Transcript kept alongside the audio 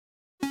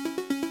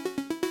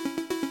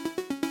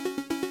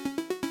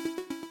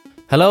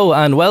Hello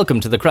and welcome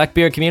to the Crack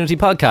Beer Community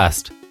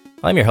Podcast.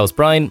 I'm your host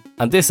Brian,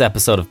 and this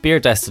episode of Beer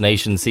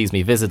Destination sees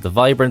me visit the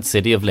vibrant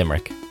city of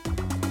Limerick.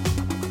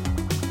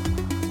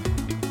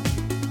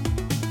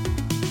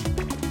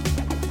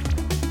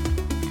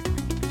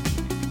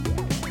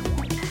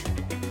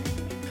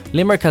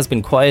 Limerick has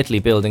been quietly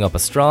building up a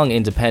strong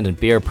independent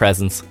beer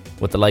presence,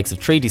 with the likes of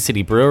Treaty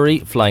City Brewery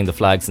flying the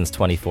flag since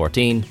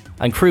 2014,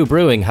 and Crew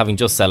Brewing having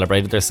just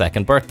celebrated their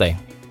second birthday.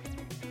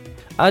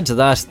 Add to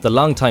that the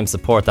long-time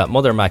support that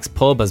Mother Mac's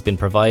pub has been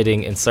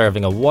providing in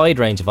serving a wide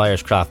range of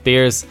Irish craft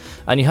beers,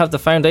 and you have the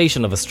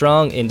foundation of a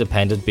strong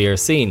independent beer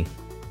scene.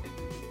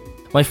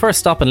 My first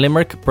stop in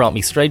Limerick brought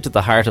me straight to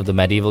the heart of the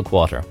medieval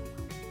quarter.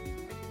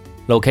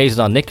 Located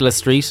on Nicholas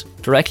Street,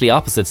 directly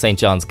opposite St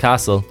John's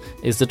Castle,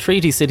 is the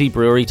Treaty City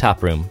Brewery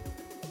taproom.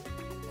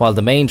 While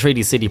the main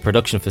Treaty City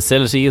production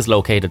facility is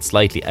located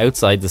slightly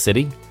outside the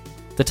city,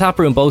 the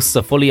taproom boasts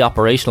a fully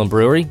operational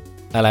brewery,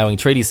 allowing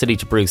Treaty City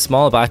to brew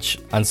small batch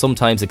and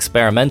sometimes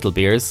experimental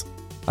beers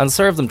and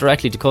serve them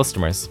directly to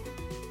customers.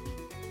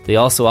 They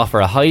also offer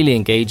a highly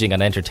engaging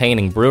and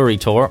entertaining brewery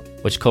tour,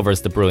 which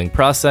covers the brewing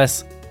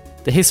process,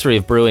 the history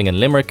of brewing in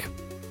Limerick,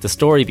 the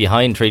story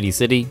behind Treaty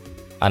City,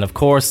 and of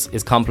course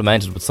is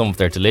complemented with some of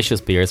their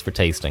delicious beers for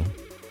tasting.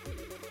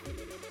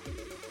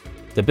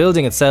 The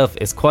building itself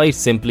is quite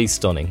simply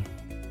stunning.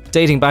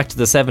 Dating back to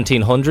the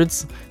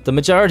 1700s, the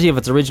majority of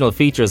its original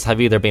features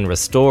have either been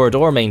restored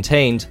or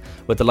maintained,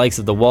 with the likes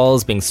of the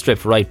walls being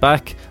stripped right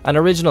back and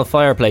original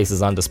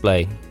fireplaces on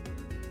display.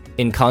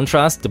 In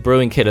contrast, the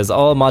brewing kit has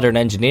all modern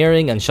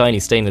engineering and shiny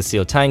stainless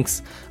steel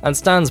tanks, and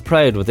stands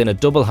proud within a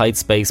double height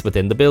space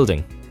within the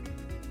building.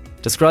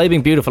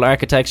 Describing beautiful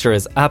architecture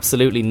is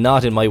absolutely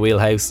not in my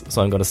wheelhouse,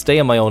 so I'm going to stay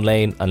in my own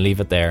lane and leave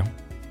it there.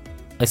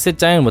 I sit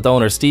down with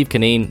owner Steve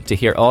Kineen to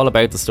hear all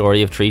about the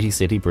story of Treaty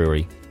City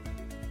Brewery.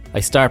 I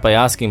start by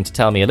asking him to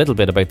tell me a little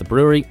bit about the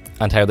brewery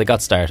and how they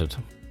got started.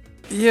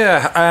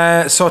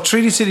 So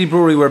Treaty City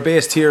Brewery, we're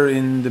based here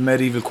in the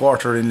medieval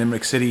quarter in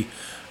Limerick City.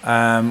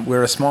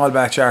 We're a small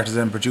batch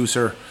artisan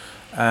producer.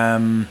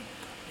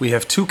 We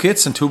have two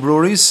kits and two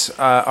breweries.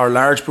 Our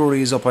large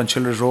brewery is up on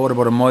Childers Road,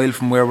 about a mile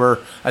from where we're,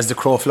 as the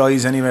crow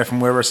flies anyway, from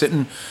where we're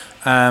sitting.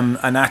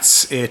 And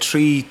that's a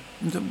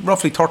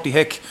roughly 30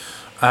 hec,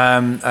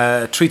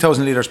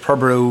 3,000 litres per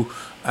brew,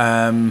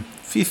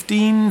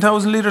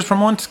 15,000 litres per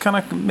month, kind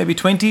of maybe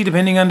 20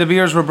 depending on the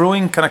beers we're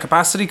brewing, kind of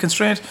capacity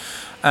constraint.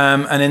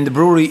 And then the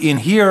brewery in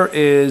here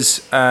is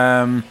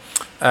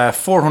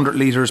 400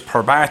 litres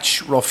per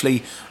batch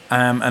roughly,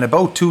 and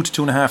about 2,000 to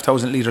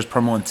 2,500 litres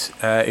per month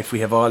if we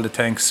have all the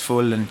tanks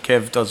full and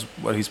Kev does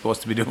what he's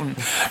supposed to be doing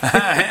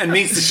and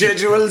meets the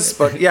schedules.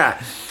 But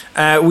yeah,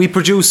 we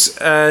produce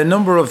a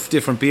number of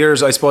different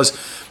beers. I suppose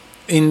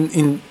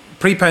in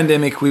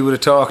pre-pandemic we would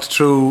have talked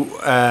through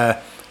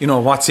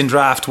what's in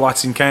draft,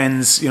 what's in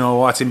cans,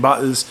 what's in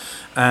bottles.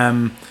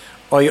 I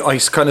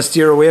kind of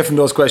steer away from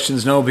those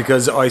questions now,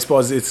 because I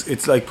suppose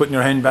it's like putting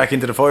your hand back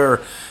into the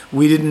fire.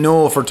 We didn't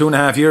know for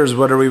 2.5 years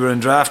whether we were in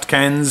draft,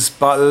 cans,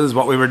 bottles,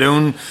 what we were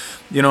doing.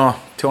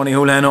 Tony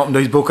Houlihan opened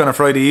his book on a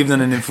Friday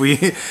evening, and if we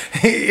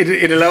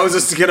it allows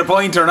us to get a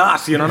point or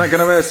not, that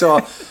kind of way.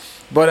 So,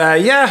 but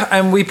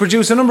and we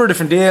produce a number of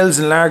different ales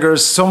and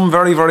lagers, some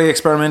very, very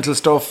experimental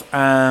stuff.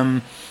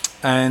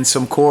 And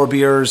some core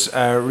beers,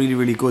 really,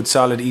 really good,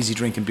 solid, easy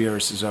drinking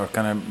beers is our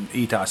kind of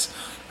ethos.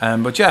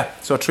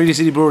 So Treaty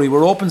City Brewery,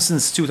 we're open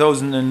since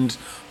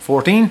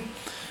 2014,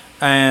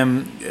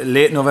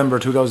 late November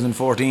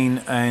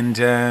 2014, and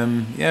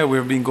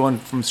we've been going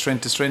from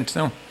strength to strength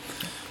now.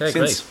 Okay,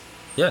 great.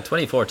 Yeah,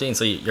 2014,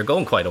 so you're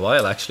going quite a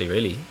while actually,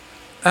 really.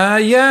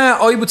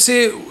 I would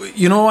say,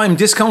 I'm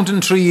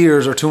discounting 3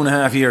 years or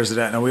 2.5 years of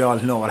that. Now we all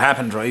know what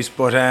happened, right?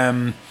 But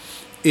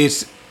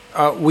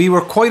we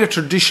were quite a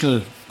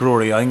traditional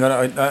brewery. I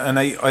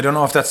don't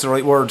know if that's the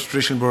right word,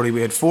 traditional brewery.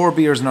 We had 4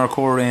 beers in our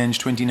core range,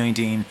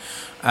 2019.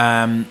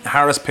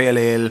 Harris Pale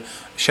Ale,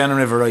 Shannon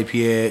River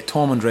IPA,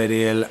 Thomond Red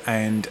Ale,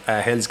 and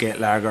Hell's Gate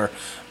Lager.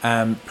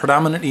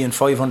 Predominantly in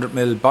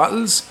 500ml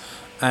bottles.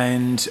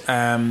 And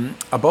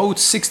about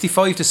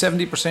 65 to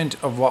 70%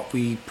 of what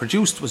we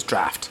produced was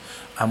draft.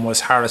 And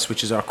was Harris,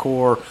 which is our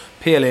core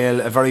pale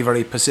ale, a very,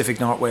 very Pacific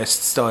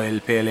Northwest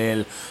style pale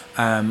ale,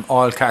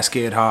 all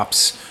Cascade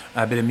hops,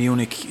 a bit of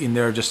Munich in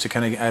there just to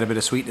kind of add a bit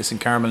of sweetness and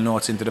caramel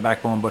notes into the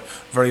backbone, but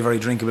very, very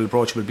drinkable,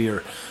 approachable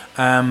beer.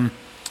 And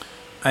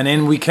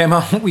then we came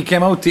out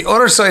the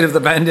other side of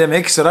the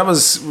pandemic, so that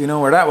was,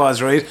 where that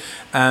was, right?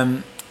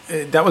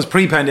 That was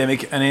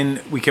pre-pandemic, and then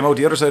we came out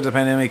the other side of the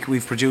pandemic.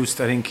 We've produced,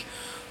 I think,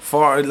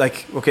 so at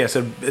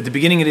the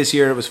beginning of this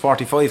year it was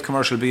 45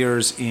 commercial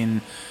beers.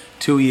 In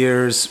 2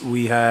 years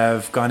we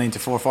have gone into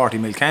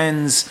 440ml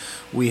cans.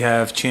 We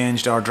have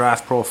changed our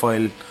draft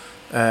profile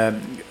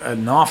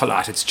an awful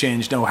lot. It's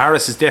changed now.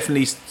 Harris is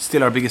definitely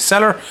still our biggest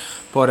seller,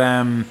 but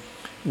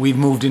we've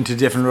moved into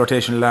different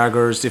rotational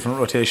lagers, different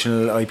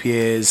rotational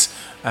IPAs,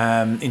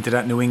 into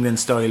that New England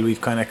style. We've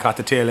kind of caught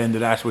the tail end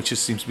of that, which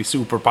just seems to be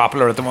super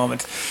popular at the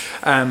moment.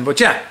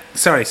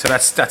 So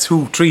that's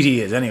who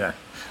Treaty is anyway.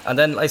 And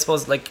then I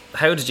suppose, like,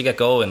 how did you get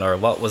going, or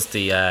what was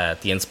the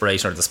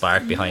inspiration or the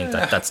spark behind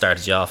that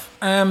started you off?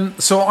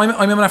 So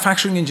I'm a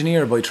manufacturing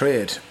engineer by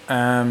trade,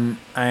 and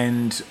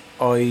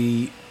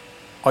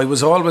I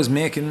was always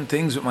making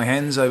things with my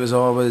hands. I was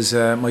always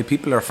my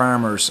people are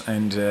farmers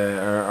and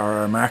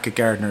are market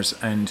gardeners,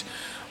 and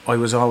I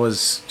was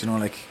always,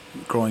 like,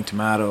 growing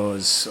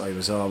tomatoes. I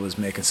was always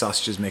making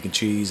sausages, making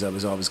cheese. I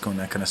was always doing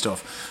that kind of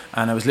stuff.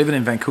 And I was living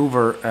in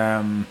Vancouver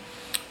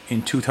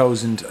in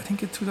 2000, I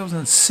think in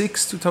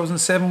 2006,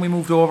 2007 we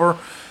moved over.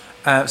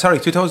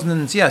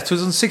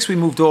 2006 we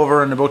moved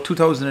over, and about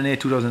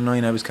 2008,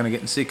 2009 I was kind of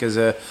getting sick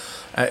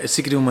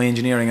sick of doing my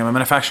engineering. I'm a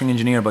manufacturing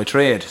engineer by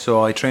trade,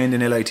 so I trained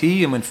in LIT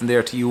and went from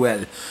there to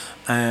UL,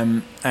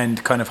 and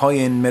kind of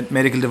high-end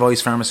medical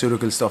device,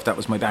 pharmaceutical stuff. That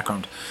was my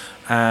background.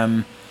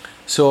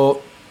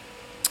 So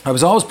I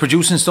was always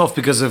producing stuff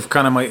because of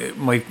kind of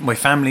my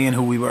family and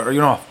who we were,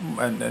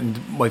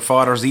 and my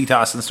father's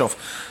ethos and stuff.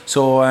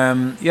 So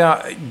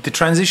the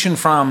transition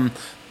from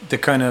the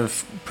kind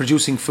of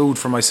producing food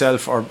for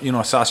myself, or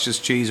sausages,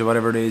 cheese, or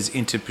whatever it is,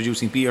 into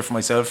producing beer for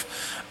myself,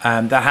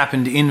 that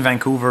happened in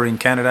Vancouver in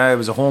Canada. I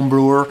was a home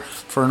brewer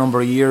for a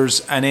number of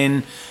years, and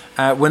then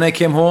when I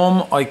came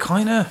home, I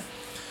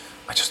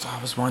just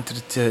always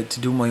wanted to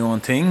do my own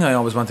thing. I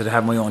always wanted to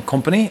have my own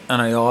company,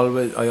 and I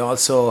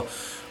also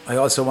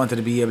wanted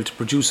to be able to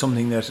produce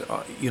something that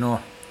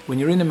when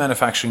you're in a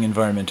manufacturing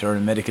environment or a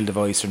medical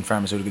device or in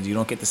pharmaceuticals, you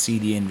don't get to see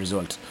the end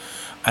result,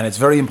 and it's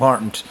very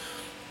important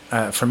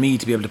for me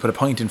to be able to put a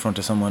pint in front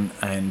of someone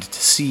and to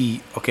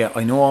see, okay,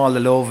 I know all the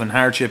love and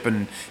hardship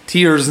and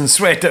tears and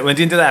sweat that went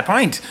into that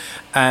pint,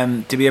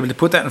 to be able to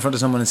put that in front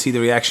of someone and see the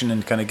reaction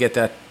and kind of get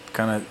that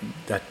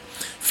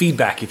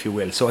feedback, if you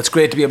will. So it's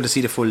great to be able to see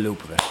the full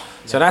loop of it.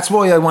 So that's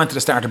why I wanted to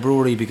start a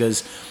brewery,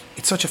 because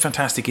it's such a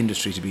fantastic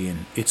industry to be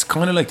in. It's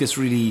kind of like this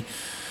really,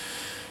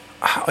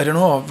 I don't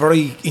know,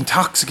 very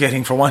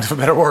intoxicating, for want of a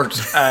better word.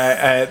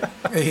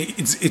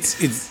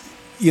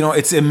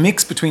 It's a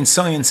mix between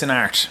science and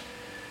art.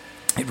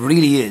 It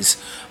really is.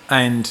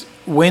 And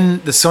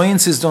when the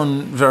science is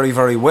done very,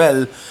 very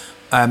well,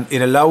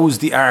 it allows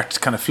the art to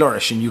kind of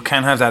flourish, and you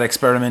can have that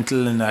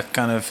experimental and that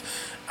kind of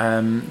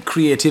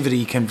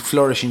creativity can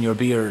flourish in your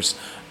beers.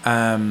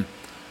 And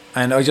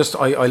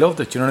I loved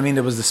it. You know what I mean?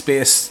 There was the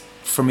space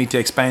for me to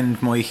expand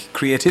my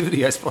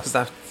creativity. I suppose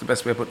that's the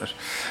best way of putting it.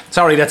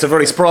 Sorry, that's a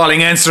very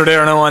sprawling answer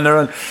there. No,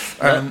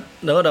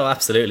 no,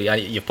 absolutely.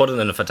 And you put it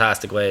in a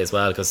fantastic way as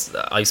well, because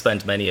I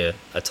spent many an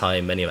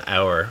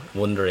hour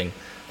wondering,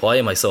 why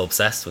am I so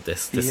obsessed with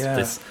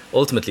this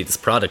ultimately this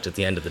product at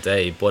the end of the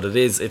day? But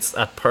it's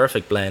that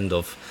perfect blend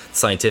of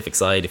scientific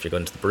side, if you're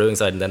going to the brewing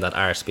side, and then that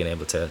art, being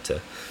able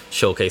to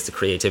showcase the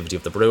creativity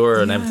of the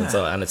brewer and everything.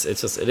 So, and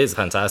it is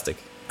fantastic.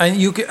 And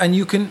you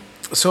can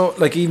so,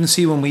 like, even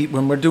see when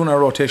we're doing our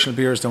rotational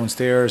beers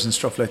downstairs and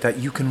stuff like that,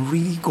 you can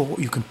really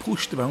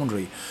push the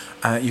boundary.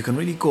 You can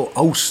really go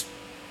out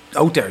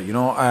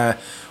there.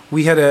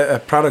 We had a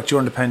product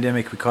during the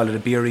pandemic. We called it a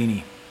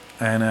beerini,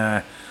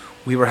 and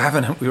we were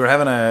having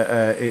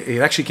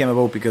it actually came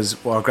about because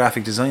our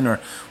graphic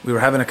designer, we were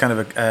having a kind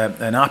of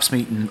an ops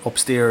meeting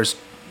upstairs,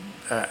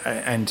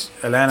 and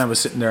Alana was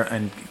sitting there,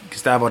 and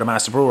Gustavo, the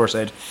master brewer,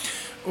 said,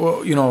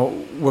 well,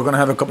 we're going to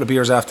have a couple of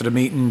beers after the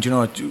meeting.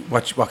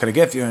 What can I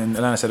get you? And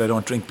Alana said, I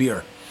don't drink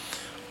beer.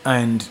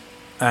 And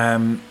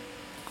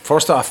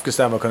first off,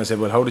 Gustavo kind of said,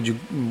 well, what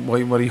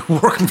are you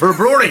working for a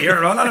brewery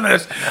here? Hold on a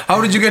minute.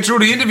 How did you get through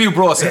the interview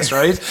process,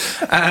 right?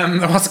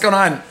 What's going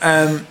on?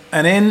 And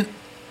then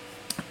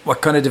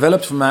what kind of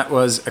developed from that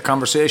was a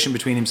conversation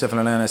between himself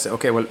and Alana. I said,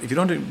 okay, well, if you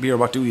don't drink beer,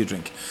 what do you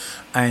drink?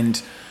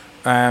 And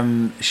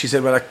she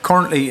said, well,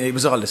 currently it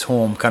was all this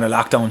home kind of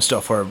lockdown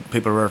stuff where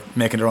people were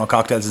making their own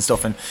cocktails and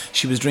stuff, and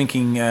she was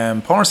drinking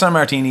pornstar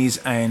martinis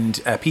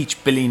and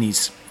peach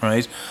bellinis,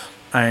 right?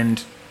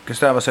 And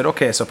Gustavo said,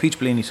 okay, so peach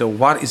bellini, so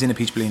what is in a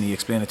peach bellini?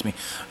 Explain it to me.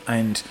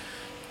 And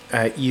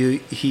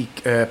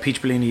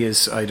peach bellini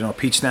is, I don't know,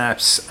 peach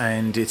schnapps,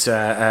 and it's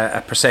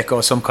a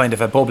prosecco, some kind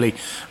of a bubbly.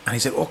 And he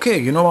said, okay,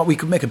 you know what, we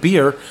could make a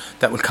beer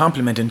that will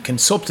complement and can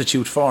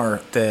substitute for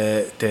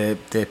the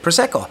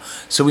prosecco.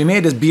 So we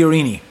made this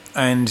beerini,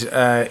 and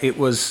it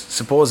was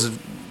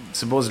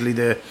supposedly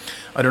the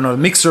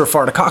mixer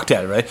for the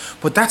cocktail, right?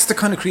 But that's the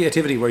kind of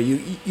creativity where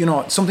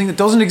something that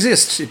doesn't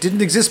exist, it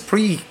didn't exist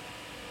pre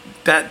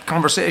that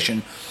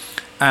conversation,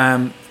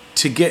 to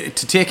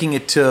taking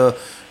it to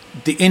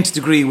the nth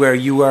degree where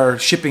you are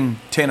shipping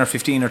 10 or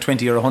 15 or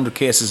 20 or 100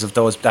 cases of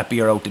that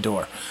beer out the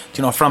door.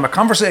 From a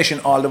conversation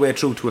all the way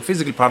through to a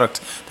physical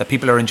product that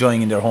people are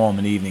enjoying in their home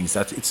in the evenings.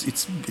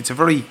 It's a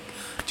very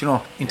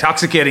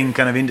intoxicating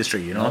kind of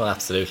industry, Oh,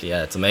 absolutely,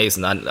 yeah, it's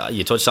amazing. And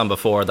you touched on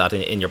before that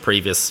in your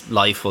previous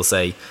life, we'll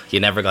say,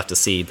 you never got to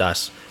see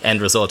that end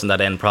result and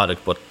that end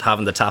product, but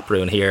having the tap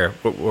room here,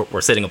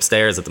 we're sitting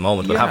upstairs at the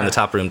moment, but having the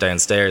tap room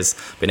downstairs,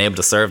 being able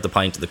to serve the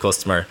pint to the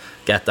customer,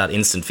 get that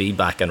instant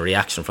feedback and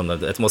reaction from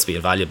them, it must be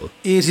invaluable.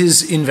 It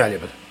is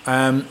invaluable.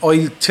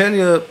 I'll tell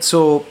you,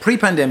 so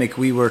pre-pandemic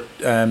we were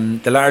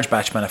the large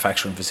batch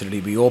manufacturing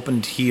facility. We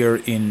opened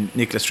here in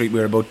Nicholas Street. We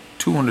were about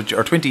 200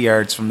 or 20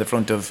 yards from the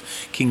front of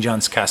King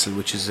John's Castle,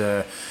 which is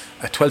a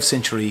 12th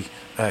century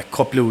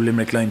cut blue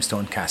Limerick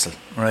limestone castle,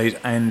 right?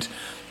 And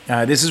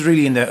this is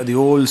really in the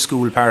old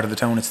school part of the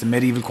town. It's the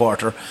medieval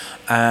quarter,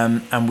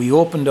 and we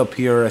opened up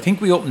here. I think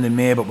we opened in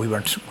May, but we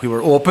weren't. We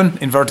were open,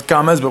 inverted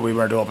commas, but we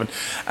weren't open.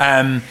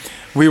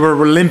 We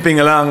were limping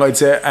along, I'd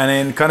say, and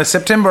in kind of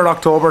September,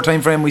 October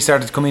time frame, we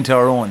started to come into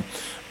our own.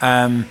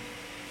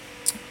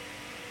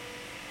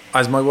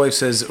 As my wife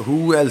says,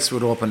 who else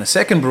would open a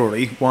second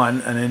brewery? One,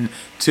 and then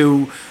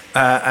two,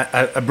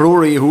 a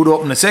brewery who would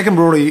open a second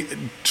brewery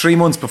 3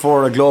 months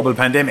before a global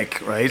pandemic,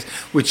 right?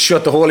 Which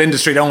shut the whole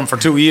industry down for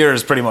 2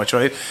 years, pretty much,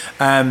 right?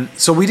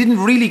 So we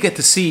didn't really get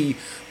to see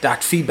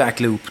that feedback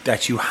loop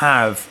that you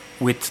have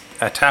with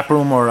a tap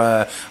room or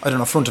a, I don't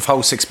know, front of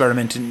house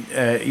experiment, and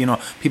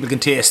people can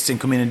taste and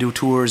come in and do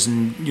tours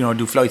and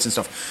do flights and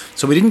stuff.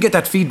 So we didn't get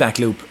that feedback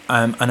loop,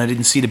 and I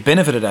didn't see the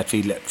benefit of that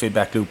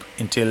feedback loop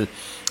until,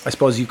 I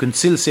suppose you can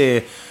still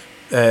say,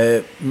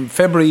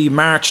 February,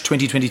 March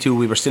 2022.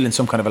 We were still in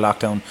some kind of a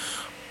lockdown.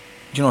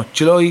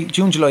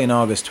 June, July, and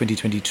August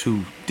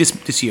 2022.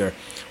 This year,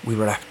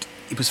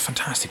 it was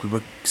fantastic. We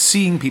were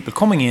seeing people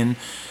coming in,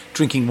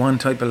 drinking one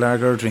type of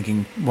lager,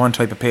 drinking one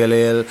type of pale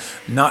ale,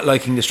 not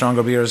liking the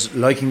stronger beers,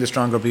 liking the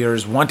stronger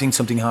beers, wanting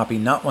something hoppy,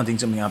 not wanting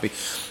something hoppy.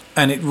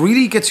 And it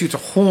really gets you to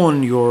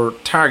hone your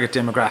target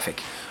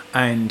demographic.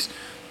 And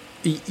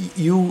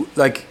you,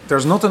 like,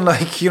 there's nothing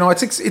like,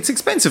 it's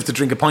expensive to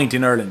drink a pint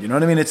in Ireland, you know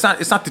what I mean? It's not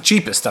the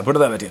cheapest, I'll put it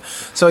that way to you.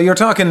 So you're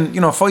talking,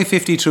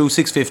 $5.50 through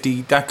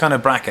 $6.50, that kind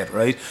of bracket,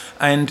 right?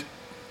 And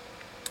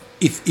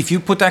if you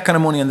put that kind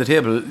of money on the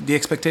table, the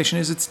expectation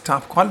is it's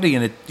top quality,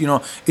 and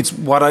it's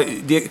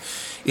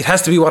it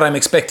has to be what I'm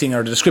expecting,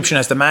 or the description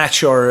has to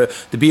match, or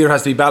the beer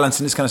has to be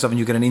balanced and this kind of stuff, and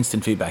you get an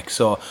instant feedback.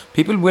 So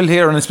people will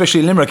hear, and especially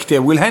in Limerick, they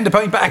will hand the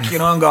pint back,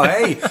 and go,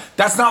 hey,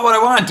 that's not what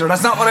I want, or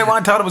that's not what I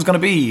thought it was going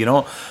to be,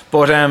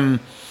 But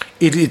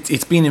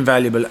it's been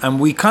invaluable, and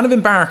we kind of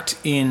embarked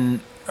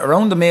in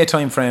around the May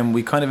time frame.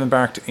 We kind of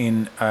embarked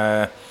in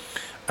a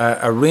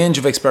range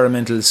of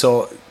experimentals.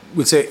 So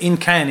we'll say in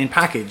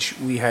package,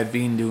 we had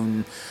been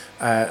doing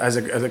as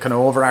a kind of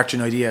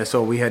overarching idea.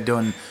 So we had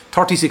done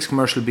 36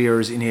 commercial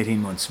beers in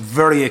 18 months.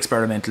 Very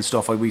experimental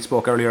stuff, like we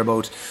spoke earlier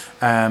about.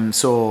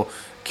 So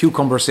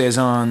cucumber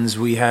saisons,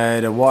 we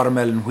had a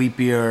watermelon wheat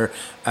beer,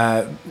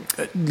 a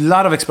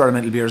lot of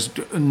experimental beers,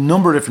 a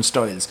number of different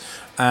styles,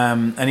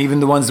 and even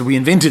the ones that we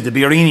invented, the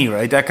Beerini,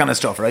 right, that kind of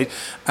stuff, right?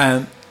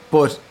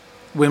 But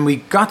when we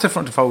got to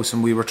front of house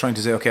and we were trying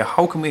to say, okay,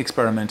 how can we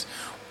experiment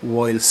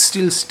while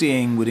still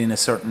staying within a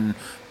certain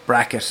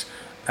bracket?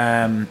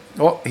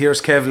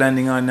 Here's Kev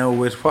landing on now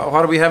with what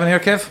are we having here,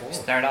 Kev? We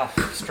start off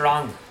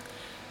strong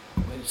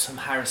with some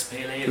Harris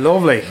Pale Ale.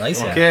 Lovely.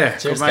 Nice. Okay.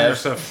 Cheers, Kev.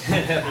 Stuff.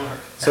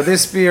 So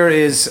this beer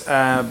is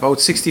about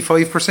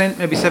 65%,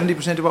 maybe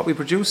 70% of what we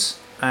produce,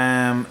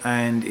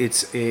 and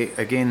it's a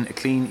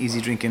clean,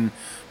 easy drinking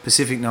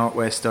Pacific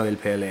Northwest style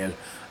pale ale.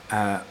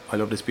 I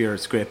love this beer.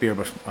 It's a great beer,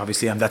 but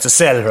obviously that's a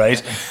sell,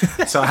 right?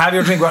 So have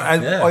your drink.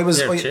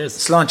 Cheers.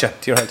 Sláinte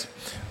to your head.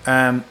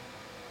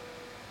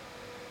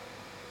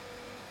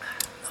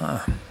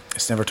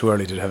 It's never too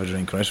early to have a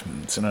drink, right?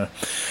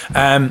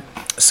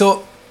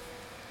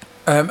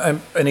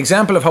 An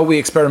example of how we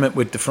experiment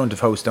with the front of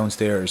house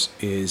downstairs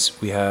is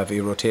we have a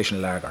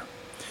rotational lager.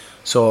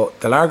 So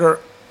the lager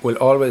will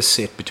always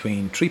sit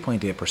between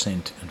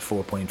 3.8% and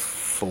 4.4,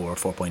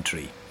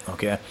 4.3.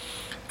 Okay.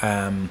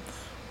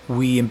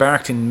 We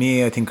embarked in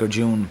May, I think, or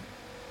June.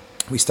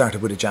 We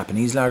started with a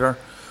Japanese lager.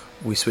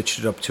 We switched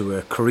it up to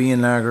a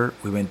Korean lager.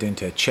 We went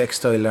into a Czech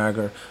style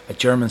lager, a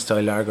German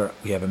style lager.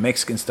 We have a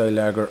Mexican style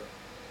lager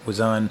was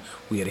on.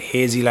 We had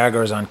hazy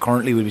lagers on.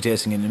 Currently, we'll be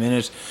tasting in a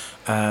minute.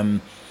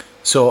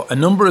 So a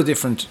number of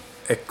different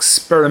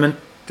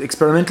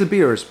experimental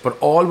beers, but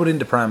all within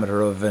the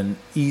parameter of an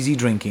easy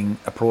drinking,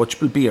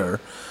 approachable beer,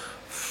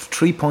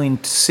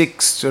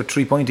 3.6 or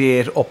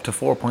 3.8 up to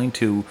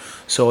 4.2,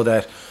 so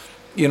that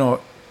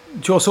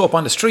Joe Soap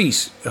on the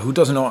street, who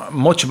doesn't know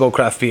much about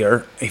craft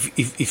beer,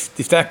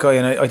 if that guy,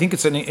 and I think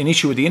it's an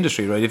issue with the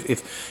industry, right?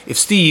 If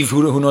Steve,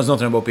 who knows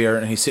nothing about beer,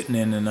 and he's sitting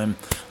in, and I'm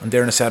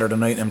there on a Saturday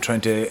night, and I'm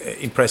trying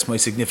to impress my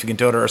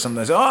significant other or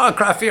something, I say, oh,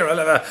 craft beer, I'll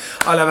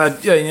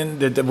have a. And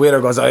the waiter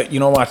goes, you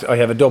know what? I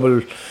have a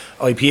double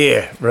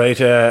IPA,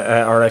 right,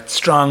 or a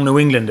strong New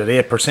England at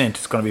 8%.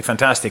 It's going to be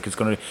fantastic.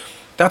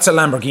 That's a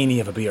Lamborghini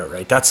of a beer,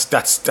 right?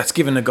 That's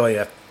giving a guy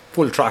a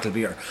full throttle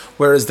beer.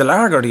 Whereas the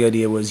lager, the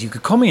idea was you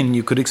could come in,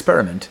 you could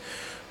experiment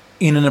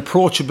in an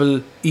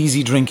approachable,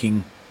 easy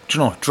drinking,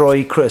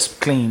 dry, crisp,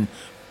 clean,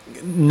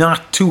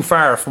 not too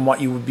far from what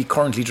you would be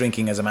currently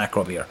drinking as a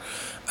macro beer.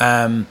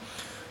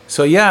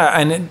 So yeah,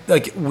 and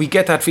we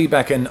get that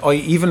feedback, and I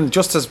even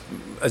just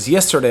as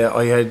yesterday,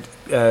 I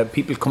had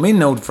people come in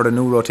now for the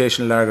new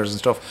rotational lagers and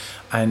stuff,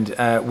 and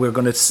we're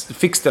going to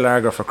fix the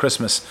lager for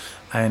Christmas,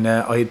 and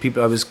I had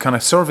people. I was kind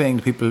of surveying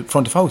the people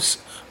front of house,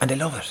 and they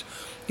love it.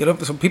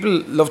 some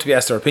people love to be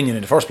asked their opinion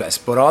in the first place,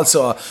 but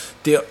also,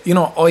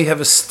 I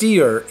have a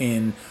steer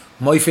in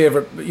my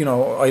favourite,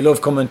 I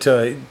love coming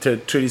to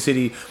Treaty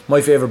City.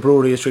 My favourite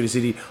brewery is Treaty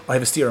City. I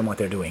have a steer on what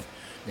they're doing.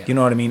 Yeah. You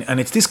know what I mean? And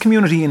it's this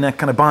community and that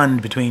kind of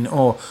bond between,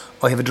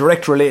 I have a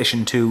direct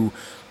relation to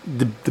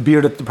the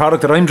beer, the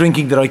product that I'm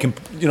drinking, that I can,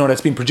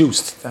 that's been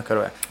produced, that kind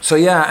of way. So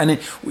yeah, and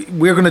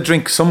we're going to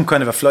drink some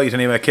kind of a flight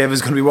anyway. Kev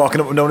is going to be walking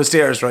up and down the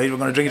stairs, right? We're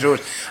going to drink it through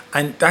it,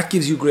 and that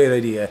gives you a great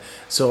idea.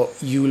 So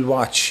you'll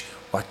watch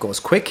what goes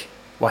quick,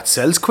 what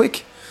sells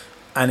quick,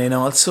 and then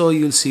also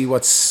you'll see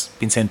what's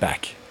been sent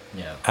back.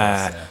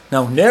 Yeah.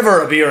 Now,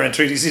 never a beer in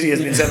Treaty City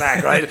has been sent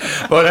back, right?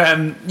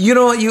 But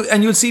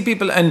you'll see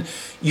people, and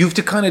you have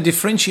to kind of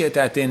differentiate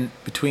that then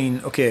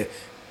between, okay,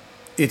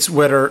 it's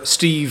whether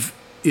Steve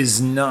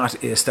is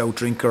not a stout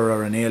drinker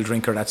or an ale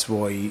drinker, that's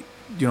why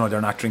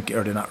they're not drinking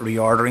or they're not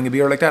reordering a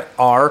beer like that,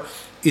 or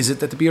is it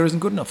that the beer isn't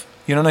good enough?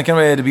 Like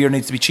the beer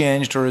needs to be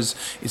changed, or is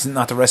it's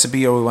not the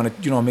recipe, or we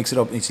want to mix it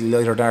up, it's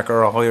lighter,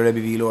 darker, or higher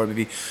ABV, lower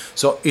ABV.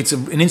 So it's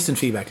an instant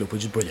feedback loop,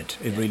 which is brilliant.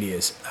 It really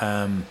is.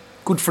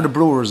 Good for the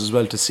brewers as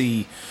well to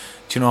see,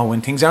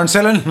 when things aren't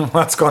selling,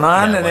 what's going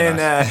on, and then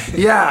at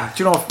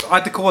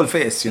the cold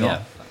face,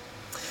 Yeah.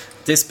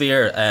 This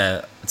beer,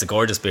 it's a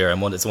gorgeous beer,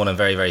 and it's one I'm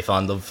very, very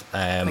fond of.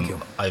 Thank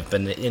you. I've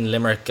been in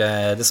Limerick.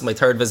 This is my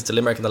third visit to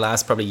Limerick in the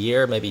last probably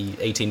year, maybe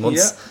 18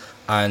 months.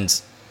 Yeah.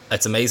 And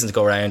it's amazing to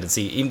go around and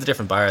see even the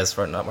different bars.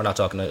 We're not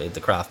talking the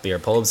craft beer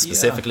pubs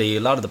specifically. Yeah.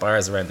 A lot of the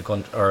bars around the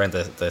country, or around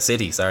the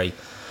city,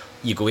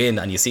 you go in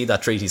and you see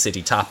that Treaty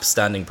City tap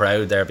standing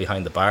proud there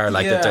behind the bar.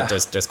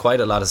 There's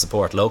quite a lot of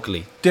support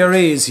locally. There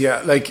is,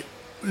 yeah. Like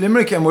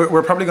Limerick, and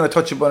we're probably going to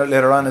touch upon it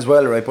later on as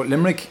well, right? But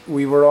Limerick,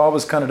 we were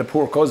always kind of the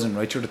poor cousin,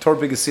 right? You're the third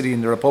biggest city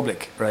in the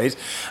Republic, right?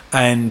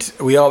 And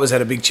we always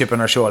had a big chip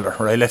on our shoulder,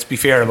 right? Let's be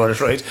fair about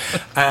it, right?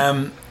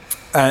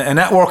 And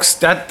that works.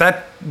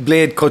 That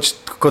blade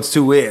cuts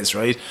two ways,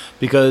 right?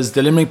 Because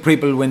the Limerick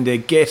people, when they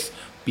get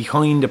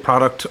behind a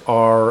product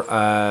or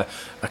a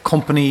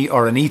company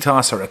or an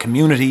ethos or a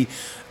community,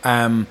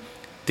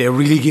 they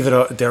really give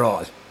it their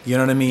all. You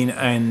know what I mean?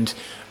 And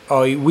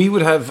we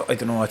would have, I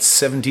don't know, it's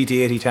 70 to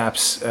 80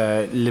 taps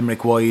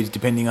Limerick wide,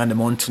 depending on the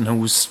month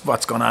and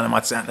what's going on and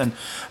what's happening.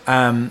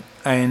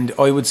 And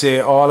I would say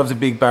all of the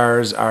big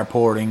bars are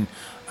pouring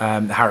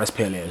the Harris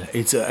Pale Ale.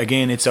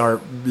 It's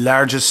our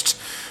largest.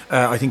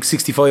 I think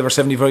 65 or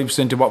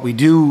 75% of what we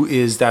do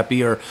is that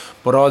beer,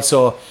 but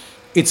also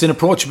it's an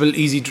approachable,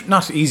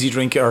 not easy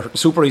drink or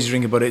super easy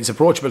drink, but it's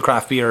approachable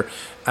craft beer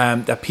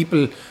that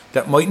people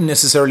that mightn't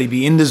necessarily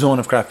be in the zone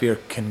of craft beer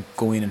can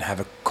go in and have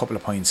a couple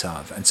of pints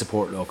of and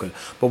support local.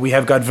 But we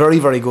have got very,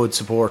 very good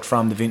support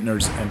from the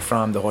vintners and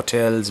from the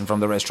hotels and from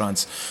the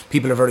restaurants.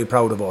 People are very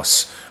proud of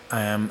us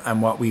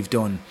and what we've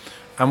done.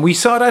 And we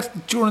saw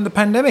that during the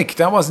pandemic.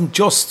 That wasn't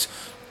just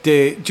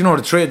the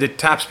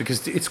taps,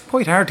 because it's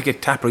quite hard to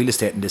get tap real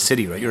estate in this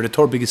city, right? You're the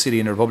third biggest city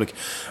in the Republic.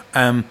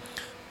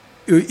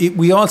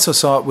 We also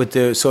saw it with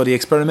the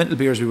experimental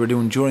beers we were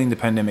doing during the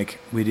pandemic.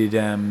 We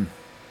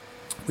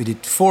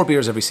did 4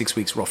 beers every 6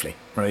 weeks roughly,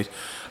 right?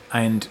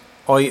 And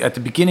at the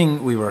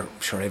beginning we were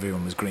sure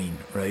everyone was green,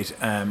 right?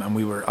 And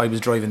I was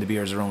driving the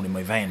beers around in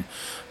my van,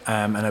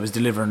 and I was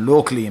delivering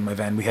locally in my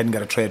van. We hadn't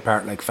got a trade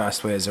part like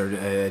Fastways or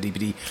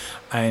DPD,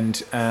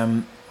 and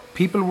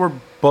people were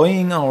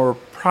buying our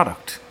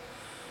product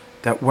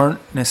that weren't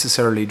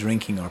necessarily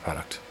drinking our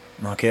product.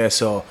 Okay,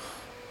 so.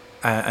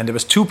 And there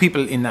was two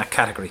people in that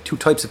category, two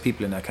types of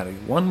people in that category.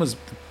 One was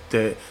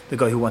the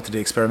guy who wanted to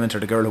experiment, or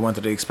the girl who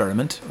wanted to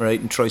experiment, right,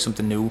 and try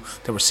something new.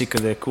 They were sick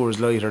of the Coors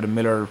Light or the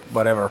Miller,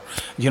 whatever.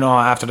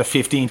 After the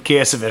 15th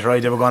case of it,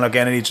 right, they were going,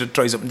 again, I need to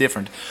try something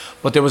different.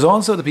 But there was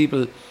also the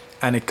people,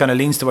 and it kind of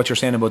leans to what you're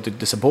saying about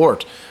the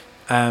support.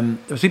 There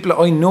was people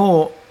I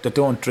know that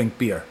don't drink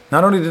beer.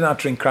 Not only do they not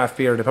drink craft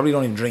beer, they probably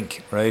don't even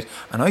drink, right?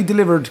 And I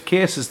delivered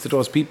cases to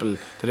those people,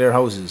 to their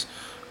houses,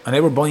 and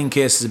they were buying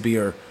cases of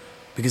beer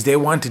because they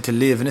wanted to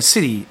live in a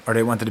city, or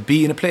they wanted to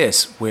be in a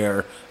place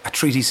where a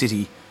Treaty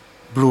City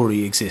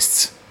brewery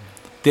exists.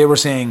 They were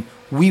saying,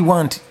 we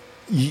want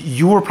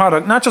your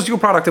product, not just your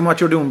product and what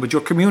you're doing, but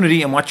your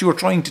community and what you're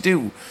trying to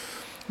do.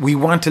 We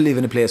want to live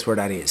in a place where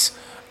that is.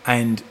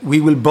 And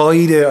we will buy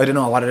I don't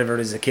know, whatever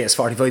it is a case,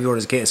 45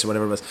 euros a case or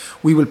whatever it was.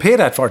 We will pay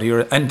that 40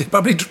 euro, and they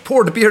probably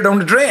pour the beer down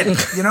the drain.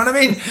 You know what I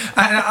mean?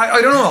 And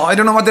I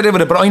don't know what they did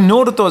with it, but I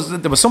know that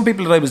there were some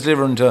people that I was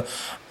delivering to,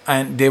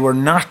 and they were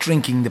not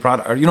drinking the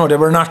product, or they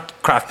were not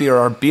craft beer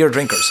or beer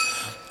drinkers.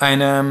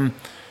 And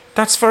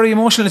that's very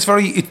emotional. It's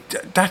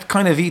that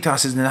kind of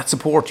ethos and that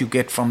support you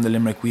get from the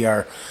Limerick. We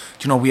are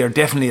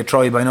definitely a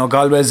tribe. I know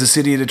Galway is the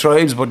city of the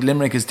tribes, but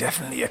Limerick is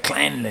definitely a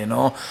clan,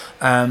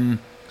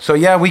 So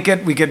yeah, we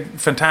get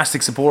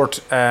fantastic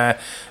support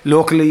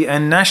locally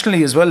and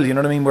nationally as well. You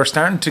know what I mean? We're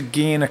starting to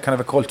gain a kind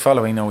of a cult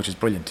following now, which is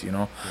brilliant.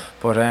 Yeah.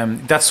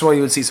 But that's why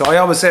you'll see. So I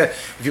always say,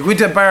 if you go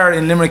into a bar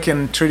in Limerick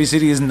and Treaty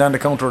City isn't on the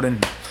counter, then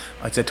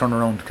I'd say turn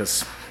around,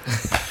 because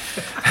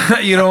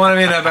you don't want to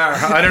be in that bar.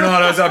 I don't know.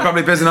 I'm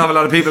probably pissing off a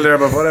lot of people there,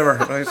 but whatever.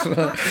 Right?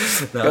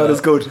 God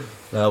is good.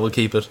 No, we'll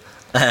keep it.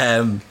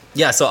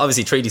 Yeah, so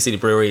obviously Treaty City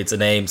Brewery, it's a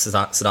name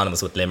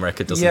synonymous with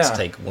Limerick. It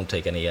won't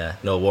take any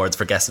no awards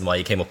for guessing why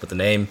you came up with the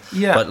name.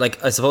 Yeah. But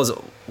like, I suppose,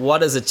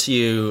 what is it to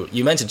you?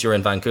 You mentioned you were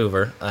in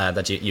Vancouver,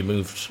 that you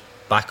moved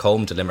back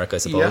home to Limerick, I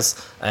suppose.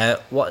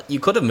 What you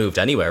could have moved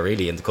anywhere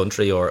really in the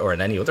country or in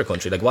any other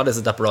country. Like, what is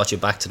it that brought you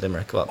back to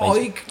Limerick? What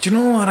made Do you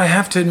know what? I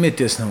have to admit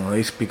this now,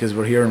 right? Because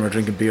we're here and we're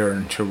drinking beer,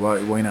 and sure,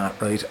 why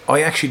not, right?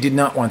 I actually did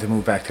not want to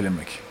move back to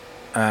Limerick.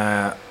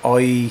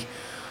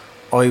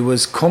 I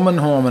was coming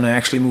home and I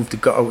actually moved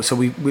to... So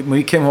when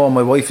we came home,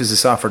 my wife is a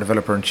software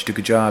developer and she took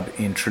a job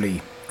in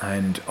Tralee.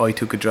 And I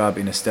took a job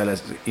in Estella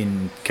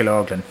in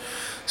Killorglin.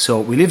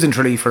 So we lived in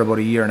Tralee for about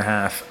a year and a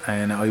half,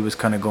 and I was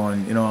kind of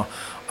going,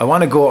 I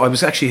want to go... I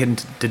was actually heading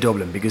to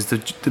Dublin because the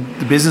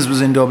business was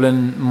in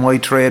Dublin, my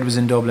trade was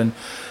in Dublin.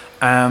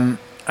 And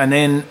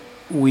then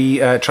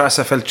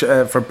Trassa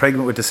fell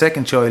pregnant with the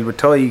second child with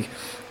Tig,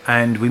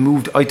 and we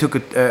moved... I took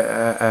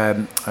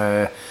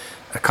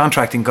a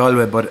contract in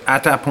Galway, but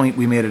at that point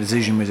we made a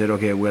decision. We said,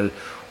 okay, well,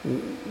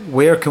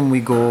 where can we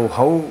go?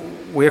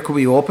 Where can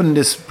we open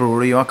this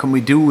brewery? What can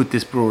we do with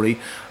this brewery?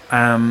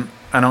 And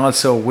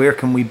also, where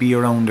can we be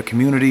around a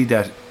community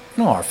that,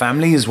 our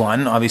family is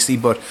one, obviously,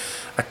 but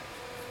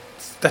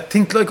that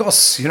think like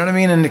us, you know what I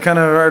mean? And they kind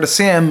of are the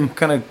same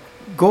kind of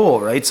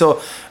goal, right?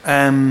 So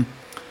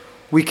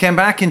we came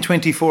back in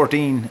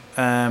 2014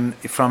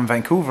 from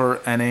Vancouver,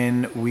 and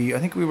then I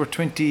think we were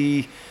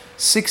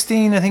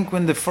 2016, I think,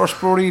 when the first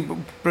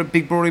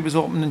big brewery was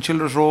opened in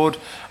Childers Road.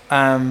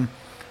 And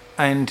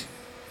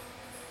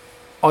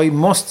I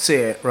must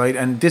say, right,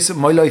 and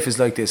my life is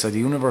like this. The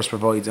universe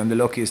provides. I'm the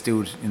luckiest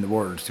dude in the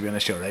world, to be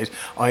honest, right?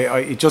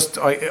 I just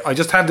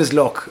have this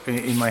luck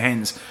in my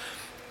hands.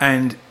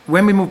 And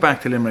when we moved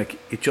back to Limerick,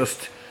 it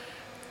just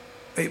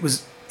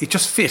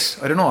fit.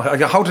 I don't know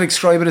how to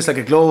describe it. It's like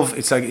a glove.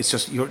 It's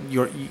just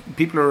your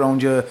people are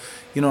around you,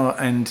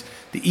 and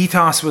the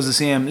ethos was the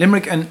same.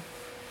 Limerick, and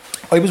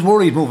I was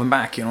worried moving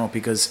back,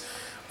 because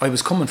I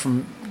was coming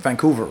from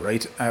Vancouver,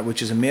 right,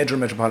 which is a major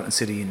metropolitan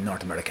city in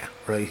North America,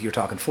 right? You're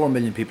talking 4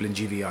 million people in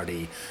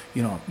GVRD,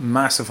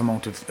 massive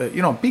amount of,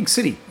 big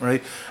city,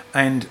 right?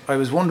 And I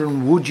was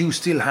wondering, would you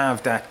still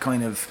have that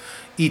kind of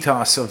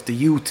ethos of the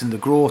youth and the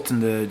growth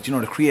and the,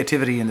 the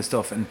creativity and the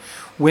stuff? And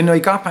when I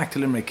got back to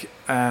Limerick,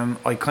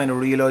 I kind of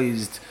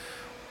realised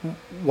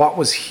what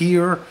was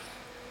here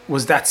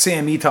was that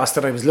same ethos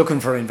that I was looking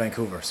for in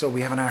Vancouver. So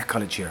we have an art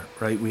college here,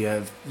 right? We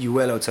have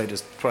UL outside,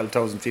 there's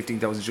 12,000,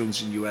 15,000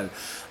 students in UL.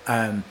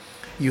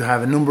 You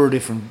have a number of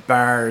different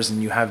bars,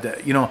 and you have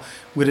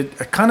with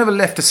a kind of a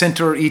left to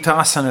centre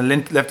ethos and a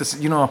left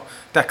to,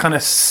 that kind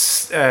of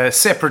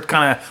separate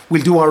kind of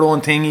we'll do our own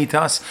thing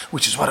ethos,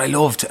 which is what I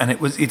loved. And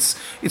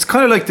it's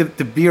kind of like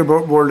the beer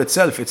world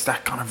itself. It's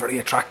that kind of very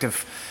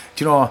attractive,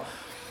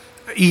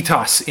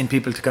 ethos in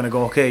people to kind of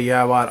go, okay,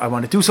 yeah, well, I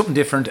want to do something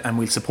different, and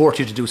we'll support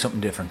you to do something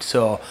different.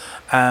 So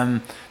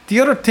the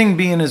other thing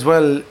being as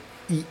well,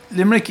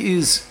 Limerick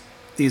is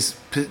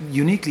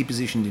uniquely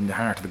positioned in the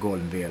heart of the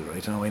Golden Vale,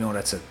 right? I know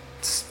that's a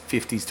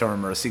 50s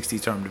term or a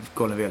 60s term, the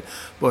Golden Vale,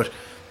 but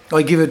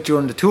I give it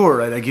during the tour,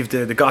 right? I give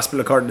the gospel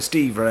according to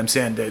Steve, right? I'm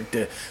saying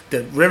the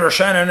River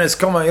Shannon is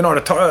coming,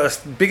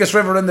 the biggest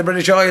river in the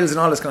British Isles and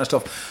all this kind of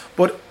stuff.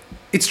 But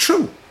it's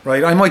true,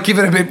 right? I might give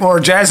it a bit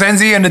more jazz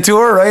handsy in the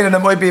tour, right? And it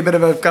might be a bit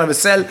of a kind of a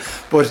sell,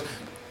 but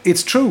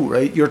it's true,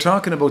 right? You're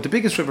talking about the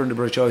biggest river in the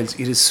British Isles.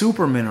 It is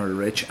super mineral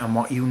rich, and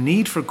what you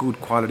need for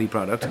good quality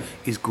product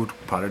is good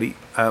quality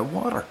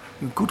water.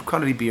 Good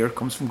quality beer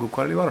comes from good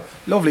quality water.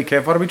 Lovely,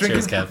 Kev. What are we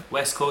drinking? Cheers, Kev.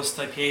 West Coast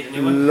IPA, the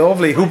new one.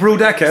 Lovely. Who brewed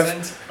that,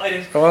 Kev? I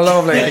did. Oh,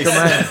 lovely. Come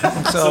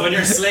on. So when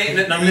you're slating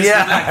it, and I'm listening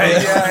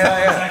back.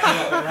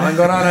 Yeah. I'm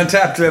going on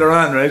tap later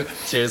on, right?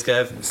 Cheers,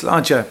 Kev.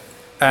 Sláinte.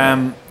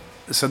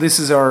 So this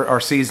is our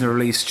seasonal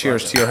release.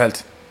 Cheers to your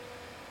health.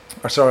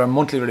 Our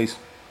monthly release.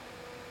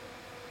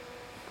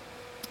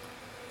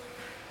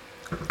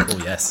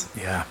 Oh, yes.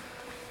 Yeah.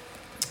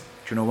 Do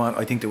you know what?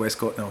 I think the West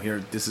Coast... No,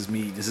 here, this is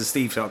me. This is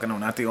Steve talking now,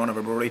 not the owner of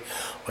a brewery.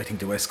 I think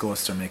the West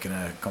Coast are making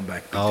a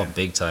comeback.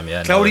 Big time,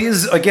 yeah. Cloudy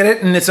is... I get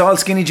it, and it's all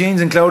skinny jeans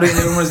and Cloudy, and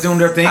everyone's doing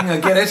their thing. I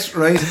get it,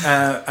 right?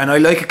 And I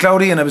like a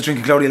Cloudy, and I was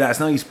drinking Cloudy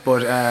last night,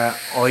 but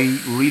I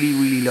really,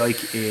 really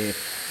like a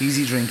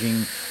easy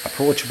drinking,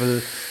 approachable,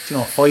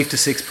 5 to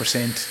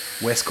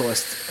 6% West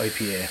Coast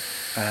IPA.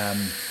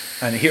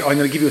 And here, I'm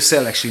going to give you a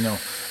sell, actually, now.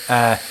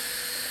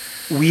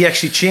 We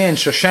actually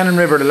changed. So Shannon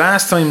River, the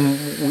last time,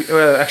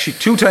 actually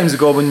 2 times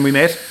ago when we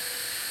met,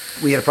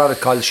 we had a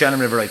product called Shannon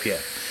River IPA.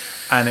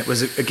 And it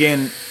was,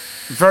 again,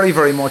 very,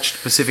 very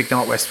much Pacific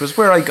Northwest. It was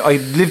where I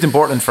lived in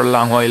Portland for a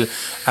long while.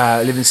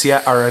 I lived in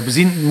Seattle, or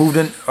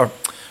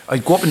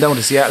I'd go up and down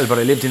to Seattle, but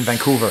I lived in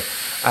Vancouver.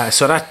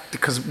 So that,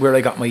 because where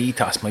I got my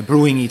ethos, my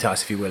brewing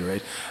ethos, if you will,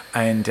 right?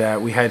 And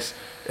we had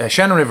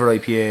Shannon River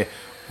IPA,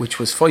 which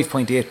was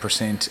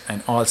 5.8%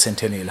 and all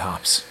Centennial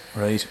hops,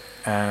 right?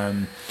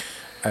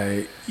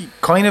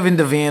 Kind of in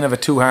the vein of a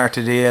Two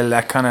Hearted Ale,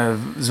 that kind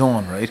of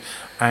zone, right?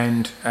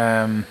 And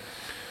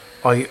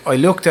I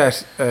looked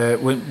at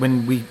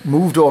when we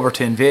moved over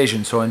to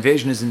Invasion. So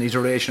Invasion is an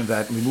iteration of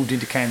that. And we moved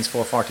into cans,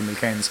 440ml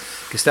cans.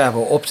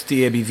 Gustavo upped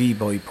the ABV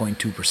by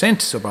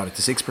 0.2%, so brought it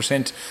to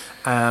 6%,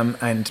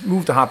 and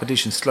moved the hop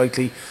addition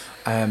slightly,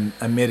 and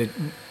made it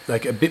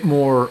like a bit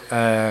more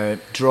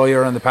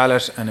drier on the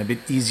palate and a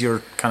bit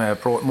easier, kind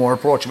of more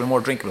approachable,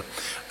 more drinkable.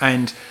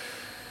 And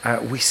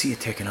we see it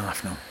taking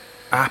off now.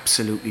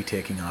 Absolutely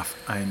taking off,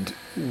 and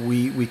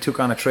we took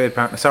on a trade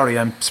partner. Sorry,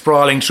 I'm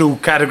sprawling through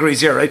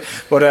categories here, right?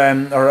 But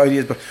our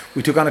ideas. But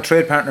we took on a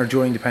trade partner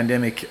during the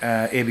pandemic,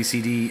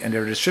 ABCD, and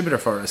they're a distributor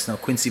for us now.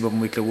 Quincy, Bob,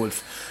 and Wicklow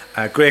Wolf,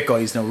 great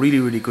guys. Now,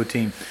 really good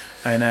team,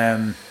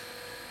 and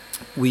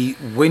we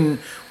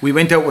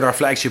went out with our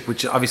flagship,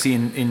 which obviously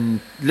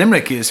in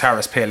Limerick is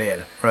Harris Pale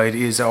Ale, right?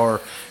 Is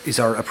our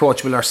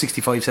approachable, our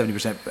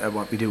 65-70%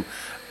 what we do,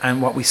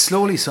 and what we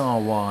slowly saw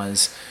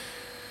was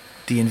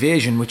the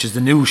Invasion, which is the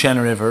new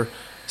Shannon River,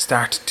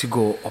 start to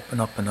go up and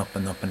up and up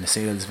and up, and the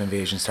sales of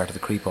Invasion started to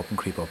creep up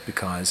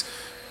because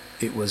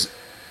it was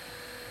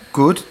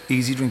good,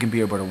 easy drinking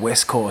beer. But at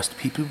West Coast,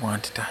 people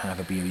wanted to have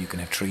a beer you can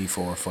have 3,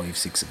 4, 5,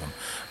 6 of them,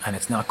 and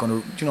it's not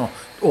going to,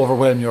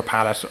 overwhelm your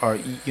palate, or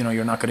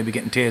you're not going to be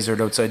getting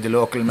tasered outside the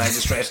local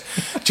magistrate.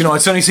 It's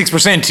only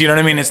 6%. You know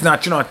what I mean? It's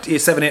not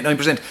 7, 8,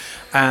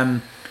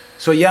 9%.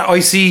 So yeah, I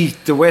see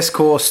the West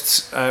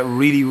Coast's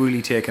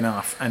really taking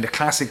off, and the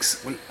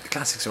classics. Well, the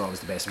classics are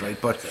always the best, right?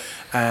 But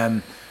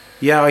and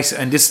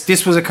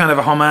this was a kind of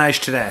a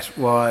homage to that.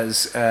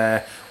 Was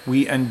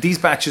and these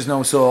batches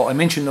now. So I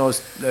mentioned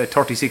those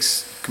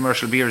 36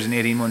 commercial beers in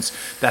 18 months.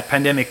 That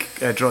pandemic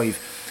drive,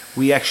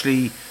 we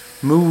actually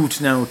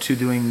moved now to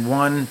doing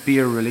one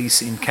beer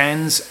release in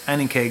cans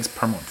and in kegs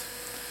per month.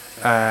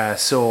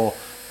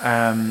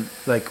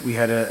 Like we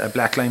had a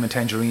black lime and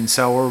tangerine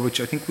sour, which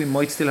I think we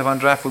might still have on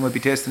draft. We might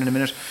be tasting in a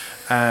minute.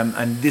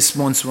 And this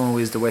month's one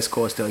is the West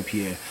Coast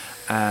IPA,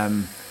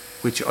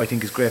 which I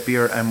think is great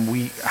beer. And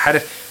we had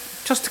it,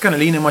 just to kind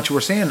of lean on what you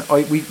were saying,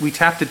 we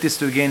tapped it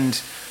this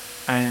weekend,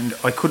 and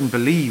I couldn't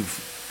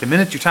believe the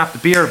minute you tap the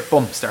beer,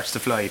 boom, starts to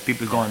fly.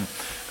 People going.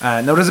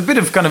 Now there's a bit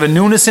of kind of a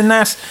newness in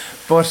that,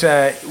 but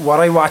what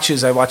I watched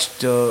is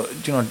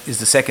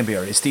the second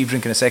beer. Is Steve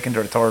drinking a second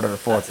or a third or a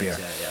fourth beer?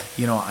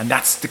 And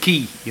that's the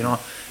key.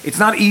 It's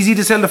not easy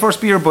to sell the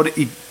first beer, but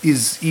it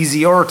is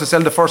easier to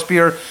sell the first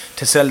beer,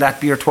 to sell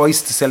that beer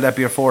twice, to sell that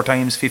beer 4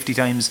 times, 50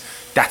 times.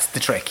 That's the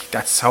trick.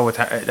 That's how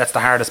that's the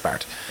hardest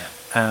part.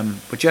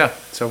 But yeah,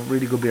 so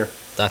really good beer.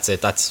 That's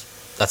it.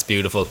 That's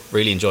beautiful.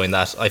 Really enjoying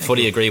that. I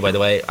fully agree, by the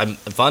way. I'm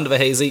fond of a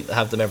hazy. I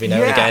have them every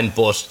now and again,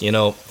 but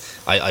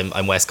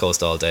I'm West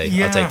Coast all day.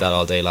 I'll take that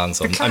all day long.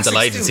 So I'm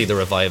delighted to see the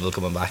revival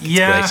coming back.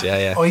 It's great.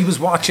 Yeah. I was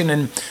watching,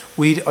 and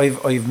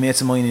I've mates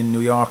of mine in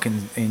New York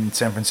and in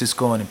San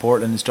Francisco and in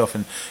Portland and stuff,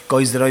 and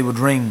guys that I would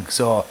ring.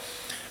 So,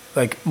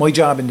 like, my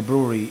job in the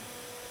brewery,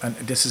 and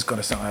this is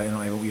going to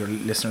sound, your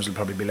listeners will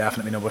probably be laughing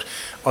at me now, but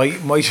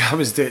my job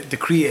is the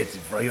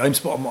creative, right? I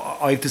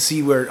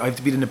have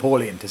to be the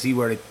Napoleon to see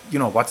where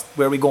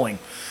where are we going.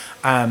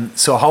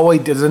 So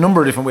there's a number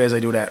of different ways I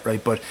do that,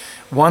 right? But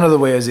one of the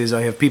ways is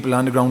I have people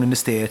on the ground in the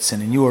States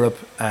and in Europe,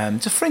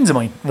 just friends of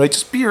mine, right?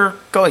 Just beer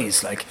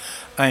guys, like,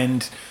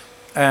 and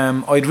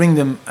I'd ring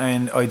them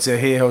and I'd say,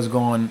 hey, how's it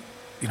going?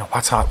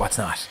 What's hot, what's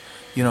not?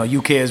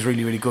 UK is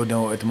really good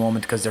now at the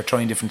moment because they're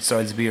trying different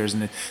styles of beers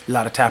and a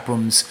lot of tap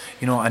rooms,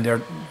 and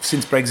they're,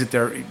 since Brexit,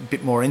 they're a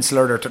bit more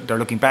insular. They're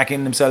looking back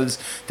in themselves.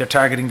 They're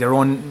targeting their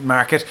own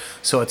market,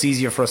 so it's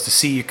easier for us to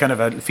see kind of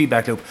a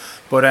feedback loop.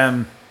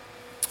 But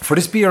for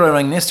this beer, I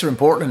rang Nestor in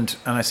Portland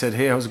and I said,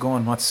 hey, how's it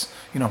going? What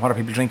are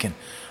people drinking?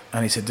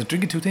 And he said, they're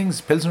drinking 2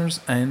 things, Pilsners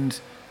and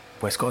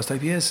West Coast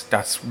IPAs.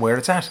 That's where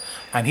it's at.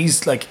 And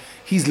his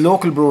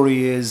local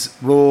brewery is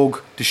Rogue,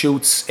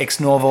 Deschutes,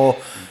 Ex Novo.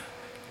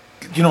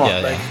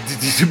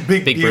 These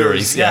big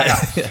breweries. Yeah.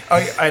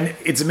 And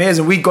it's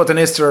amazing. We got to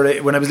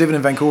Nestor when I was living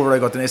in Vancouver. I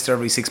got to Nestor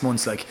every 6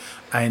 months,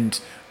 and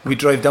we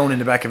drive down in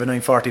the back of a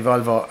 940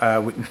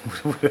 Volvo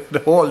with the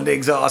hole in the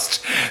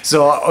exhaust.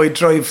 So I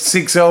drive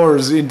 6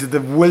 hours into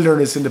the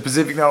wilderness in the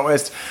Pacific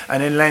Northwest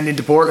and then land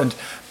into Portland.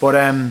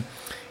 But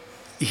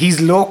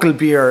his local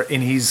beer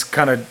in his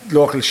kind of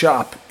local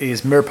shop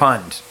is Mere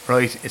Pond,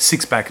 right? It's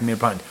 6-pack Mere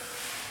Pond.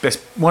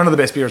 One of the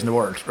best beers in the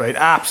world, right?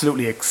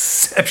 Absolutely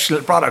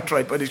exceptional product,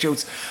 right, by the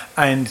shoots.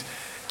 And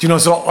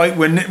so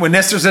when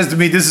Nestor says to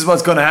me, this is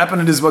what's going to happen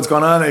and this is what's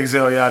going on, I say,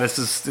 oh yeah, this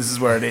is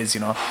where it is.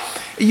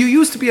 You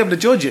used to be able to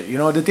judge it.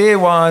 The day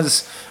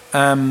was,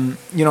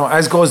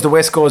 as goes the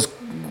West Coast,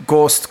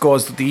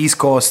 goes the East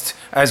Coast,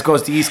 as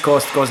goes the East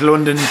Coast, goes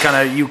London,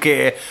 kind of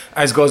UK,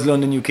 as goes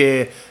London,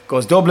 UK,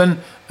 goes Dublin,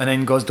 and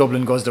then goes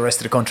the rest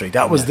of the country.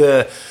 That was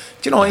the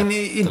into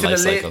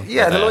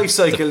the life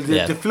cycle,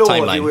 the flow,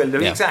 timeline, if you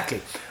will.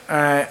 Exactly.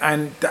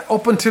 And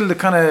up until the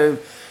kind of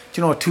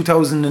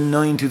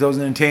 2009,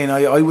 2010,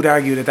 I would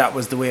argue that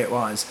was the way it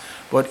was.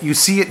 But you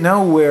see it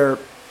now where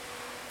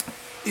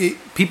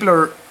people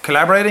are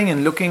collaborating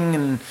and looking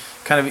and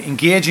kind of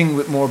engaging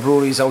with more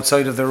breweries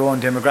outside of their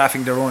own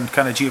demographic, their own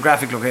kind of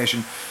geographic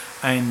location,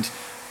 and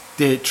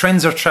the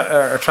trends are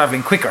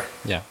traveling quicker.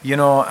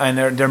 And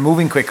they're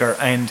moving quicker,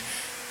 and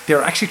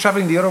they're actually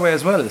travelling the other way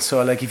as well.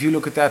 So like if you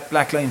look at that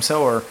black lime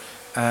sour,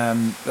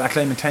 black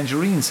lime and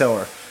tangerine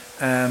sour,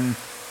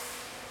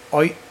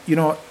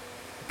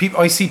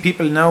 I see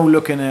people now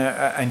looking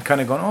and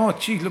kind of going, oh,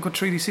 gee, look what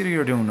Treaty City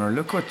are doing, or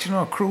look what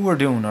Crew are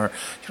doing, or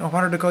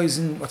what are the guys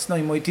in what's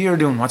Nine White Deer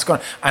doing? What's going?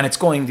 And it's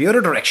going the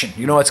other direction.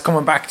 It's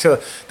coming back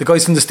to the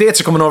guys from the States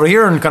are coming over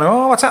here and kind of,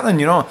 oh, what's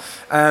happening?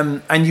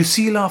 And you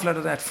see an awful lot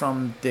of that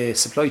from the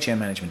supply chain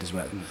management as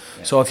well.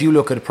 Yeah. So if you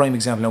look at a prime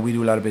example, now we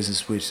do a lot of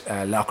business with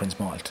Loughran's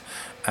Malt.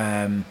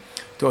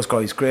 Those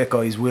guys, great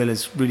guys. Will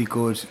is really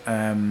good,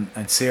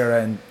 and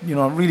Sarah, and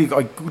really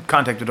good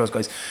contact with those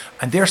guys,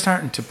 and they're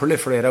starting to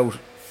proliferate out.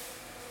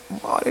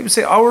 What I would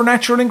say, our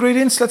natural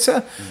ingredients, let's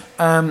say.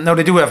 Now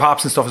they do have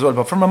hops and stuff as well,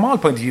 but from a malt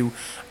point of view,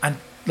 and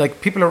like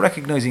people are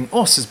recognising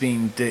us as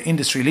being the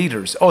industry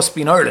leaders, us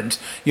being Ireland,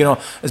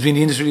 as being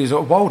the industry leaders.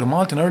 Oh, wow, the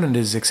malt in Ireland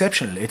is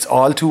exceptional. It's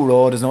all 2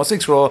 row, there's no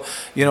 6 row.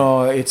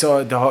 It's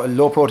the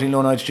low protein,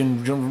 low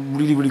nitrogen,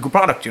 really, really good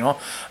product.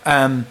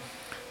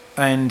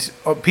 And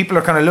people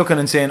are kind of looking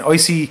and saying, I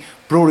see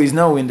breweries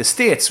now in the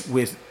States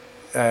with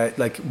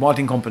like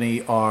malting company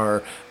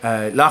or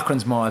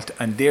Loughran's Malt,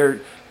 and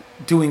they're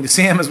doing the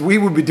same as we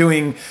would be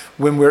doing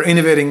when we're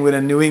innovating with a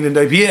New England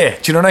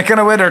IPA. Do you know that kind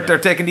of way? They're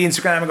taking the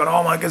Instagram and going,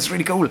 oh my God, it's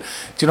really cool.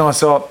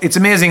 So it's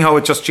amazing how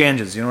it just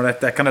changes,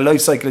 that kind of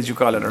life cycle, as you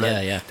call it, or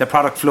the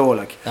product flow.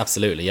 Like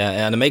absolutely,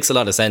 yeah. And it makes a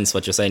lot of sense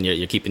what you're saying.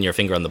 You're keeping your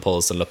finger on the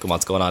pulse and looking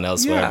what's going on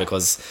elsewhere,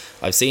 because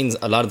I've seen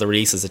a lot of the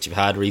releases that you've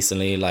had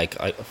recently. Like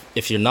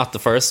if you're not the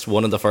first,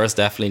 one of the first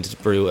definitely to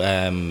brew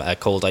a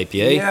cold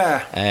IPA.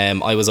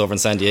 I was over in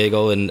San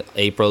Diego in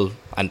April,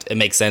 and it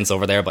makes sense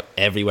over there, but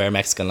everywhere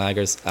Mexican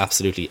lagers,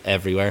 absolutely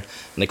everywhere.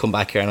 And they come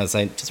back here and I was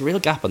saying, there's a real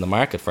gap in the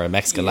market for a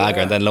Mexican lager,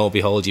 and then lo and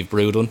behold, you've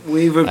brewed one.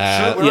 We're on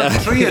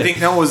 3, I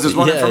think now. There's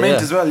one in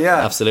ferment as well,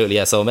 absolutely,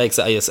 yeah. So it makes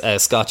a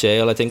Scotch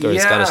ale, I think, or a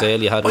Scottish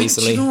ale you had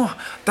recently.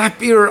 That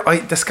beer,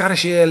 the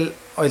Scottish ale,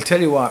 I'll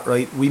tell you what,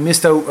 right, we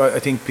missed out, I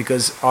think,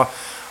 because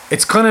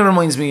it's kind of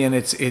reminds me, and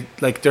it's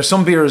like there's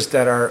some beers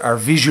that are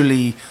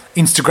visually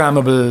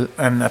Instagrammable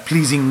and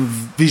pleasing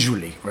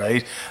visually,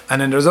 right?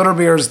 And then there's other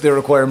beers that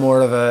require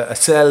more of a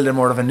sell, they're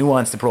more of a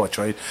nuanced approach,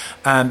 right?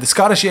 And the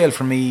Scottish ale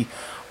for me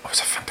was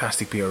a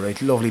fantastic beer, right?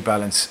 Lovely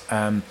balance,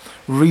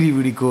 really,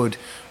 really good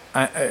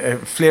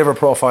flavour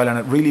profile, and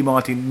it really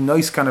malty,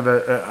 nice kind of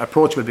a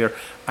approachable beer,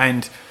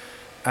 and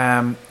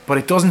but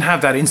it doesn't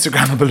have that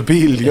Instagrammable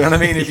appeal. You know what I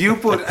mean? If you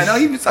put, and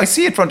I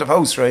see it front of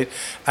house, right?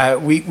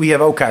 We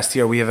have Outcast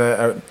here. We have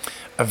a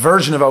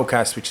version of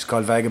Outcast which is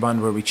called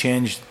Vagabond, where we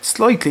changed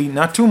slightly,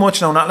 not too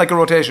much now, not like a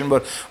rotation,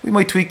 but we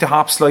might tweak the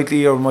hops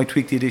slightly, or we might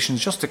tweak the additions,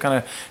 just to kind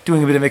of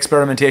doing a bit of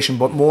experimentation,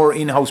 but more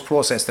in-house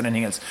process than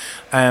anything else.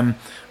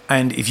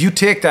 And if you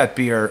take that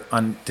beer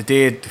on the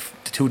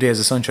 2 days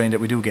of sunshine that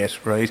we do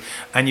get, right,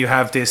 and you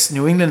have this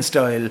New England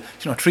style,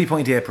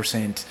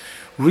 3.8%.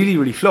 Really,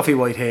 really fluffy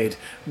white head,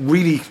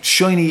 really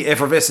shiny,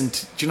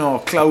 effervescent,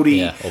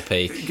 cloudy,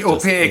 opaque,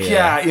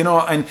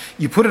 and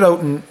you put it out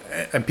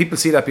and people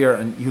see that beer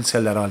and you'll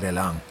sell that all day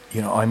long.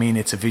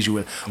 It's a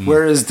visual.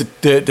 Whereas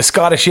the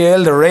Scottish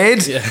ale, the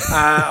red,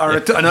 or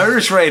an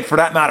Irish red for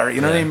that matter,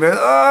 what I mean?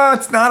 But,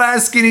 it's not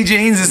as skinny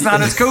jeans, it's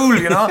not as cool,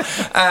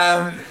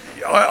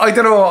 I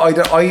don't know.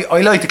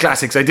 I like the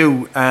classics, I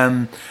do.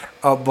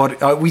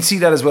 But we see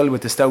that as well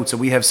with the stout. So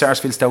we have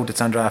Sarsfield Stout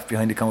that's on draft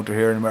behind the counter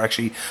here, and we're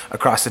actually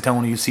across the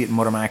town. You see it in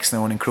Mother Max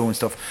now and in Crew and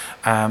stuff.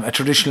 A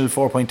traditional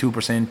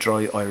 4.2%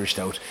 dry Irish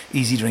stout,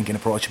 easy drinking,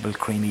 approachable,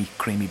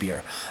 creamy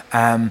beer.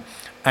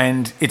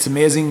 And it's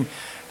amazing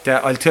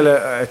that I'll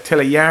tell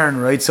a yarn,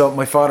 right? So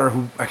my father,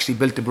 who actually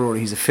built the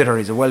brewery, he's a fitter,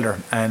 he's a welder,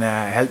 and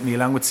helped me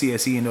along with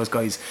CSE and those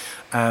guys.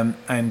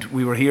 And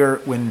we were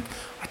here when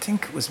I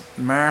think it was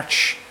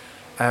March,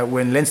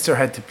 when Leinster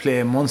had to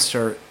play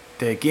Munster.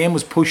 The game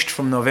was pushed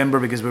from November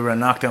because we were in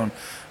lockdown,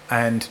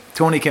 and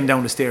Tony came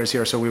down the stairs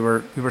here, so we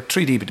were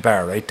 3 deep at the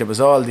bar, right? There was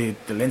all the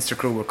Leinster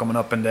crew were coming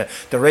up, and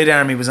the Red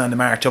Army was on the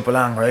march up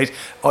along, right?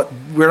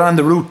 We're on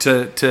the route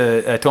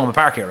to Thoma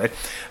Park here, right?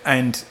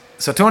 And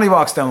so Tony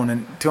walks down,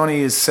 and Tony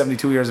is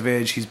 72 years of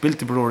age. He's built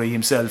the brewery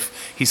himself.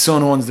 His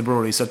son owns the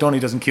brewery, so Tony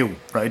doesn't queue,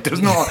 right?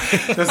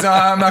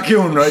 I'm not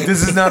queuing, right?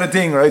 This is not a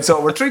thing, right?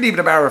 So we're 3 deep at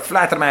the bar, we're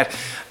flat to the mat,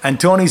 and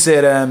Tony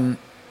said,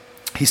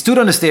 he stood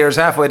on the stairs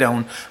halfway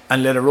down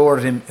and let it roar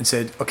at him and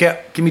said,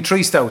 okay, give me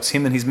 3 stouts.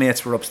 Him and his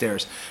mates were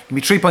upstairs. Give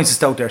me 3 pints of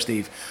stout there,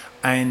 Steve.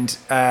 And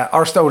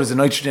our stout is a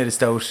nitrogenated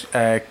stout,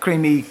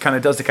 creamy, kind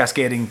of does the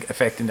cascading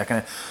effect and that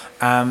kind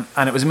of.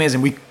 And it was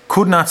amazing. We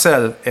could not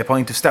sell a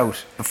pint of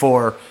stout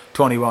before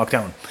Tony walked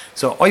down.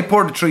 So I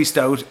poured the 3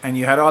 stout, and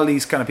you had all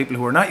these kind of people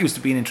who were not used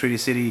to being in Treaty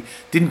City,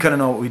 didn't kind of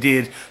know what we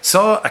did,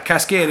 saw a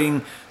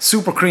cascading,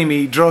 super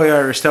creamy, dry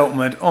Irish stout and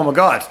went, oh my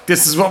God,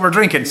 this is what we're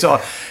drinking.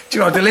 So,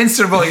 the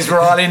Leinster boys were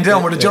all in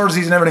down with the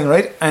jerseys and everything,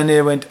 right? And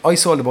they went, I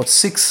sold about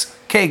 6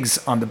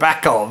 kegs on the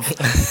back of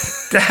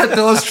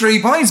those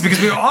 3 pints, because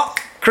we were,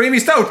 creamy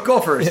stout, go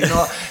for it,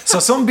 So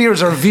some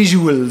beers are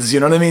visuals, you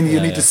know what I mean?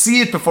 You need to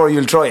see it before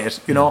you'll try it,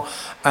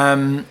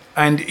 And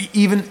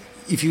even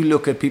if you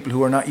look at people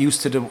who are not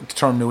used to the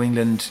term New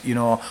England,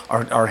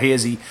 or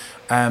hazy,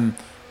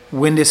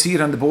 when they see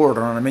it on the board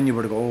or on a menu,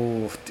 where they go,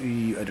 oh,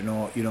 I don't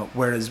know,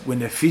 Whereas when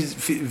they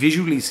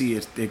visually see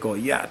it, they go,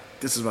 yeah,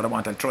 this is what I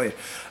want. I'll try it.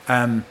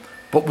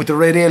 But with the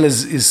red ale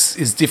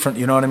is different.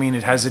 You know what I mean?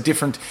 It has a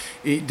different.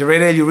 The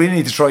red ale, you really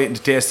need to try it and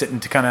to taste it and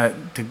to kind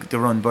of to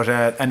run. But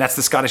and that's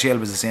the Scottish ale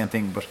was the same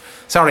thing. But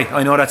sorry,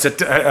 I know that's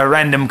a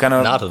random kind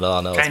of. Not at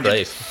all. No, it's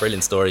great,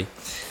 brilliant story.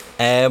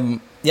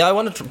 Yeah, I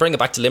wanted to bring it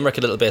back to Limerick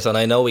a little bit, and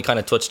I know we kind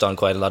of touched on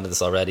quite a lot of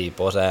this already.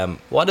 But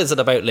what is it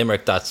about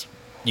Limerick that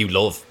you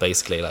love,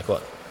 basically? Like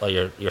what? Oh,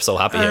 you're so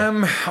happy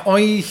here.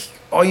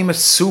 I'm a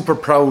super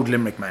proud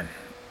Limerick man.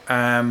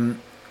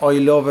 I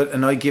love it,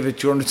 and I give it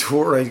during the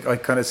tour. I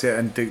kind of say,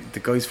 and the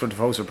guys front of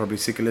house are probably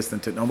sick of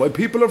listening to it now. My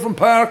people are from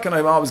Park, and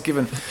I'm always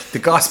giving the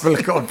gospel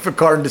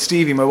according to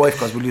Stevie. My wife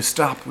goes, "Will you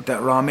stop with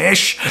that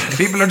Ramesh?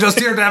 People are just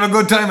here to have a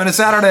good time on a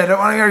Saturday. I don't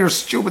want to hear your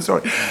stupid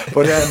story."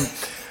 But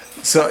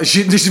so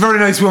she's a very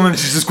nice woman.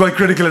 She's just quite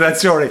critical of that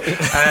story.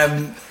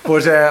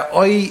 But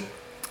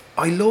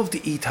I love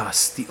the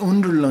ethos, the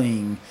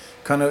underlying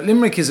kind of.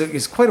 Limerick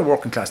is quite a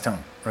working class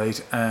town, right?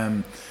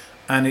 And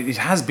it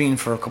has been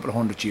for a couple of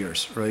 100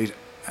 years, right?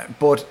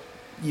 But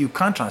you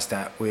contrast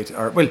that with,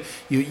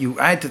 you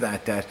add to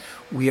that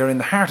we are in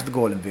the heart of the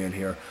Golden Vale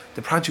here.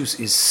 The produce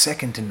is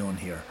second to none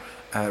here.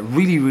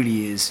 Really,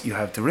 really is. You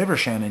have the River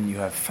Shannon, you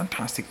have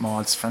fantastic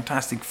malts,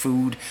 fantastic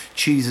food,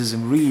 cheeses,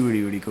 and really,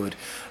 really, really good.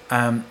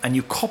 And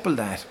you couple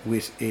that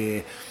with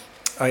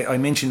I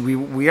mentioned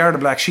we are the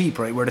black sheep,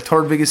 right? We're the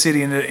third biggest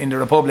city in the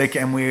Republic,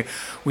 and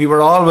we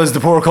were always the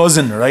poor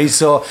cousin, right?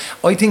 So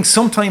I think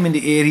sometime in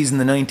the 80s and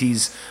the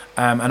 90s,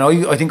 and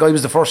I think I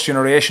was the first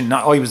generation.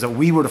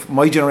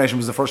 My generation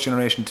was the first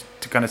generation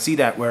to kind of see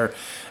that, where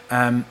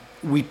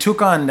we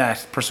took on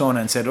that persona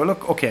and said, "Oh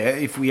look,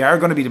 okay, if we are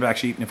going to be the black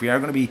sheep, and if we are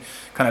going to be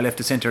kind of left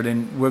to centre,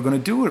 then we're going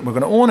to do it. We're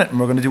going to own it, and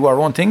we're going to do our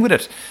own thing with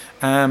it."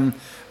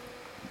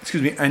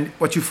 Excuse me. And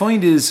what you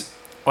find is,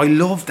 I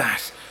love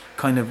that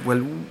kind of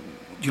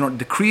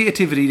the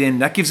creativity. Then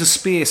that gives a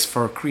space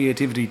for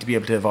creativity to be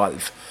able to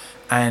evolve,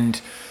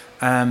 and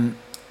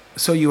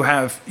so you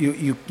have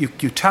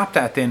you top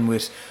that then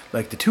with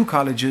like the two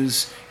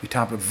colleges. You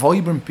top a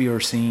vibrant beer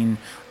scene,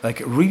 like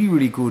a really,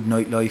 really good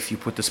nightlife. You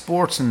put the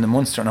sports in the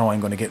Munster. No, I'm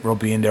going to get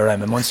rugby in there.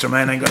 I'm a Munster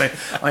man.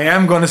 I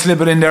am going to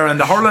slip it in there. And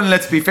the hurling,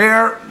 let's be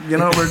fair,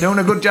 we're doing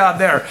a good job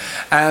there.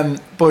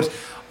 But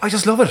I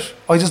just love it.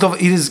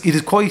 It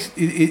is quite.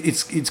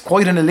 It's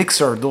quite an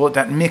elixir, though,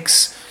 that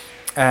mix,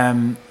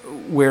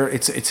 where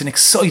it's an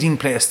exciting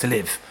place to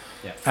live,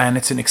 and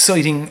it's an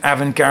exciting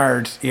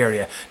avant-garde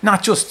area.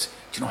 Not just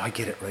I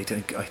get it right.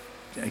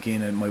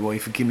 Again, my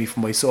wife would give me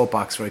from my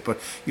soapbox, right? But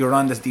you're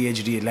on the edge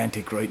of the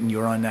Atlantic, right? And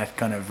you're on that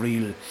kind of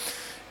real,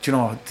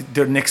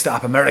 the next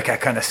stop America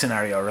kind of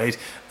scenario, right?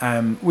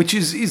 Which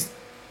is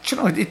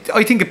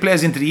I think it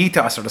plays into the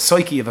ethos or the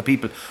psyche of a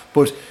people,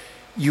 but.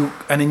 You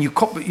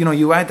couple,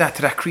 you add that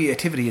to that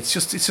creativity. It's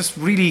just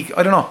really,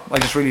 I don't know. I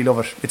just really love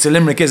it. It's a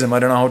Limerickism. I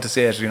don't know how to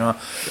say it.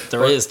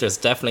 There's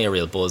definitely a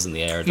real buzz in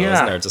the air, though,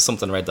 isn't there? There's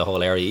something around the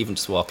whole area. Even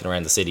just walking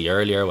around the city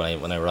earlier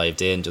when I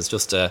arrived in, just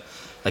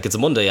like it's a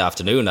Monday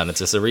afternoon, and it's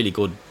just a really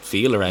good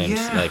feel around,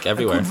 like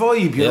everywhere. A good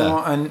vibe, you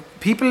know. And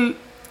people,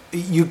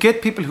 you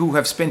get people who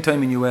have spent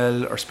time in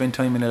UL or spent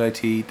time in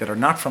LIT that are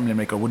not from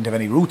Limerick or wouldn't have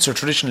any roots or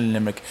tradition in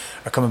Limerick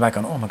are coming back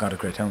on, oh my God, a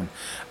great town.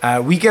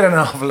 We get an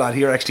awful lot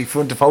here, actually.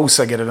 Front of house,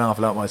 I get an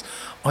awful lot.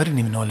 I didn't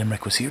even know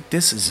Limerick was here.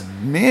 This is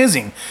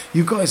amazing.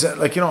 You guys,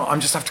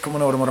 I'm just after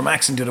coming out of Mother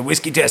Max and do the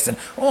whiskey test, and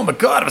oh my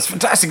God, it was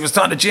fantastic. It was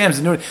Tom to James,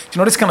 and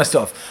this kind of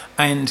stuff.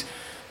 And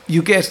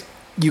you get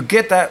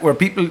that where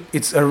people,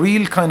 it's a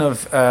real kind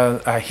of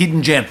a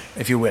hidden gem,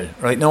 if you will,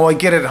 right? Now I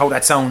get it how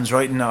that sounds,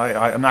 right? And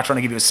I'm not trying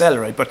to give you a sell,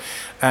 right? But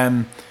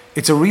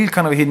it's a real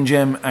kind of a hidden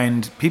gem,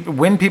 and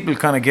when people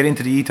kind of get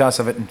into the ethos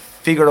of it and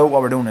figure out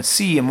what we're doing and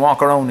see and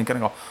walk around and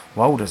kind of go,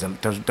 wow,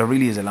 there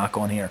really is a lot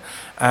going here.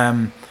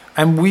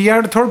 And we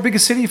are the third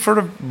biggest city for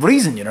a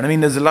reason, you know what I mean?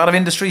 There's a lot of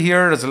industry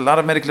here, there's a lot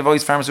of medical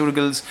device,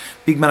 pharmaceuticals,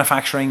 big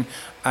manufacturing,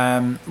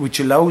 which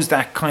allows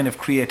that kind of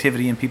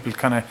creativity, and people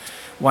kind of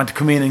want to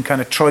come in and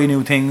kind of try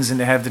new things, and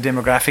they have the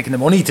demographic and the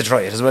money to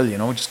try it as well,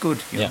 which is good.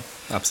 Yeah,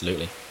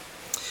 absolutely.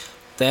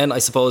 Then I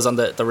suppose on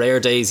the rare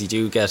days you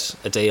do get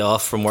a day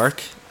off from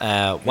work.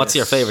 What's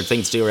your favourite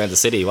thing to do around the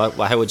city?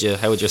 How would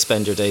you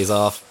spend your days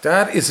off?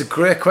 That is a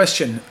great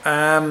question.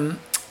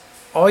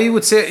 I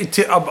would say,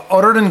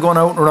 other than going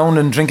out around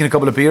and drinking a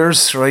couple of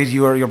beers, right?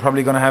 You're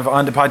probably going to have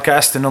on the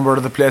podcast a number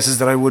of the places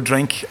that I would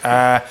drink.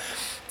 I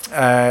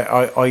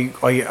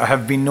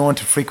have been known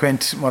to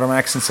frequent Mother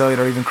Max inside,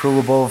 or even Crew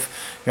above.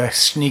 A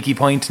sneaky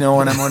point now,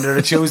 and I'm under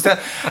the Tuesday.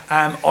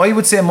 I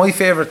would say my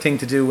favourite thing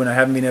to do when I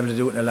haven't been able to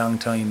do it in a long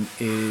time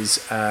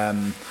is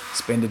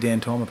spend a day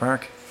in Thoma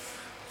Park.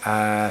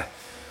 I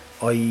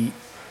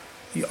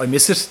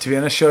miss it, to be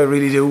honest. Sure, I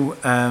really do.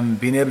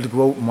 Being able to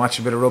go out and watch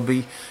a bit of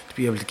rugby, to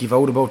be able to give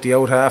out about the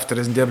out half that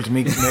isn't able to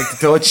make the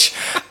touch,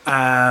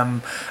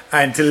 and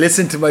to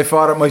listen to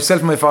myself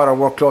and my father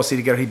work closely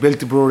together. He built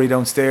the brewery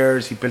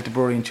downstairs, he built the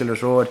brewery in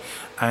Childers Road,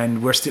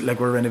 and we're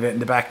renovating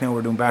the back now.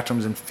 We're doing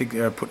bathrooms and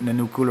putting a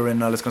new cooler in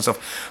and all this kind of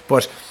stuff.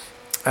 But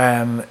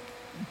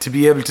to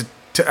be able to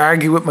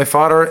argue with my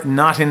father,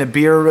 not in a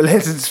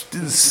beer-related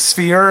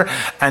sphere,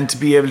 and to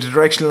be able to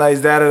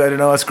directionalise that at, I don't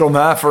know, a scrum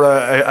half or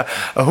a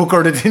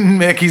hooker that didn't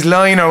make his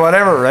line or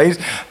whatever, right?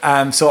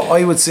 So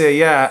I would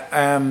say,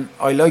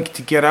 I like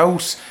to get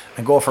out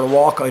and go for a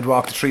walk. I'd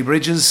walk the Three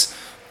Bridges,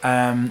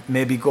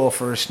 maybe go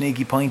for a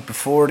sneaky pint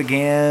before the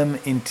game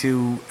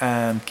into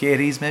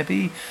Katie's,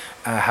 maybe.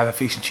 Have a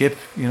fish and chip,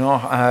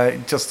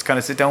 just kind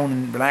of sit down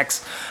and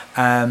relax,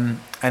 and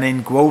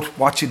then go out,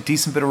 watch a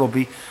decent bit of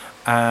rugby,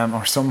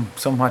 or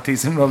somewhat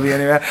decent rugby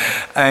anyway,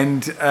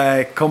 and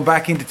come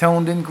back into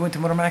town, then go into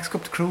Mother Max, go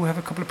up the Crew, have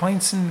a couple of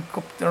pints and go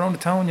up around the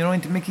town,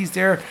 into Mickey's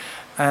there,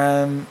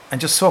 and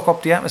just soak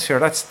up the atmosphere.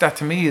 That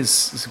to me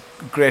is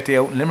a great day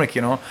out in Limerick,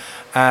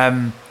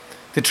 The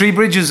Three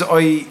Bridges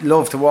I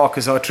love to walk,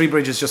 because Three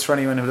Bridges, just for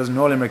anyone who doesn't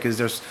know Limerick, is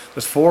there's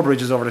 4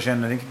 bridges over the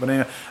Shannon, I think, but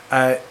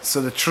anyway, so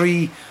the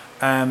three,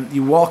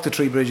 you walk the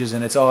Three Bridges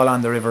and it's all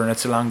on the river and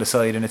it's along the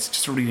side, and it's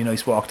just a really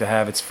nice walk to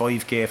have. It's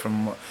 5k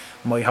from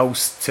my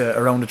house to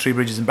around the Three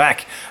Bridges and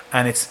back,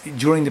 and it's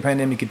during the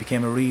pandemic it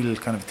became a real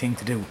kind of thing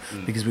to do,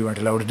 because we weren't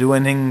allowed to do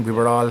anything. We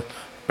were all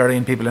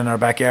burying people in our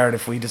backyard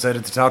if we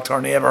decided to talk to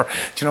our neighbour.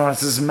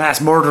 This is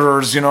mass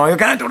murderers, you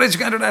can't do this, you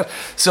can't do that.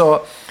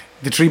 So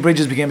the Three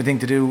Bridges became a thing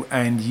to do,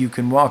 and you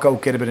can walk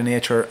out, get a bit of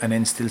nature, and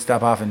then still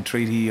stop off in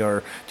Treaty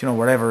or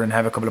wherever and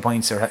have a couple of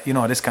pints or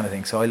this kind of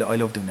thing. So I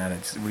love doing that.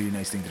 It's a really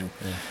nice thing to do.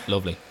 Yeah,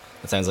 lovely.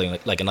 It sounds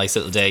like a nice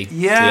little day.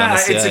 Yeah, to be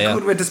honest. It's a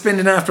good way to spend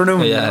an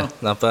afternoon. Yeah,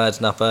 not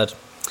bad.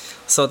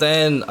 So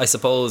then, I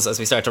suppose, as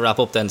we start to wrap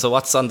up then, so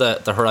what's on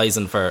the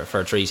horizon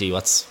for Treaty?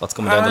 What's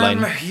coming down the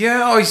line?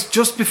 Yeah,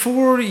 just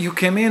before you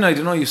came in, I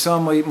don't know, you saw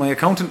my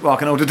accountant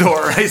walking out the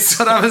door, right?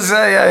 So that was,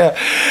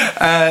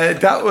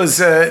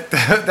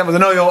 that was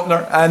an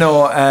eye-opener. I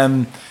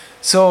know.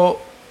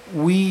 So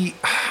we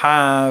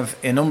have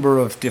a number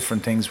of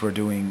different things we're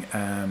doing.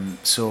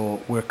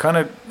 So we're kind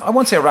of, I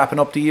won't say wrapping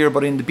up the year,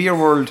 but in the beer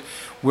world,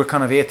 we're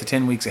kind of 8 to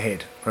 10 weeks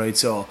ahead, right?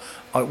 So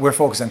we're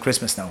focused on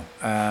Christmas now.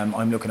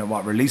 I'm looking at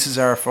what releases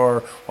are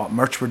for, what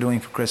merch we're doing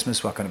for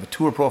Christmas, what kind of a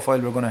tour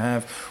profile we're going to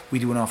have. We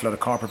do an awful lot of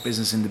corporate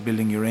business in the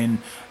building you're in.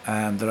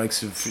 The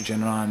likes of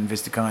Generon and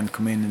Vistacon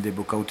come in and they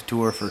book out the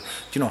tour for,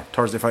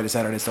 Thursday, Friday,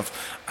 Saturday stuff.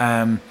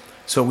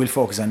 So we'll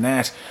focus on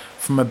that.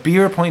 From a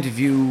beer point of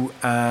view,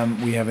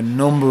 we have a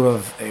number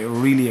of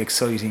really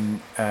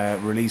exciting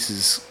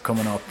releases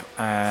coming up.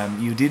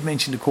 You did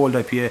mention the cold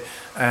IPA.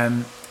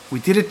 We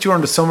did it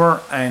during the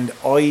summer, and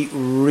I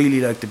really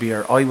like the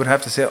beer. I would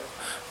have to say,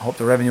 I hope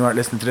the revenue aren't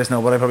listening to this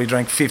now, but I probably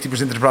drank 50%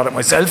 of the product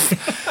myself.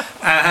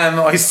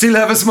 I still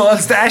have a small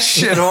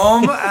stash at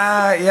home.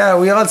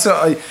 We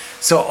also,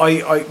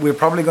 we're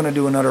probably going to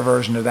do another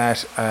version of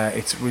that.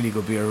 It's really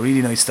good beer,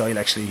 really nice style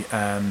actually.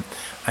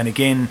 And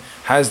again,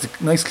 has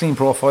the nice clean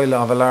profile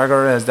of a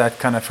lager, has that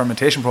kind of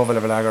fermentation profile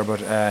of a lager,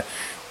 but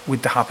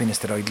with the hoppiness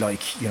that I'd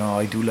like.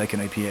 I do like an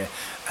IPA.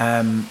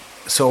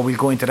 So we'll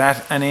go into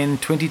that, and in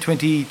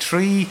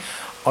 2023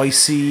 I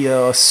see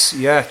us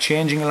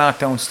changing a lot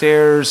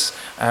downstairs,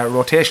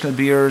 rotational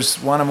beers,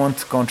 1 a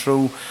month going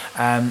through,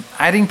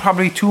 adding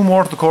probably 2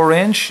 more to the core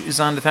range is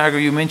on the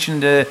target. You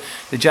mentioned the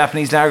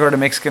Japanese lager, the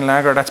Mexican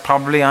lager, that's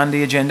probably on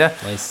the agenda.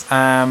 Nice.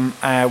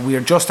 We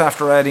are just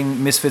after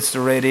adding Misfits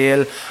to Red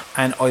Ale,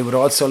 and I would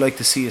also like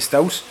to see a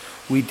stout.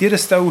 We did a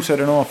stout, I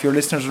don't know if your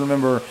listeners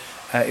remember,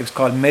 it was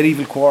called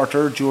Medieval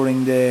Quarter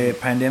during the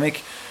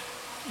pandemic.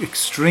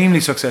 Extremely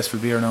successful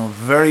beer now,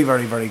 very,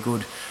 very, very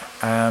good.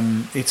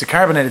 It's a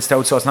carbonated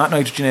stout, so it's not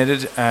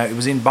nitrogenated. It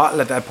was in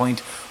bottle at that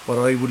point, but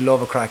I would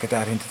love a crack at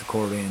that into the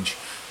core range.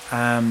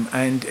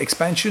 And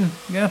expansion,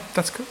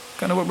 that's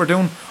kind of what we're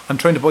doing. I'm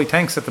trying to buy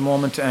tanks at the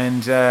moment,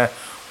 and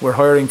we're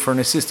hiring for an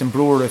assistant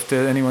brewer. If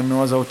anyone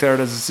knows out there,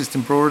 there's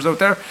assistant brewers out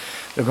there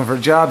looking for a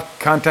job,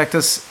 contact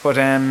us. But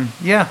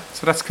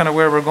so that's kind of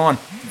where we're going.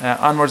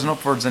 Onwards and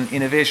upwards and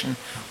innovation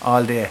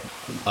all day.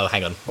 Oh,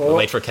 hang on. We'll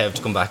wait for Kev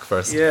to come back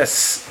first. Yes.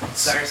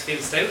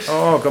 Sarsfield Stout.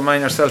 Oh, go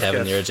mind yourself,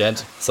 Kevin, you're a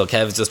gent. So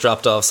Kev's just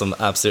dropped off some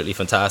absolutely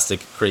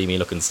fantastic, creamy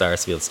looking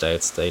Sarsfield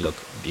Stouts. They look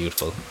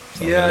beautiful.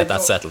 So I'm gonna let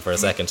that settle for a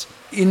second.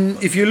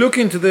 If you look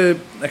into the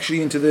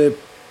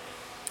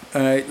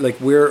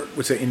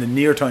we'd say in the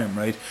near time,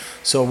 right?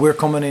 So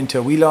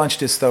we launched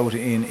this stout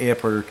in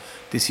April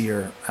this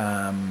year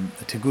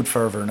to good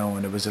fervour now,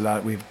 and there was a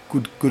lot. We've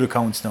good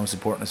accounts now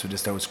supporting us with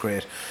this stout. It's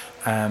great,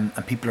 and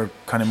people are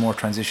kind of more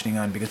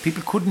transitioning on, because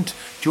people couldn't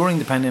during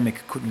the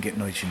pandemic get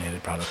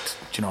nitrogenated product,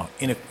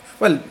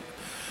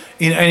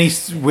 in any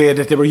way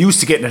that they were used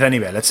to getting it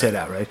anyway. Let's say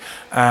that, right?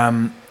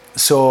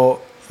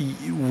 So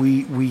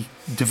we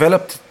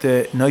developed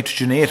the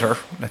nitrogenator,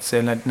 let's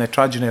say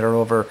nitrogenator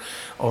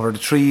over the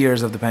 3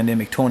 years of the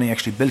pandemic. Tony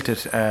actually built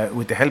it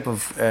with the help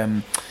of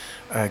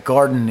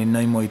Gordon in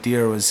Nine White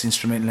Deer was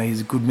instrumental.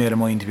 He's a good mate of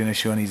mine, to be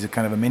honest, and he's a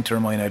kind of a mentor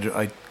of mine.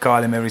 I'd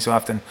call him every so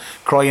often,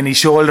 cry on his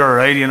shoulder,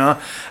 right,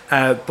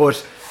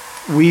 but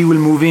we will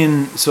move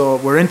in, so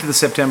we're into the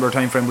September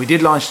time frame. We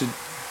did launch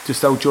the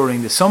stout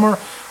during the summer,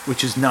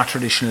 which is not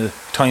traditional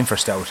time for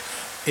stout.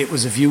 It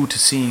was a view to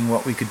seeing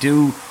what we could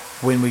do.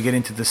 when we get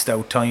into the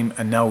stout time,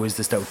 and now is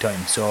the stout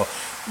time. So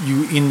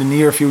you, in the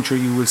near future,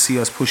 you will see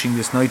us pushing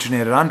this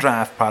nitrogenated on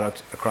draft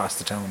product across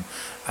the town.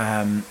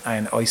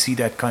 And I see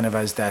that kind of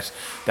as that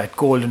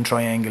golden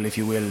triangle, if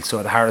you will.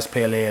 So the Harris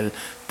Pale Ale,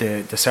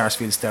 the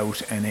Sarsfield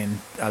Stout, and then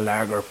a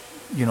lager,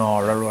 you know,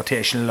 or a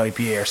rotational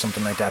IPA or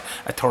something like that,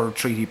 a third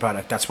treaty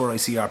product. That's where I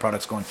see our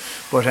products going.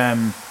 But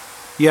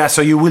yeah,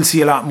 so you will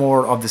see a lot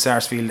more of the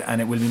Sarsfield,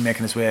 and it will be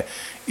making its way.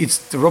 It's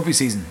the rugby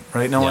season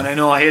right now, and I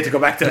know I hate to go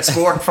back to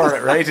sport for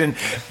it, right? And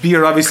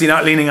beer obviously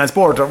not leaning on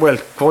sport, or well,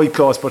 quite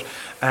close, but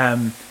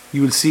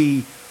you will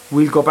see.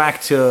 We'll go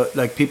back to,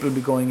 like, people will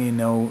be going in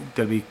now.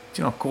 There'll be,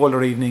 you know,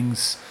 colder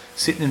evenings,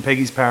 sitting in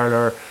Peggy's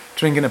parlour,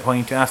 drinking a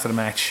pint after the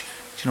match.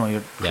 You know,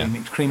 your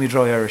creamy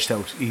dry Irish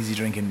stout, easy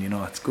drinking. You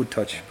know, it's a good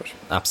touch. But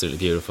absolutely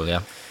beautiful.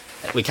 Yeah,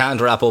 we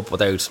can't wrap up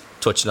without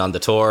touching on the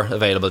tour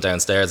available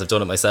downstairs. I've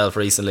done it myself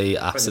recently.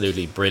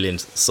 Absolutely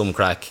brilliant, some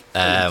crack.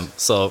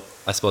 So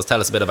I suppose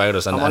tell us a bit about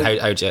it, and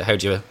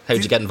how'd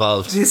you get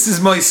involved? This is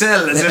my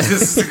cell.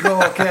 This is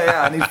go. Okay,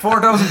 yeah. I need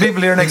 4,000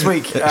 people here next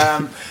week.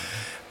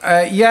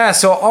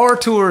 So our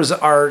tours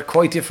are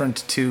quite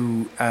different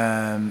to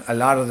a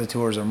lot of the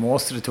tours, or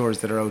most of the tours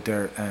that are out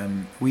there.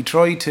 We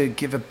try to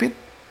give a bit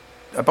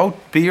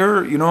about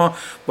beer, you know,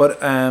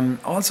 but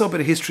also a bit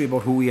of history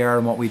about who we are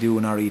and what we do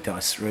in our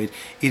ethos, right?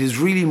 It is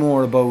really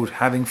more about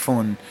having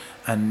fun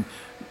and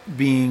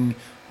being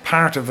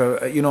part of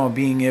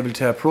being able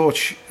to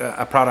approach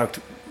a product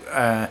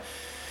and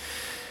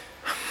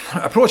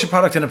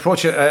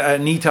approach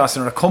an ethos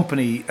and a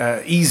company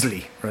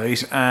easily,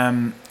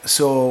 right?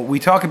 So we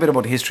talk a bit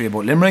about history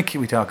about Limerick.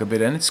 We talk a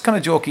bit, and it's kind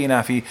of jokey and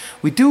affy.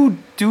 We do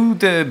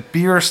the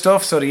beer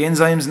stuff, so the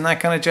enzymes and that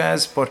kind of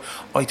jazz, but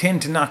I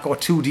tend to not go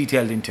too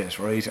detailed into it,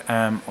 right?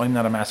 I'm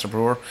not a master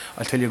brewer.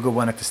 I'll tell you a good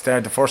one at the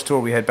start. The first tour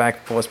we had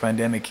back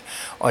post-pandemic,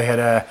 I had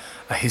a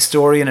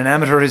historian, an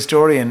amateur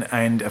historian,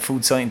 and a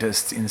food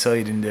scientist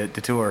inside in the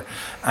tour,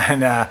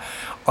 and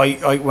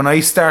when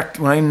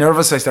I'm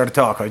nervous, I start to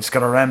talk. I just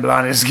gotta ramble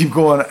on and just keep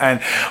going.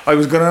 And I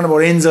was going on about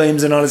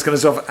enzymes and all this kind of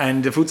stuff.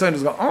 And the food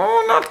scientist was going,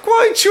 "Oh, not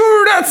quite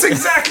sure that's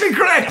exactly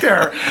correct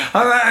there."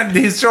 And the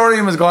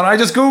historian was going, "I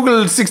just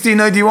googled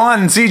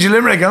 1691 Siege of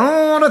Limerick.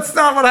 Oh, that's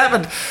not what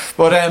happened."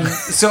 But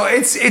so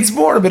it's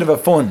more a bit of a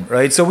fun,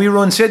 right? So we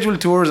run scheduled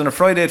tours on a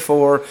Friday at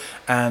 4,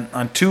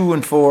 on 2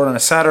 and 4 on a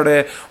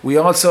Saturday. We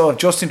also have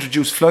just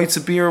introduced flights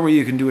of beer where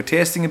you can do a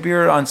tasting of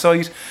beer on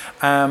site.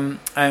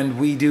 And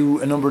we do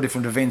a number of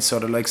different events, so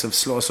the likes of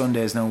Slow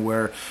Sundays now,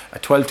 where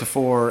at 12 to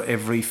 4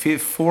 every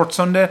fourth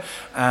Sunday,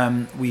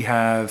 we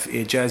have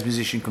a jazz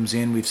musician comes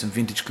in. We have some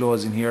vintage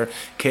clothes in here.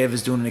 Kev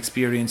is doing an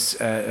experience,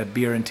 a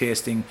beer and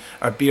tasting,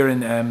 or beer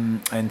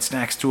and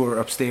snacks tour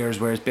upstairs,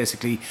 where it's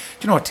basically,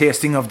 you know, a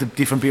tasting of the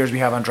different beers we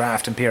have on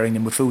draft and pairing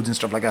them with foods and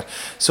stuff like that.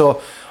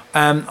 So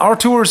our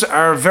tours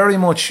are very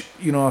much,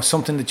 you know,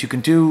 something that you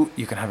can do.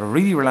 You can have a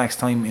really relaxed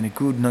time in a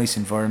good, nice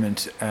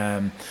environment,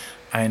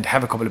 and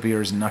have a couple of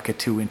beers and not get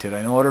too into it.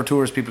 I know other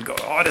tours, people go,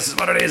 "Oh, this is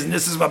what it is, and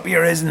this is what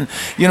beer is," and,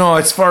 you know,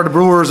 it's for the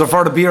brewers or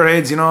for the beer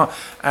heads, you know.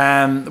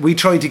 We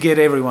try to get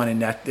everyone in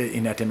that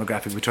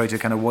demographic. We try to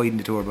kind of widen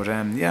the tour, but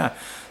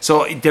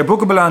so they're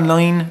bookable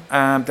online.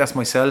 That's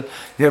my cell.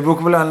 They're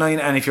bookable online,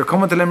 and if you're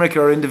coming to Limerick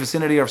or in the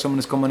vicinity, or someone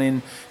is coming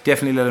in,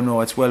 definitely let them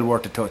know. It's well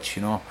worth a touch,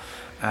 you know.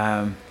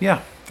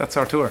 That's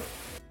our tour.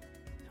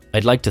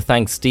 I'd like to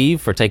thank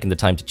Steve for taking the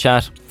time to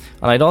chat,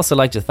 and I'd also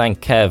like to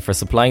thank Kev for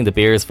supplying the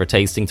beers for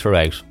tasting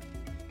throughout.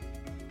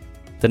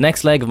 The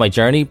next leg of my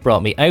journey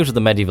brought me out of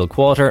the medieval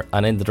quarter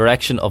and in the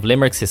direction of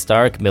Limerick's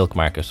historic milk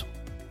market.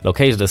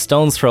 Located a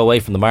stone's throw away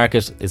from the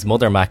market is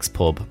Mother Mac's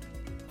pub.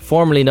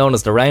 Formerly known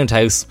as the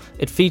Roundhouse,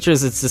 it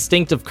features its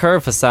distinctive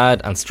curved facade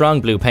and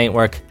strong blue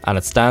paintwork, and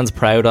it stands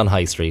proud on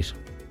High Street.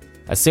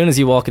 As soon as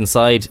you walk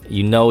inside,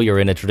 you know you're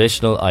in a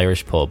traditional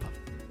Irish pub.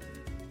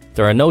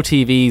 There are no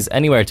TVs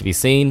anywhere to be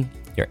seen,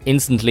 you're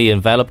instantly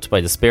enveloped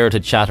by the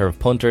spirited chatter of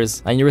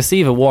punters, and you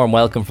receive a warm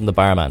welcome from the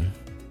barman.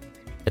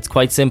 It's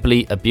quite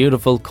simply a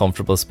beautiful,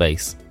 comfortable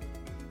space.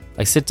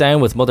 I sit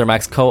down with Mother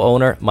Mac's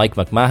co-owner, Mike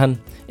McMahon,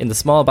 in the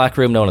small back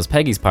room known as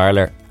Peggy's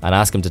Parlour, and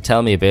ask him to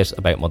tell me a bit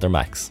about Mother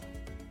Mac's.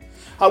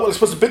 Well, I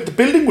suppose the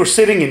building we're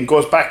sitting in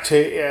goes back to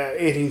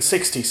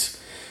 1860s.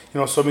 You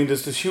know, so I mean,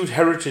 there's this huge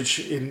heritage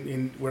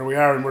in where we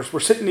are, and we're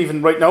sitting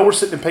even right now. We're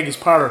sitting in Peggy's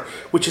Parlour,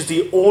 which is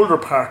the older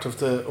part of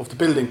the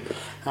building,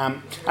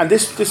 and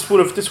this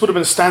would have been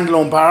a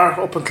standalone bar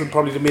up until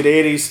probably the mid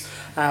 80s,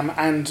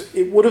 and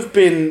it would have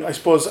been, I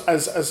suppose,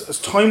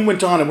 as time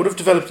went on, it would have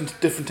developed into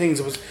different things.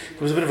 There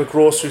was a bit of a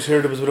groceries here,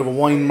 there was a bit of a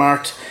wine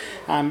mart.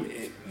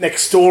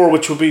 Next door,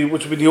 which would be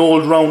the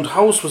old round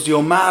house, was the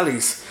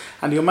O'Malley's.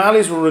 And the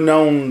O'Malley's were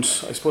renowned,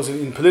 I suppose,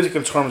 in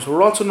political terms. We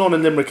were also known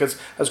in Limerick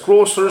as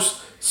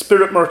grocers,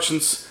 spirit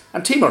merchants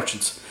and tea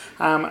merchants.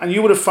 And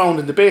you would have found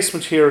in the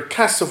basement here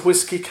casks of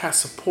whiskey,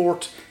 casks of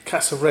port,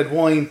 casks of red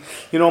wine.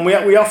 You know,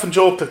 and we often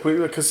joke that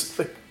because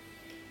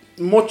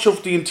much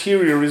of the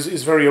interior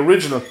is very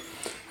original.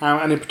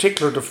 And in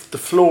particular the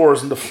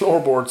floors and the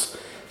floorboards.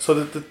 So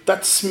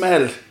that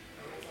smell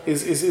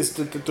is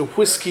the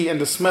whiskey and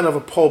the smell of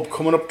a pub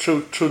coming up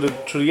through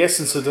the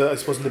essence of the, I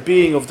suppose, the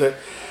being of the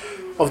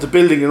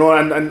building, you know.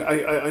 And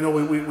I know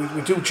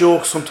we do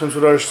joke sometimes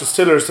with Irish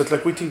distillers that,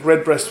 like, we think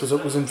Redbreast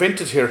was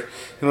invented here,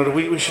 you know, that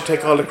we should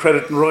take all the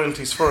credit and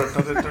royalties for it.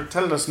 Now, they're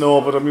telling us no,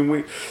 but I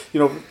mean,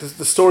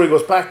 the story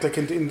goes back, like,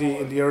 in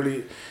the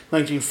early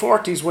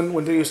 1940s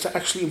when they used to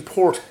actually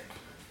import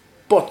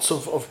butts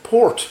of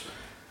port.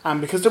 And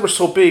because they were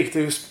so big,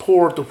 they just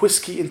poured the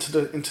whiskey into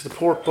the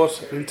port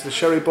butt, into the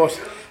sherry butt,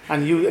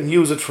 and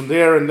use it from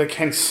there. And like,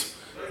 hence,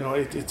 you know,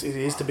 it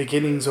is the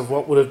beginnings of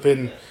what would have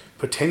been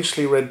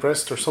potentially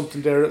Redbreast or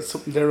something there. And so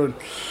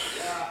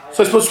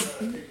I suppose,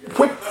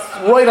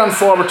 right on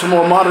forward to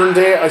more modern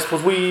day. I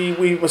suppose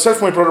we myself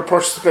and my brother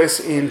purchased the place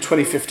in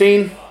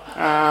 2015.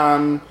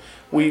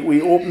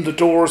 We opened the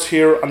doors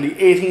here on the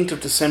 18th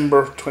of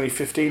December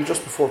 2015,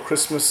 just before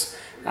Christmas.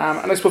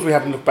 And I suppose we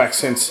haven't looked back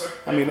since.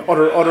 I mean,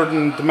 other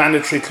than the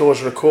mandatory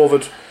closure of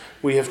COVID,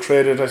 we have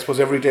traded, I suppose,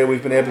 every day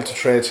we've been able to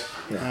trade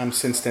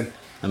since then.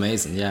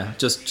 Amazing, yeah.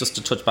 Just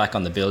to touch back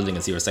on the building,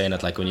 as you were saying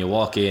it, like, when you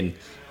walk in,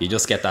 you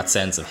just get that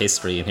sense of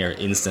history in here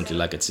instantly.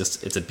 Like,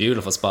 it's a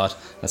beautiful spot,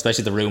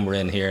 especially the room we're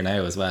in here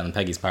now as well, in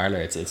Peggy's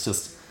Parlour.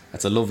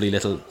 It's a lovely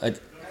little.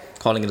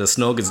 Calling it a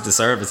snug is a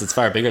disservice. It's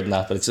far bigger than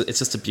that, but it's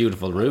just a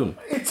beautiful room.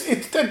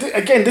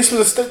 Again, this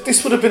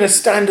would have been a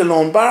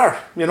standalone bar.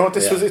 You know,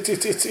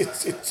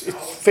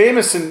 it's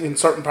famous in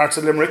certain parts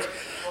of Limerick.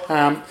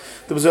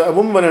 There was a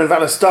woman by the name of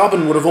Alice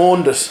Dobbin would have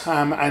owned it,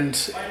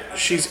 and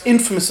she's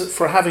infamous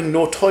for having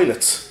no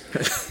toilets.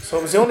 So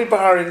it was the only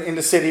bar in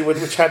the city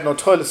which had no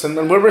toilets, and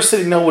where we're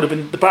sitting now would have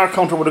been, the bar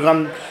counter would have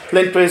gone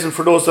lengthways, and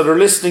for those that are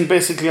listening,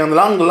 basically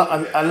along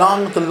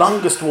the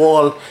longest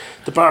wall,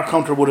 the bar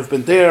counter would have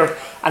been there,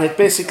 and it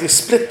basically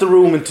split the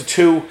room into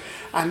two.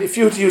 And if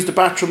you had to use the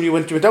bathroom, you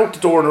went out the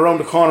door and around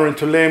the corner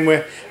into a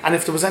laneway. And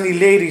if there was any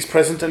ladies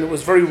present, and it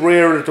was very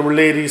rare that there were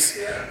ladies,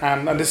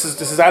 and this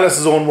is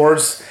Alice's own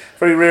words,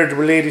 very rare there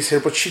were ladies here,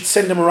 but she'd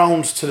send them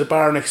around to the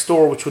bar next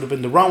door, which would have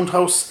been the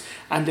Roundhouse,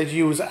 and they'd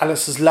use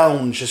Alice's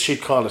Lounge, as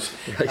she'd call it.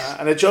 Right.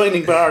 An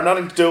adjoining bar,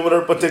 nothing to do with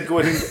her, but they'd go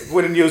in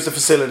and use the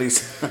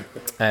facilities.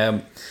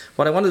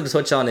 What I wanted to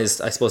touch on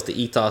is, I suppose, the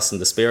ethos and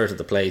the spirit of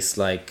the place.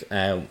 Like,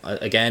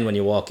 again, when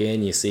you walk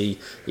in, you see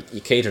you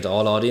cater to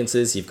all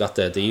audiences. You've got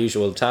the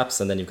usual taps,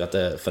 and then you've got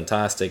the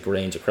fantastic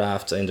range of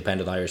craft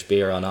independent Irish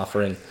beer on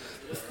offering.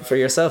 For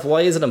yourself,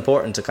 why is it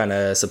important to kind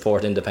of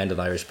support independent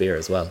Irish beer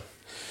as well?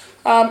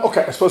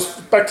 Okay, I suppose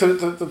back to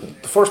the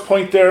first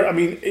point there. I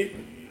mean,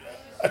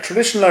 a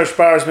traditional Irish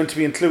bar is meant to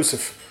be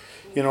inclusive,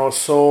 you know.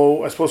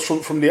 So I suppose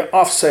from the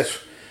offset,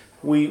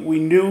 we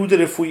knew that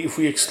if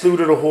we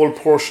excluded a whole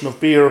portion of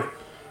beer,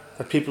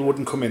 that people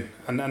wouldn't come in,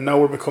 and now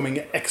we're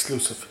becoming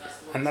exclusive,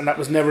 and that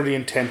was never the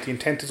intent. The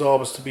intent is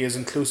always to be as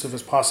inclusive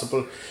as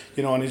possible,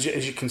 you know. And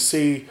as you can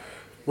see,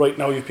 right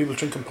now you have people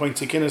drinking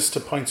pints of Guinness to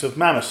pints of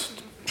Mammoth,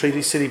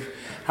 Treaty City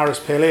Harris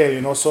Pale Ale,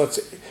 you know. So it's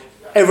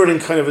everything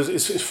kind of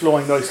is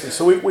flowing nicely.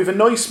 So we've a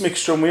nice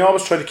mixture, and we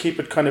always try to keep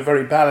it kind of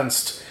very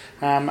balanced.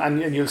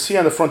 And you'll see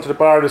on the front of the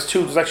bar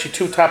there's actually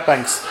two tap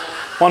banks,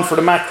 one for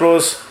the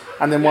macros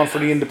and then one for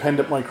the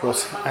independent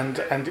micros. And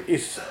I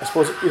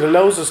suppose it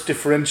allows us to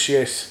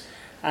differentiate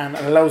and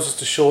allows us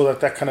to show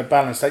that kind of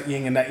balance, that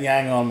yin and that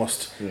yang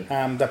almost.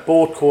 That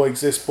both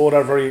coexist, both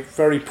are very,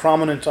 very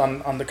prominent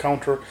on the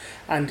counter.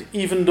 And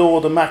even though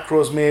the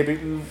macros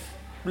maybe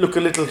look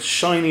a little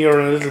shinier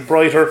and a little